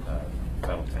accordance with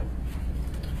Title 10.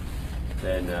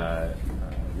 Then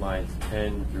lines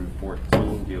 10 through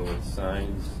 14 deal with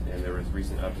signs, and there was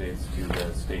recent updates to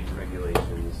the state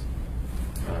regulations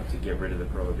to get rid of the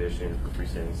prohibition for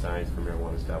freestanding signs for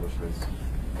marijuana establishments,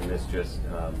 and this just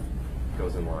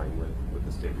goes in line with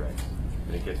the state regs,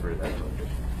 and it gets rid of that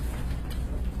prohibition.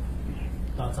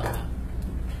 Thoughts on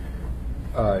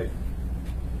that?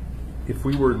 If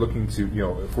we were looking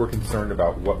to, if we're concerned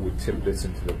about what would tip this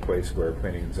into the place where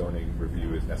planning and zoning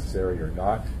review is necessary or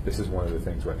not, this is one of the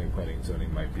things where I think planning and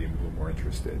zoning might be a little more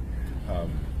interested.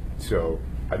 So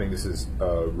I think this is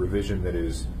a revision that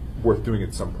is worth doing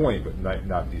at some point, but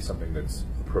not be something that's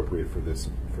appropriate for this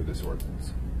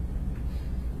ordinance.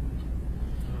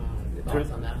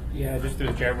 Thoughts on that? Yeah, just through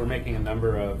the chair, we're making a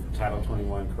number of Title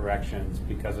 21 corrections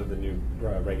because of the new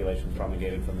regulations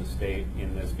promulgated from the state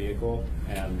in this vehicle.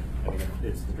 And I think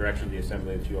it's the direction of the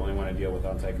assembly that you only want to deal with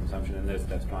on-site consumption in this,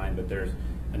 that's fine. But there's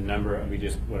a number, we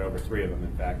just went over 3 of them,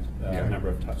 in fact, a number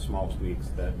of small tweaks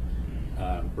that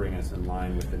bring us in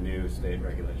line with the new state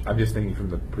regulations. I'm just thinking from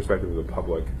the perspective of the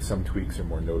public, some tweaks are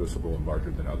more noticeable and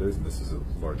larger than others, and this is a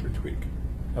larger tweak.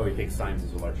 Oh, we think signs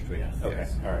is a large tweak? Yes. Okay,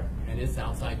 Yes. all right. And it's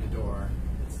outside the door.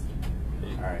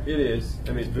 All right. It is.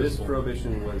 I mean, this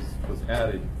prohibition was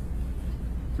added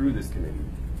through this committee.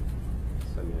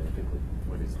 So I mean, I think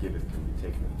what is given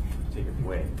can be taken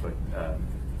away.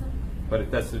 But if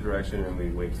that's the direction, and we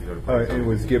wait to go to planning, It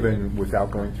was given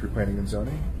without going through planning and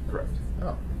zoning? correct.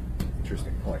 Oh,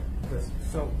 interesting point.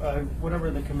 So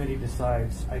whatever the committee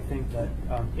decides, I think that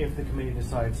if the committee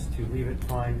decides to leave it,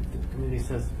 fine. If the committee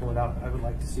says to pull it out, I would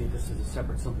like to see this as a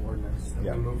separate simple ordinance that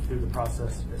Yeah. we move through the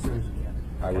process as soon as we can.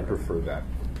 I would prefer that.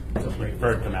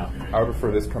 Prefer it come out. I would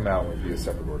prefer this come out and be a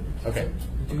separate ordinance. Okay.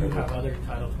 Do you have other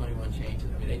Title 21 changes?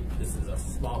 I mean, this is a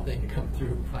small thing to come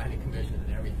through planning commission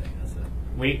and everything. That's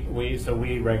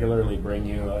We regularly bring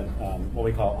you what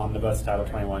we call omnibus Title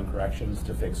 21 corrections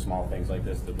to fix small things like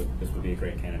this. This would be a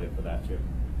great candidate for that too.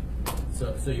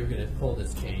 So you're going to pull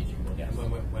this change. Yes. When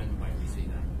might we see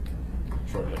that?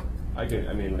 Shortly.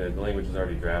 I mean, the language is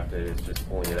already drafted. It's just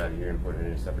pulling it out of here and putting it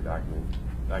in a separate document.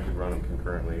 I could run them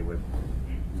concurrently with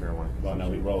marijuana. Well, no,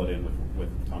 we roll it in with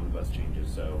omnibus changes.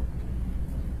 So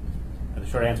the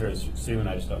short answer is soon.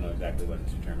 I just don't know exactly when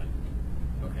it's determined.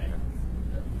 Okay.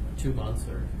 2 months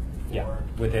or 4?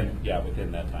 Yeah,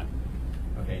 within that time.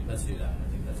 Okay, let's do that.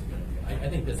 I think that's a good idea. I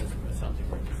think this is something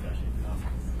worth discussion.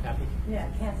 Happy? Yeah,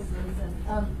 Kansas Reason.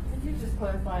 Could you just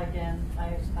clarify again?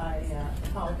 I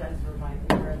apologize for my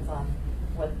ignorance on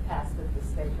what passed at the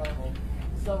state level.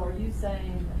 So are you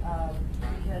saying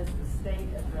because the state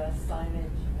addressed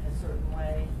signage in a certain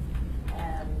way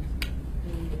and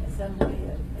the assembly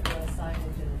addressed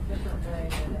signage in a different way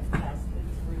than it passed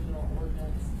its original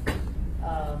ordinance,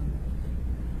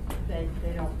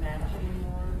 they don't match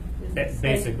anymore?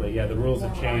 Basically, yeah, the rules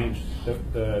have changed.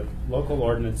 The local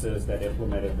ordinances that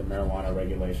implemented the marijuana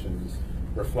regulations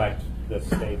reflect the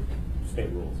state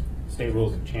rules. State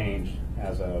rules have changed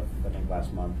as of, I think,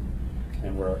 last month,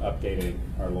 and we're updating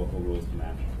our local rules to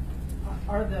match.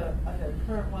 Are the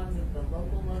current ones at the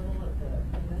local level, at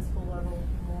the municipal level,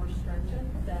 more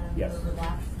stringent than Yes. the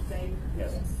relaxed state?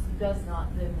 Yes. Does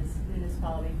not the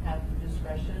municipality have the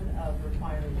discretion of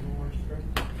requiring more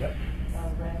strict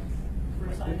regs for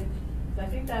signage? So I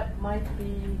think that might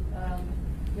be,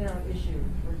 an issue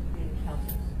for community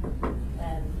councils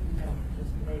and,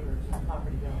 just neighbors and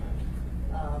property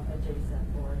owners adjacent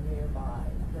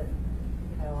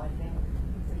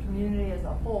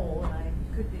whole, and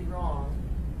I could be wrong,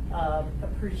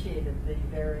 appreciated the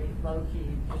very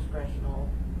low-key discretional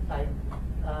type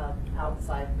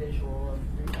outside visual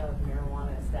of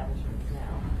marijuana establishments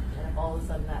now. And if all of a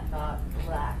sudden that got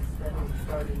relaxed and we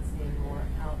started seeing more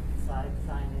outside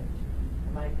signage,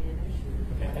 it might be an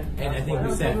issue. And I think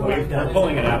we said we've done We're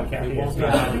pulling it out, Kathy. We won't It's be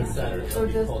not- on inside. It'll So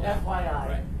be just pulled out. FYI.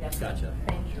 Right. Yep. Gotcha.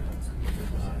 Thank you.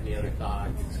 Any other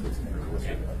thoughts?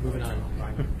 Okay, moving on.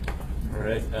 Brian. All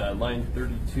right, line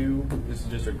 32, this is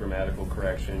just a grammatical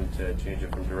correction to change it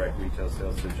from direct retail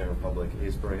sales to the general public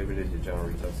is prohibited to general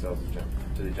retail sales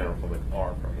to the general public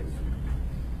are prohibited.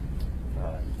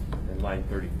 In line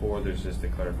 34, there's just a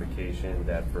clarification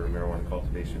that for marijuana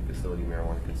cultivation facility,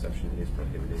 marijuana consumption is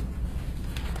prohibited.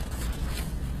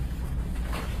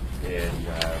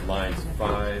 And lines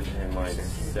 5 and line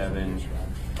 7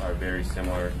 are very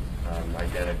similar,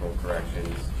 identical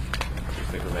corrections.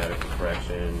 Just a grammatical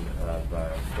correction of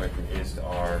going from is to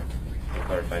are and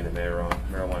clarifying that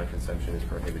marijuana consumption is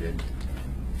prohibited.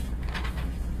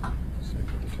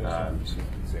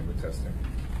 Same with testing.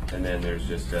 And then there's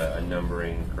just a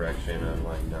numbering correction on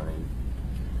line 9.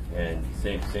 And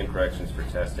same corrections for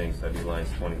testing, so that'd be lines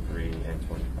 23 and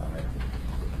 25.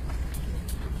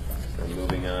 So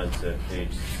moving on to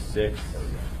page 6.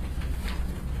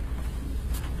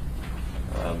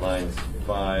 Lines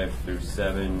 5 through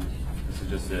 7. This is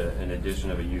just an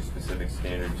addition of a use-specific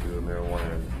standard to a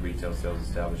marijuana retail sales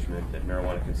establishment that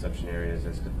marijuana consumption areas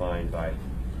as defined by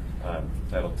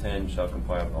Title 10 shall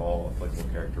comply with all applicable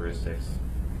characteristics.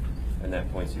 And that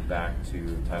points you back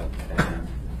to Title 10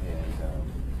 and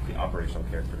the operational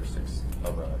characteristics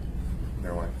of a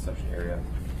marijuana consumption area.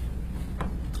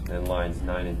 And lines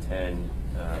 9 and 10,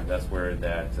 that's where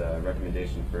that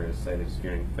recommendation for a site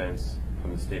obscuring fence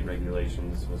from the state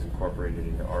regulations was incorporated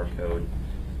into our code.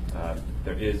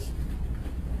 There is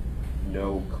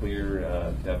no clear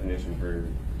definition for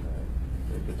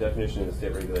the definition of the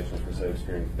state regulations for site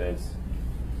obscuring fence,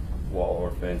 wall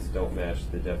or fence don't match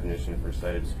the definition for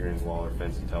site obscuring wall or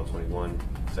fence in Title 21.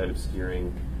 Site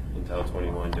obscuring in Title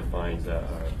 21 defines a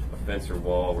fence or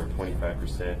wall where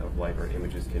 25% of light or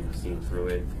images can be seen through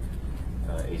it.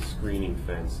 A screening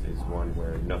fence is one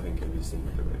where nothing can be seen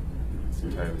through it. It's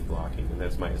entirely blocking, and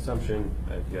that's my assumption.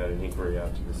 I've got an inquiry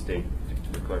out to the state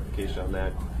for clarification on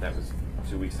that. That was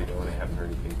 2 weeks ago, and I haven't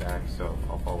heard anything back, so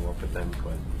I'll follow up with them.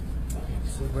 But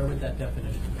So where would that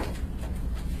definition go?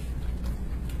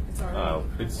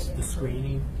 it's The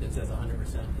screening, it says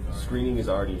 100%. screening is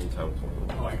already in Title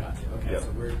 21. Oh, I got you. Okay, Yep.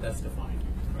 so that's defined.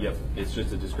 Yep, it's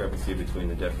just a discrepancy between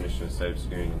the definition of site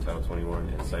obscuring in Title 21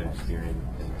 and site obscuring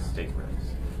in the state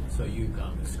regs. So you've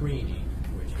got the screening,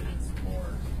 which is more.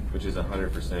 Which is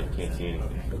 100% can't see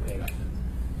anything. Okay, gotcha.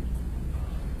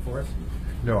 Forrest?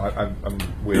 No, I'm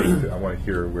waiting. I want to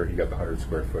hear where he got the 100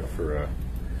 square foot for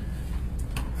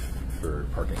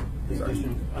parking. Sorry.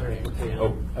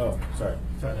 Oh, sorry.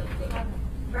 Sorry.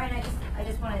 Brian, I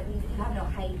just want to, you have no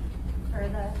height for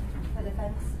the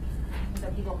fence, so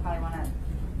people probably want to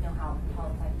know how tall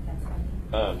the fence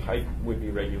might be. Height would be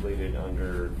regulated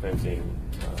under fencing,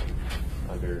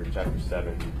 under Chapter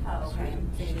 7. Oh, okay.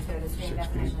 So you just go to the screen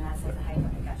definition and that says the height.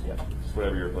 Okay, gotcha. Yeah, it's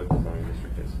whatever your applicable zoning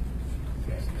district is.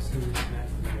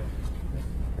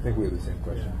 I think we have the same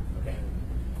question. Okay.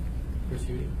 Chris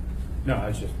Hudi? No, I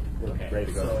was just Okay, ready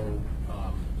to go. So,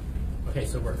 okay,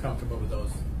 so we're comfortable with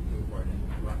those move forward.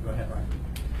 Go ahead, Brian.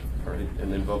 All right,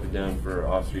 and then vote it down for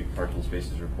off-street parking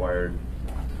spaces required.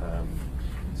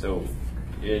 So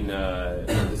in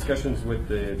discussions with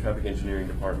the traffic engineering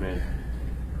department,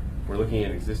 we're looking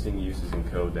at existing uses in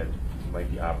code that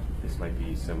this might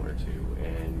be similar to.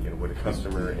 And would a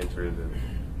customer enter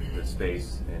the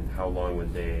space, and how long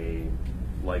would they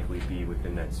likely be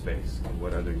within that space? And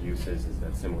what other uses is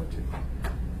that similar to?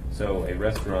 So a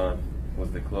restaurant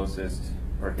was the closest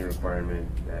parking requirement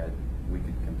that we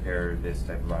could compare this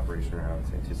type of operation or how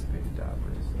it's anticipated to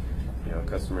operate. A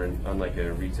customer, unlike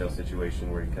a retail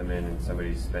situation where you come in and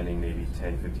somebody's spending maybe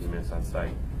 10, 15 minutes on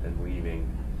site and leaving,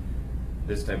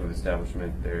 this type of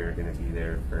establishment, they're going to be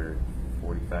there for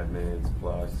 45 minutes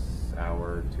plus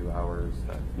hour, 2 hours.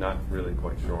 Not really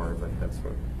quite sure, but that's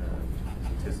what is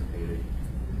anticipated.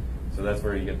 So that's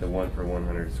where you get the 1 per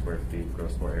 100 square feet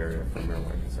gross floor area for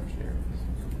marijuana consumption areas.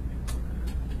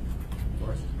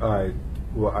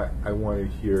 I want to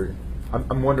hear.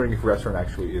 I'm wondering if a restaurant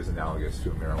actually is analogous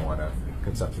to a marijuana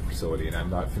consumption facility, and I'm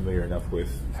not familiar enough with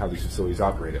how these facilities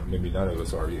operate. Maybe none of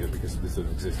us are either, because this doesn't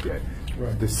exist yet.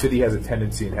 Right. The city has a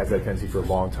tendency, and has that tendency for a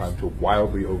long time, to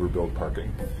wildly overbuild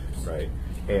parking, right?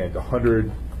 And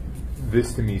 100,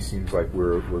 this to me seems like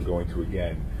we're going to,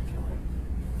 again,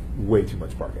 way too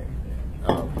much parking.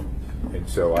 And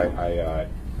so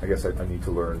I guess I need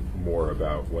to learn more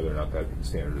about whether or not that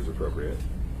standard is appropriate.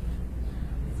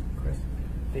 Chris?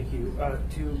 Thank you.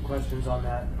 2 questions on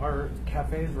that. Are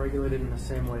cafes regulated in the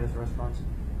same way as restaurants?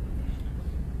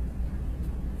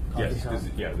 Yes, Coffee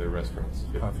shops? yeah, they're restaurants.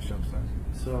 Yep. Coffee shops,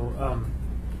 So,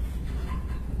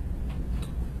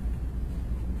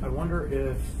 I wonder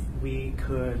if we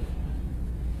could,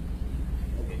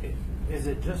 is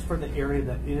it just for the area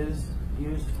that is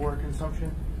used for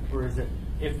consumption? Or is it,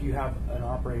 if you have an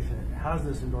operation that has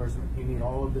this endorsement, you need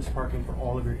all of this parking for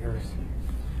all of your areas?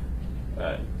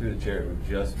 Through the chair, it would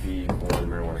just be for the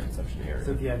marijuana consumption area.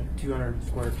 So if you had 200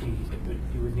 square feet,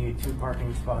 you would need 2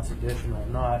 parking spots additional,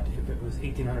 not if it was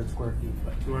 1,800 square feet,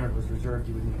 but 200 was reserved,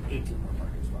 you would need 18 more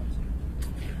parking spots.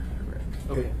 Correct.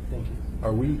 Okay, thank you.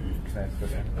 Are we, can I ask a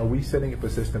question? Are we setting up a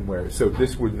system where, so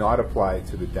this would not apply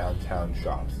to the downtown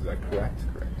shops, is that correct?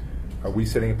 Correct. Are we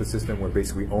setting up a system where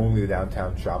basically only the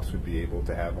downtown shops would be able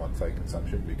to have on-site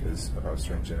consumption because of how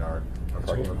stringent our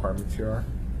parking requirements here are?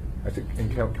 I think,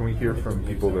 and can we hear from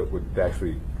people that would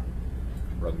actually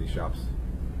run these shops?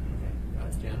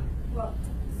 Jan? Well,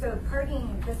 so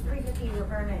parking, this 350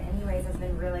 requirement anyways has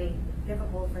been really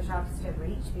difficult for shops to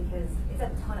reach because it's a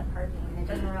ton of parking and it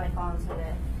doesn't really fall into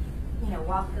the,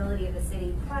 walkability of the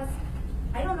city. Plus,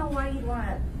 I don't know why you'd want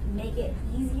to make it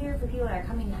easier for people that are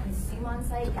coming to consume on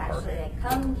site to actually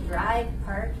come, drive,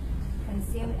 park,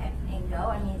 consume, and go.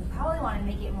 I mean, you probably want to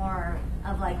make it more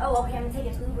of like, oh, okay, I'm going to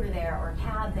take an Uber there or a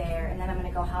cab there, and then I'm going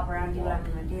to go hop around and do what I'm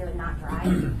going to do and not drive.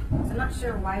 So I'm not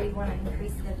sure why we'd want to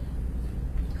increase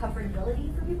the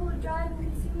comfortability for people to drive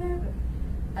and consume there, but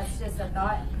that's just a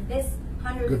thought. This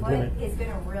 100-foot is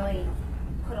going to really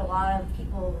put a lot of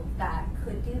people that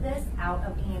could do this out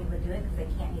of being able to do it because they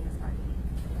can't meet this parking.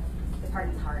 This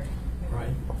parking's hard. Right.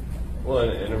 Well,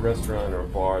 in a restaurant or a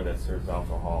bar that serves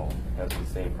alcohol has the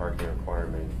same parking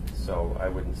requirement, so I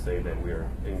wouldn't say that we're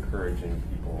encouraging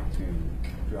people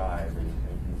to drive and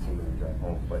consume and drive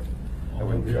home, but I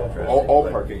wouldn't be all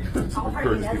parking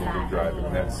encourages people to drive,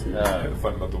 and that's the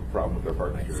fundamental problem with their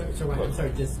parking. So I'm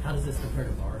sorry, just how does this compare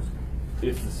to bars?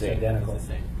 It's the same. Identical. It's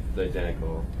the same. The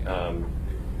identical.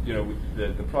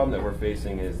 The problem that we're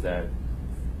facing is that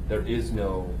there is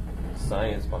no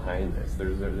science behind this.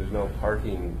 There's no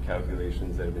parking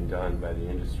calculations that have been done by the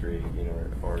industry,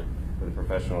 or the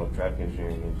professional traffic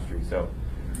engineering industry. So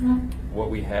what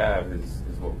we have is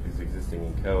what is existing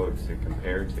in code to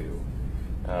compare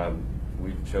to.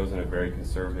 We've chosen a very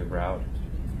conservative route.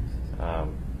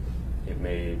 It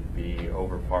may be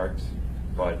overparked,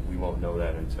 but we won't know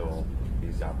that until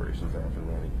these operations are up and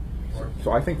running.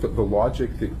 So I think that the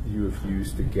logic that you have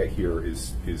used to get here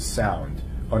is sound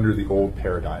under the old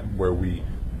paradigm where we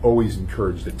always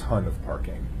encouraged a ton of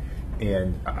parking.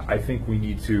 And I think we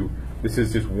need to, this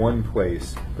is just one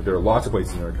place, but there are lots of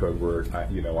places in our code where,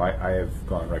 I have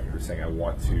gone on record as saying I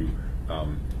want to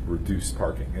reduce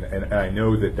parking. And I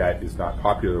know that that is not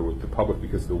popular with the public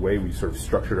because of the way we sort of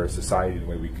structured our society and the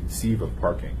way we conceive of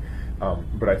parking.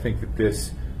 But I think that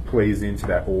this plays into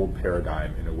that old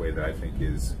paradigm in a way that I think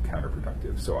is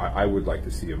counterproductive. So I would like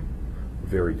to see a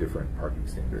very different parking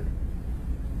standard.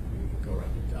 Go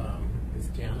right to Ms.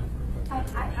 Jana. I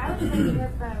would like to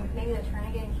hear from maybe the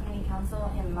Turnagain Community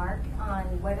Council and Mark on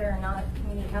whether or not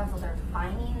community councils are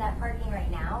finding that parking right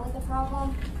now is a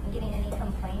problem and getting any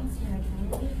complaints from the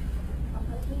community on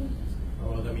parking.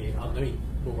 Well,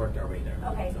 we'll work our way there.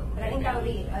 Okay, but I think that would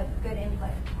be a good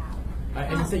input. I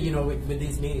just say, with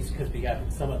these meetings, because we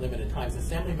got somewhat limited times,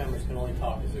 assembly members can only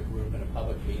talk as a group in a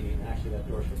public meeting. Actually, that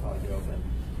door should probably be open.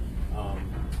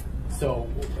 So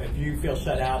if you feel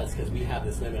shut out, it's because we have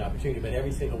this limited opportunity. But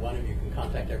every single one of you can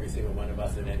contact every single one of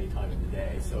us at any time of the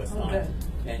day. So it's not,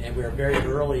 and we're very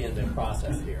early in the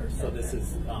process here. So this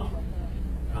is,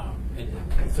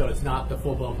 and so it's not the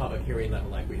full-blown public hearing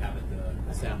level like we have at the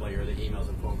assembly or the emails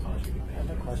and phone calls you can make. I have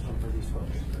a question for these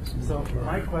folks. So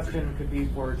my question could be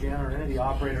for Jan or any of the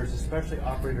operators, especially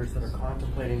operators that are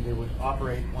contemplating they would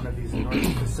operate one of these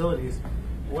enormous facilities.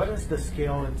 What is the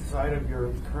scale inside of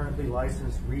your currently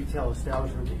licensed retail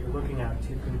establishment that you're looking at to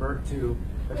convert to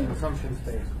a consumption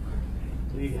space?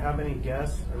 Do you have any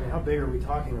guess? I mean, how big are we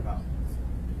talking about?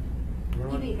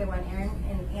 You'd be a good one, Aaron,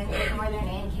 and Northern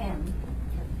and Kim.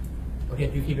 Okay,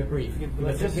 if you keep it brief.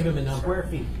 Let's just give him a number. Square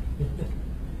feet.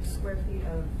 Square feet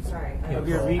of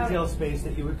your retail space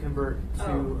that you would convert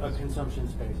to a consumption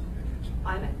space.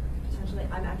 I'm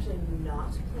actually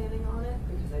not planning on it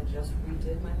because I just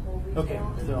redid my whole retail. Okay,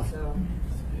 so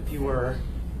if you were,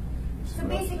 So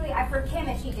basically, for Kim,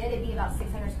 if she did, it'd be about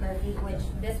 600 square feet, which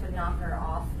this would knock her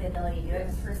off the ability to do it,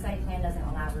 because her site plan doesn't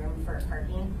allow room for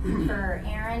parking. For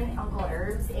Aaron, Uncle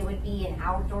Herb's, it would be an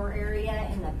outdoor area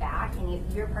in the back, and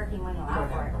your parking wouldn't allow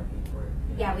for it.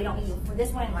 Yeah, we don't need,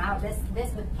 this wouldn't allow, this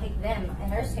would take them,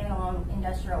 and their standalone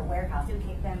industrial warehouse, it would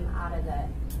take them out of the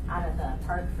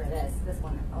park for this. This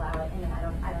wouldn't allow it, and I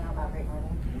don't know about Great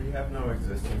Northern. We have no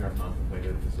existing or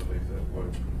contemplated facilities that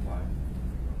would comply.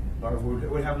 Or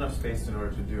would have enough space in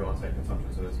order to do on-site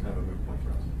consumption, so it's kind of a moot point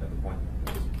for us at the point.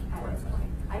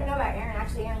 I don't know about Aaron.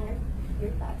 Actually, Aaron,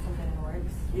 you've got something in the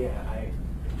works. Yeah, I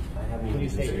haven't even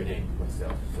considered it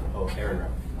myself. Oh,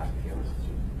 Aaron,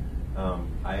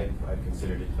 I've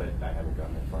considered it, but I haven't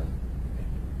gotten that far.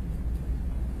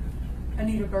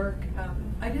 Anita Burke,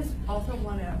 I just also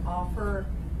want to offer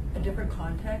a different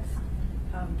context.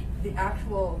 The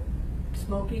actual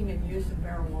smoking and use of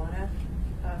marijuana.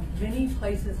 Many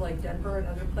places like Denver and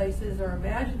other places are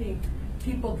imagining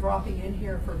people dropping in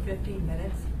here for 15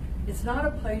 minutes. It's not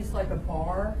a place like a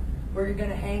bar where you're going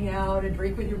to hang out and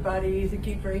drink with your buddies and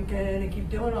keep drinking and keep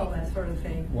doing all that sort of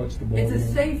thing. What's the It's a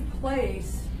ballroom? safe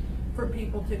place for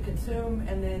people to consume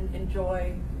and then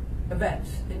enjoy events,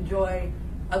 enjoy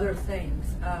other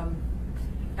things.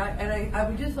 I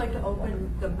would just like to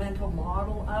open the mental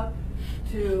model up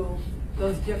to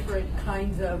those different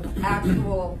kinds of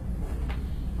actual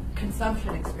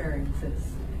consumption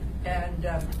experiences, and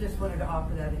just wanted to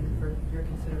offer that in for your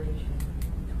consideration.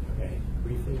 Okay,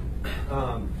 briefly.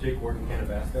 Jake Warden,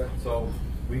 Canabasca. So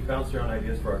we bounced around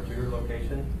ideas for our Tudor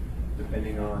location,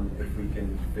 depending on if we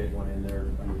can fit one in there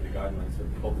under the guidelines of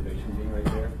cultivation being right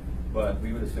there. But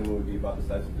we would assume it would be about the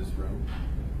size of this room.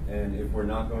 And if we're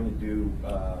not going to do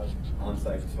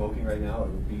on-site smoking right now, it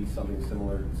would be something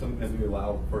similar, something that we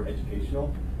allow for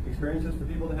educational experiences for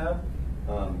people to have.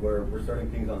 Where we're starting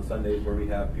things on Sundays where we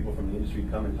have people from the industry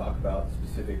come and talk about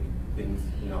specific things,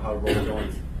 how to roll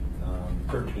joints,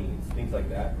 terpenes, things like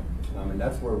that. And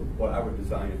that's what I would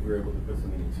design if we were able to put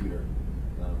something in Tudor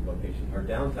location. Our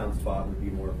downtown spot would be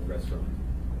more of a restaurant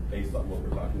based on what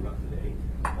we're talking about today,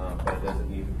 but it doesn't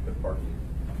need the parking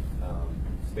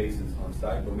spaces on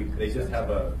site. But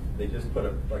they just put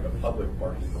a public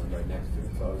parking one right next to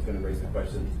it. So I was going to raise the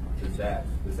question: does that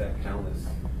count as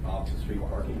off the street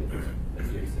parking?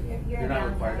 You're not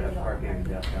required to have parking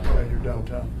downtown. Yeah, you're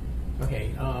downtown.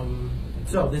 Okay,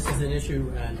 so this is an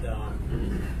issue, and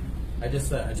I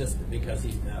just because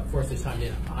he forced his time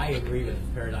in, I agree with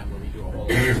the paradigm where we do a whole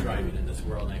lot of driving in this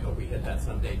world, and I hope we hit that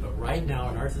someday. But right now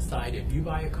in our society, if you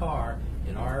buy a car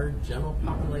in our general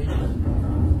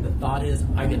population, the thought is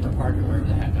I get to park it wherever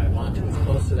the heck I want to, as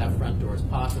close to that front door as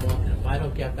possible. And if I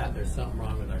don't get that, there's something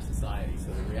wrong with our society.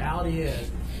 So the reality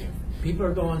is, if people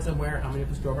are going somewhere, how many of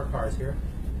us drove our cars here?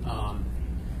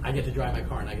 I get to drive my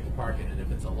car and I get to park it. And if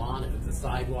it's a lawn, if it's a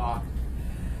sidewalk,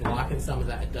 blocking some of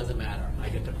that, it doesn't matter. I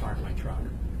get to park my truck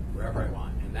wherever I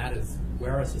want. And that is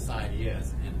where our society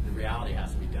is, and the reality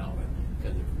has to be dealt with.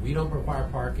 Because if we don't require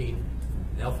parking,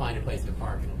 they'll find a place to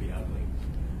park and it'll be ugly.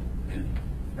 And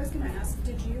I was going to ask,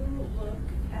 did you look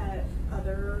at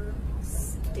other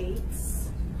states'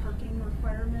 parking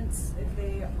requirements if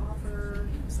they offer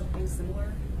something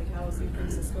similar? Like how San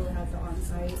Francisco has the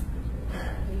on-site.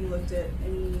 Have you looked at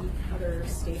any other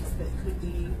states that could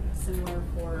be similar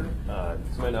for? To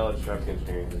my knowledge, traffic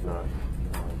engineering does not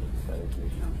that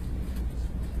information.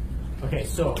 okay,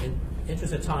 so in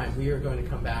interest of time, we are going to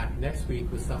come back next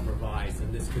week with some revised,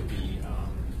 and this could be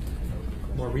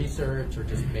more research or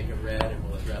just make it red, and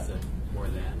we'll address it more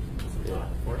then.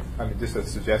 I mean, just a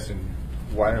suggestion,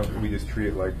 why don't we just treat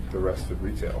it like the rest of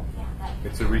retail?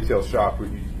 It's a retail shop.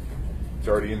 It's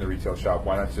already in the retail shop.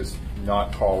 Why not just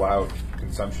not call out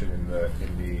consumption in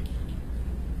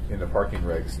the parking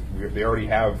regs? They already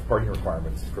have parking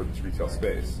requirements for this retail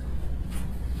space.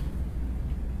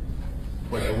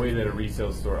 But the way that a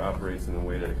retail store operates and the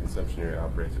way that a consumption area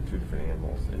operates are two different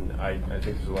animals. And I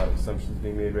think there's a lot of assumptions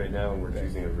being made right now, and we're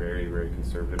choosing a very, very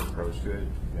conservative approach to it.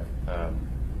 Yeah.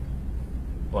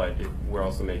 But we're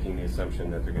also making the assumption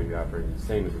that they're going to be operating the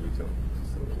same as a retail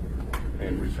facility,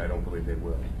 and which I don't believe they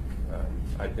will.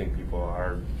 I think you're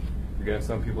going to have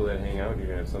some people that hang out, and you're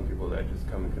going to have some people that just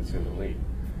come and consume and leave,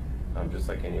 just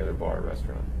like any other bar or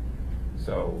restaurant.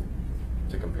 So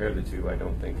to compare the two, I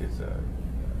don't think it's a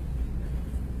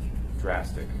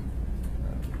drastic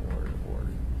or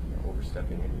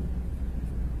overstepping any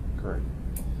current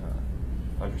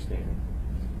understanding.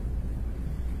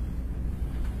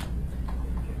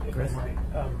 Chris? We're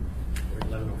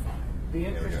 11:05. The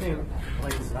interesting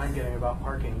place that I'm getting about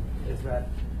parking is that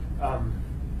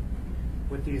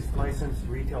with these licensed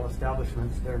retail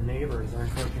establishments, their neighbors are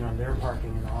encroaching on their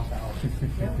parking in off hours.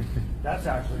 That's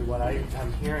actually what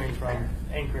I'm hearing from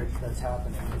Anchorage that's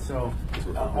happening. And so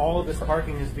all of this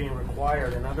parking is being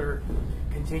required, and other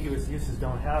contiguous uses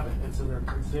don't have it, and so they're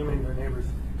consuming their neighbor's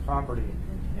property.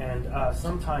 And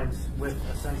sometimes with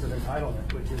a sense of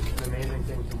entitlement, which is an amazing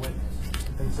thing to witness.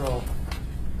 And so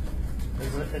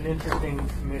there's an interesting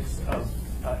mix of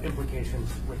implications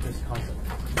with this concept.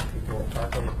 People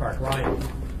park over park. Ryan,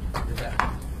 you're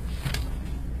back.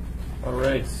 All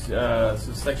right, so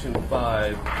section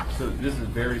 5, so this is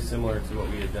very similar to what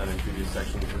we had done in previous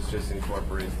sections. This just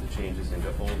incorporates the changes into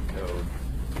old code,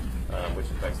 which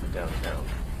affects the downtown.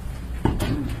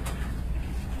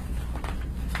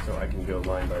 So I can go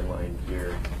line by line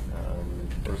here.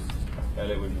 First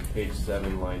edit would be page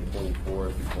 7, line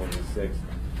 24 through 26.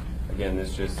 Again,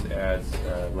 this just adds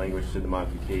language to the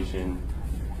modification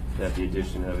that the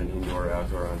addition of an indoor or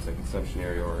outdoor on-site consumption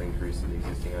area or increase in the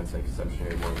existing on-site consumption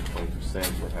area more than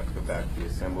 20% would have to go back to the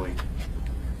assembly.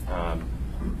 And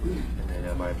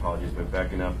then my apologies, but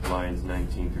backing up lines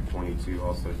 19 through 22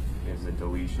 also is a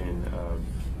deletion of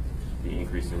the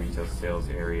increase in retail sales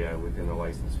area within the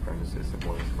licensed premises of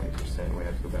more than 20% would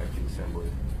have to go back to the assembly.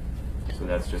 So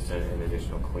that's just an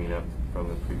additional cleanup from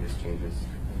the previous changes.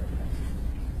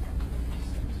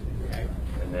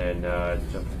 And then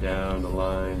jumping down the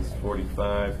lines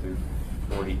 45 through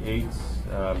 48,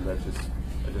 that's just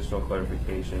additional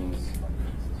clarifications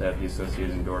that the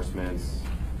associated endorsements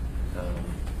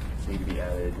need to be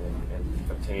added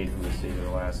and obtained from the state of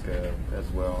Alaska, as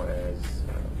well as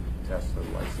attached to the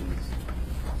license.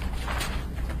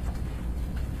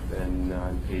 Then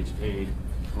on page 8,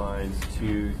 lines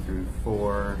 2 through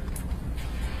 4,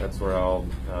 that's where I'll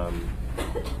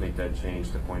make that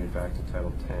change to point it back to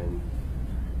Title 10.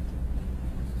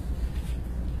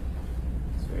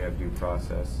 So we have due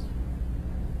process.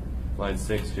 Line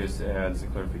 6 just adds a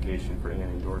clarification for and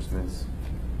endorsements.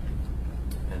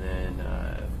 And then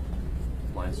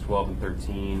lines 12 and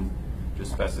 13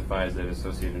 just specifies that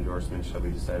associated endorsements shall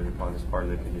be decided upon as part of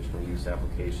the conditional use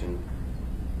application.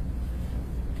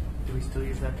 Do we still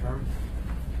use that term?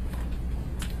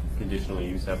 Conditional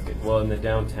use application. Well, in the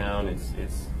downtown, it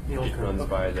runs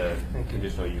by the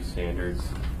conditional use standards,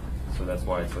 so that's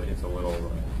why it's a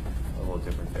little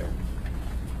different there.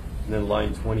 And then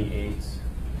line 28,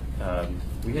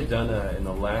 we had done in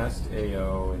the last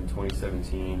AO in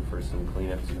 2017 for some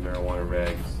cleanup to the marijuana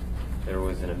regs. There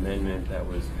was an amendment that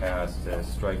was passed to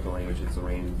strike the language its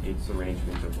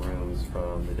arrangement of rooms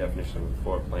from the definition of the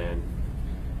floor plan.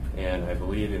 And I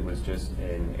believe it was just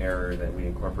an error that we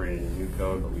incorporated in new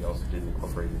code, but we also didn't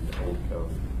incorporate it into old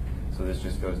code. So this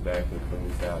just goes back and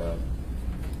cleans that up.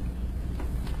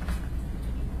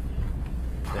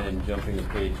 Then jumping to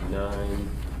page 9,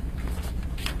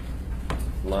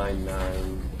 line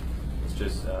 9, it's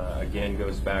just, again,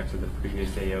 goes back to the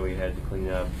previous AO. We had to clean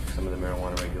up some of the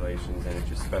marijuana regulations, and it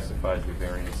just specifies the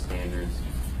variance standards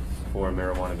for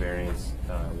marijuana variance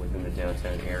within the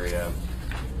downtown area.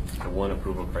 The one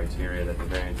approval criteria that the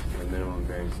variance is the minimum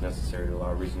variance necessary to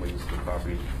allow reasonable use of the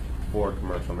property for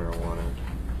commercial marijuana.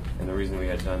 And the reason we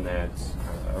had done that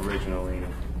originally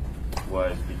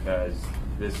was because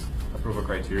this approval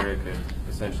criteria could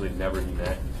essentially never be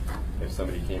met if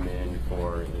somebody came in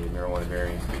for a marijuana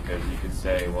variance, because you could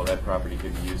say, well, that property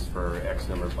could be used for X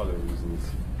number of other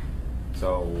reasons.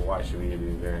 So why should we give you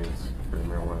a variance for a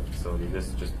marijuana facility?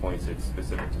 This just points it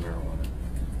specific to marijuana.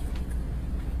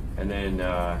 And then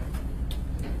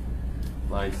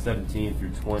lines 17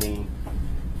 through 20,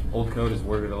 old code is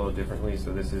worded a little differently,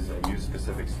 so this is a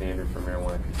use-specific standard for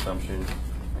marijuana consumption,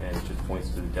 and it just points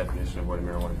to the definition of what a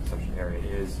marijuana consumption area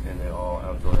is, and that all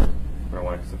outdoor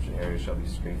marijuana consumption areas shall be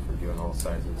screened for view on all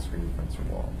sides of the screening fence or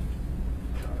wall.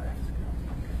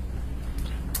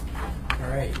 All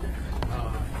right.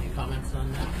 Any comments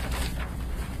on that?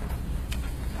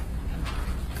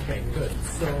 Okay, good.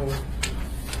 So,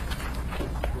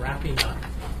 wrapping up.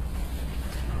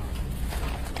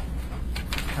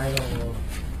 Title,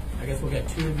 I guess we'll get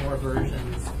 2 more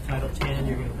versions. Title 10,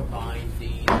 you're going to combine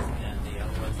these and the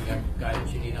other ones. You got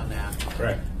guidance you need on that.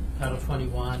 Correct. Title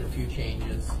 21, a few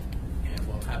changes, and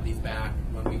we'll have these back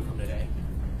 1 week from today.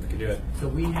 We can do it. So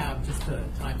we have just a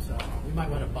time, so we might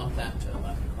want to bump that to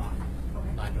 11 o'clock,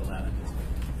 9 to 11, just to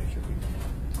make sure people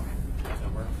know. Does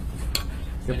that work?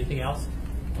 Anything else?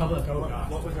 Public, oh gosh.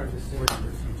 What was our decision?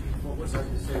 What was our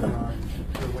decision on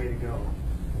the way to go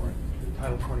for the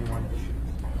Title 21 issue?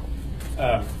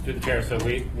 Through the chair, so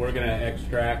we're going to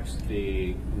extract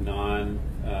the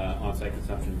non-on-site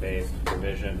consumption-based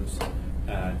provisions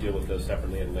deal with those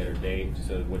separately at a later date.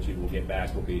 So what you will get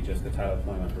back will be just the Title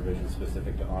 21 provisions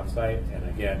specific to on-site. And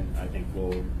again, I think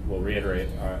we'll reiterate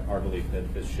our belief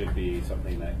that this should be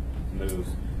something that moves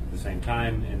at the same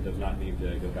time and does not need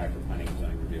to go back for planning and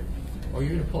zoning review. Or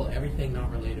you're going to pull everything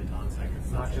not related to on-site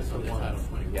construction, Not just from the the one. Title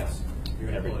 21. Yes.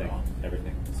 You're going to pull it Everything. all.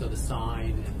 Everything. So the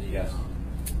sign and the Yes.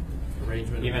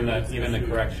 arrangement. Even agreements the issued.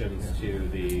 corrections to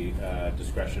the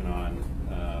discretion on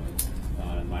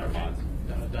minor bonds.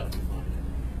 That'll be fine.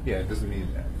 Yeah, it doesn't mean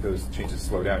that those changes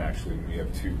slow down actually when we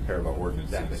have two parallel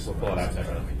ordinances. Exactly. We'll pull it out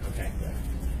separately. Okay.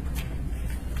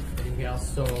 Anything else?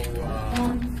 So,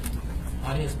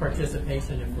 audience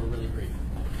participation, if we're really brief.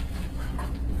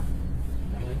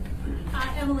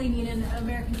 Emily Neenan,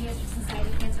 American Pediatric Society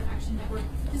Cancer Action Network.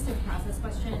 Just a process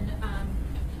question.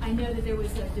 I know that there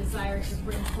was a desire to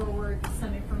bring forward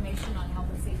some information on health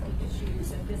and safety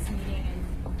issues at this meeting,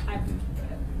 and I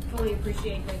fully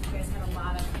appreciate that you guys had a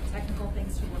lot of technical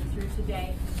things to work through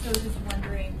today. So I was just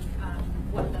wondering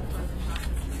what the further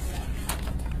process is there.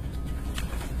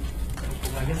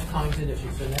 I guess Collington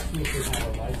issues. So next week we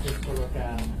have a license to look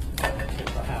at.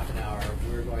 It's for half an hour.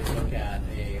 We're going to look at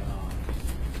a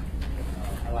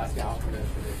Alaska Alphabet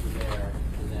issue there,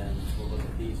 and then we'll look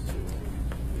at these two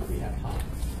if we have time.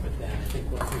 But then I think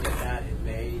once we get that, it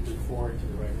may move forward to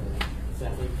the regular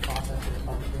assembly process of the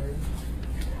public hearing.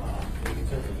 We can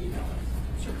certainly email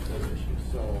us those issues.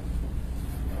 So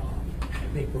I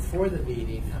think before the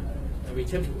meeting, I mean,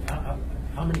 typically,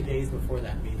 how many days before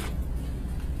that meeting?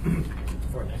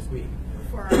 For next week?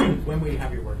 When will you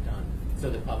have your work done so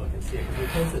the public can see it? Because we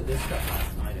posted this stuff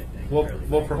last night, I think.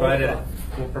 We'll provide it.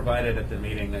 We'll provide it at the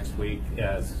meeting next week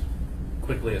as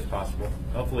quickly as possible.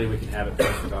 Hopefully, we can have it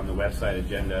posted on the website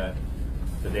agenda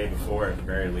the day before, at the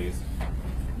very least.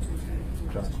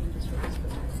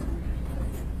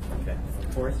 Okay.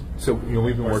 Forrest? So,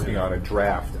 we've been working on a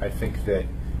draft. I think that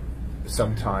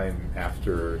sometime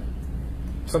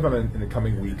in the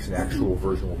coming weeks, an actual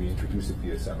version will be introduced at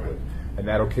the Assembly. And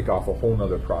that'll kick off a whole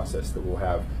nother process that will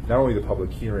have not only the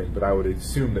public hearing, but I would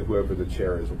assume that whoever the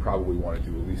chair is will probably want to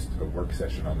do at least a work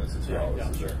session on this as well.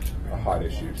 This is a hot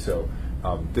issue. So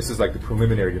this is like the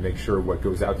preliminary to make sure what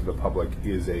goes out to the public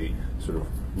is a sort of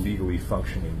legally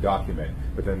functioning document.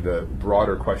 But then the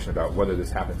broader question about whether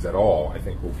this happens at all, I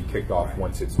think, will be kicked off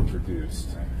once it's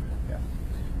introduced. Yeah.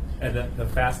 And the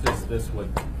fastest this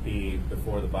would be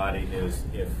before the body is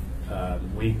if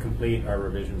we complete our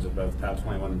revisions of both Title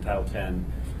 21 and Title 10.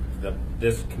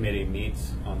 This committee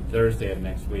meets on Thursday of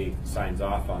next week, signs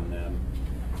off on them.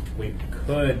 We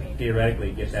could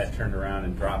theoretically get that turned around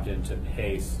and dropped into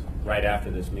PACE right after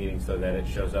this meeting so that it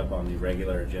shows up on the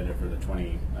regular agenda for the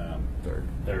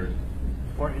 23rd.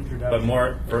 For introduction.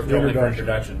 But only for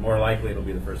introduction. More likely it'll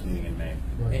be the first meeting in May.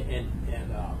 And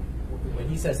when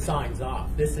he says signs off,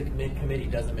 this committee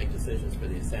doesn't make decisions for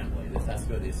the Assembly. This has to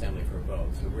go to the Assembly for a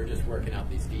vote. So we're just working out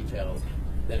these details.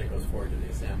 Then it goes forward to the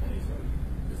Assembly.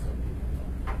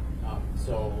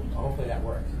 So hopefully that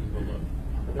works. We will look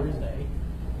on Thursday,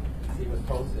 see what's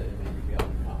posted, and maybe be able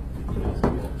to come. He knows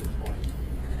people at this point.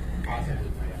 Possibly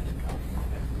might have to come.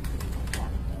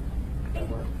 That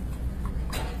work?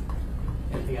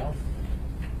 Anything else?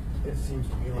 It seems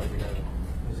to me like we got a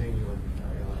zany one.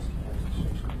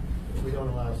 If we don't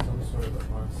allow some sort of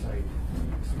on-site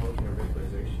smoking or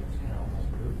vaporization, it's kind of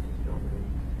almost rude. You don't bring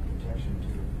protection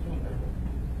to medical.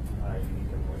 If you need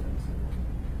to avoid that.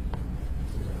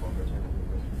 Seems like one protective.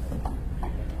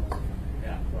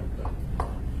 Yeah.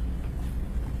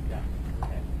 Yeah.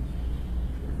 Okay.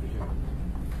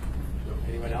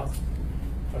 Anyone else?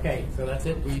 Okay, so that's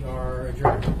it. We are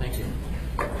adjourned. Thank you.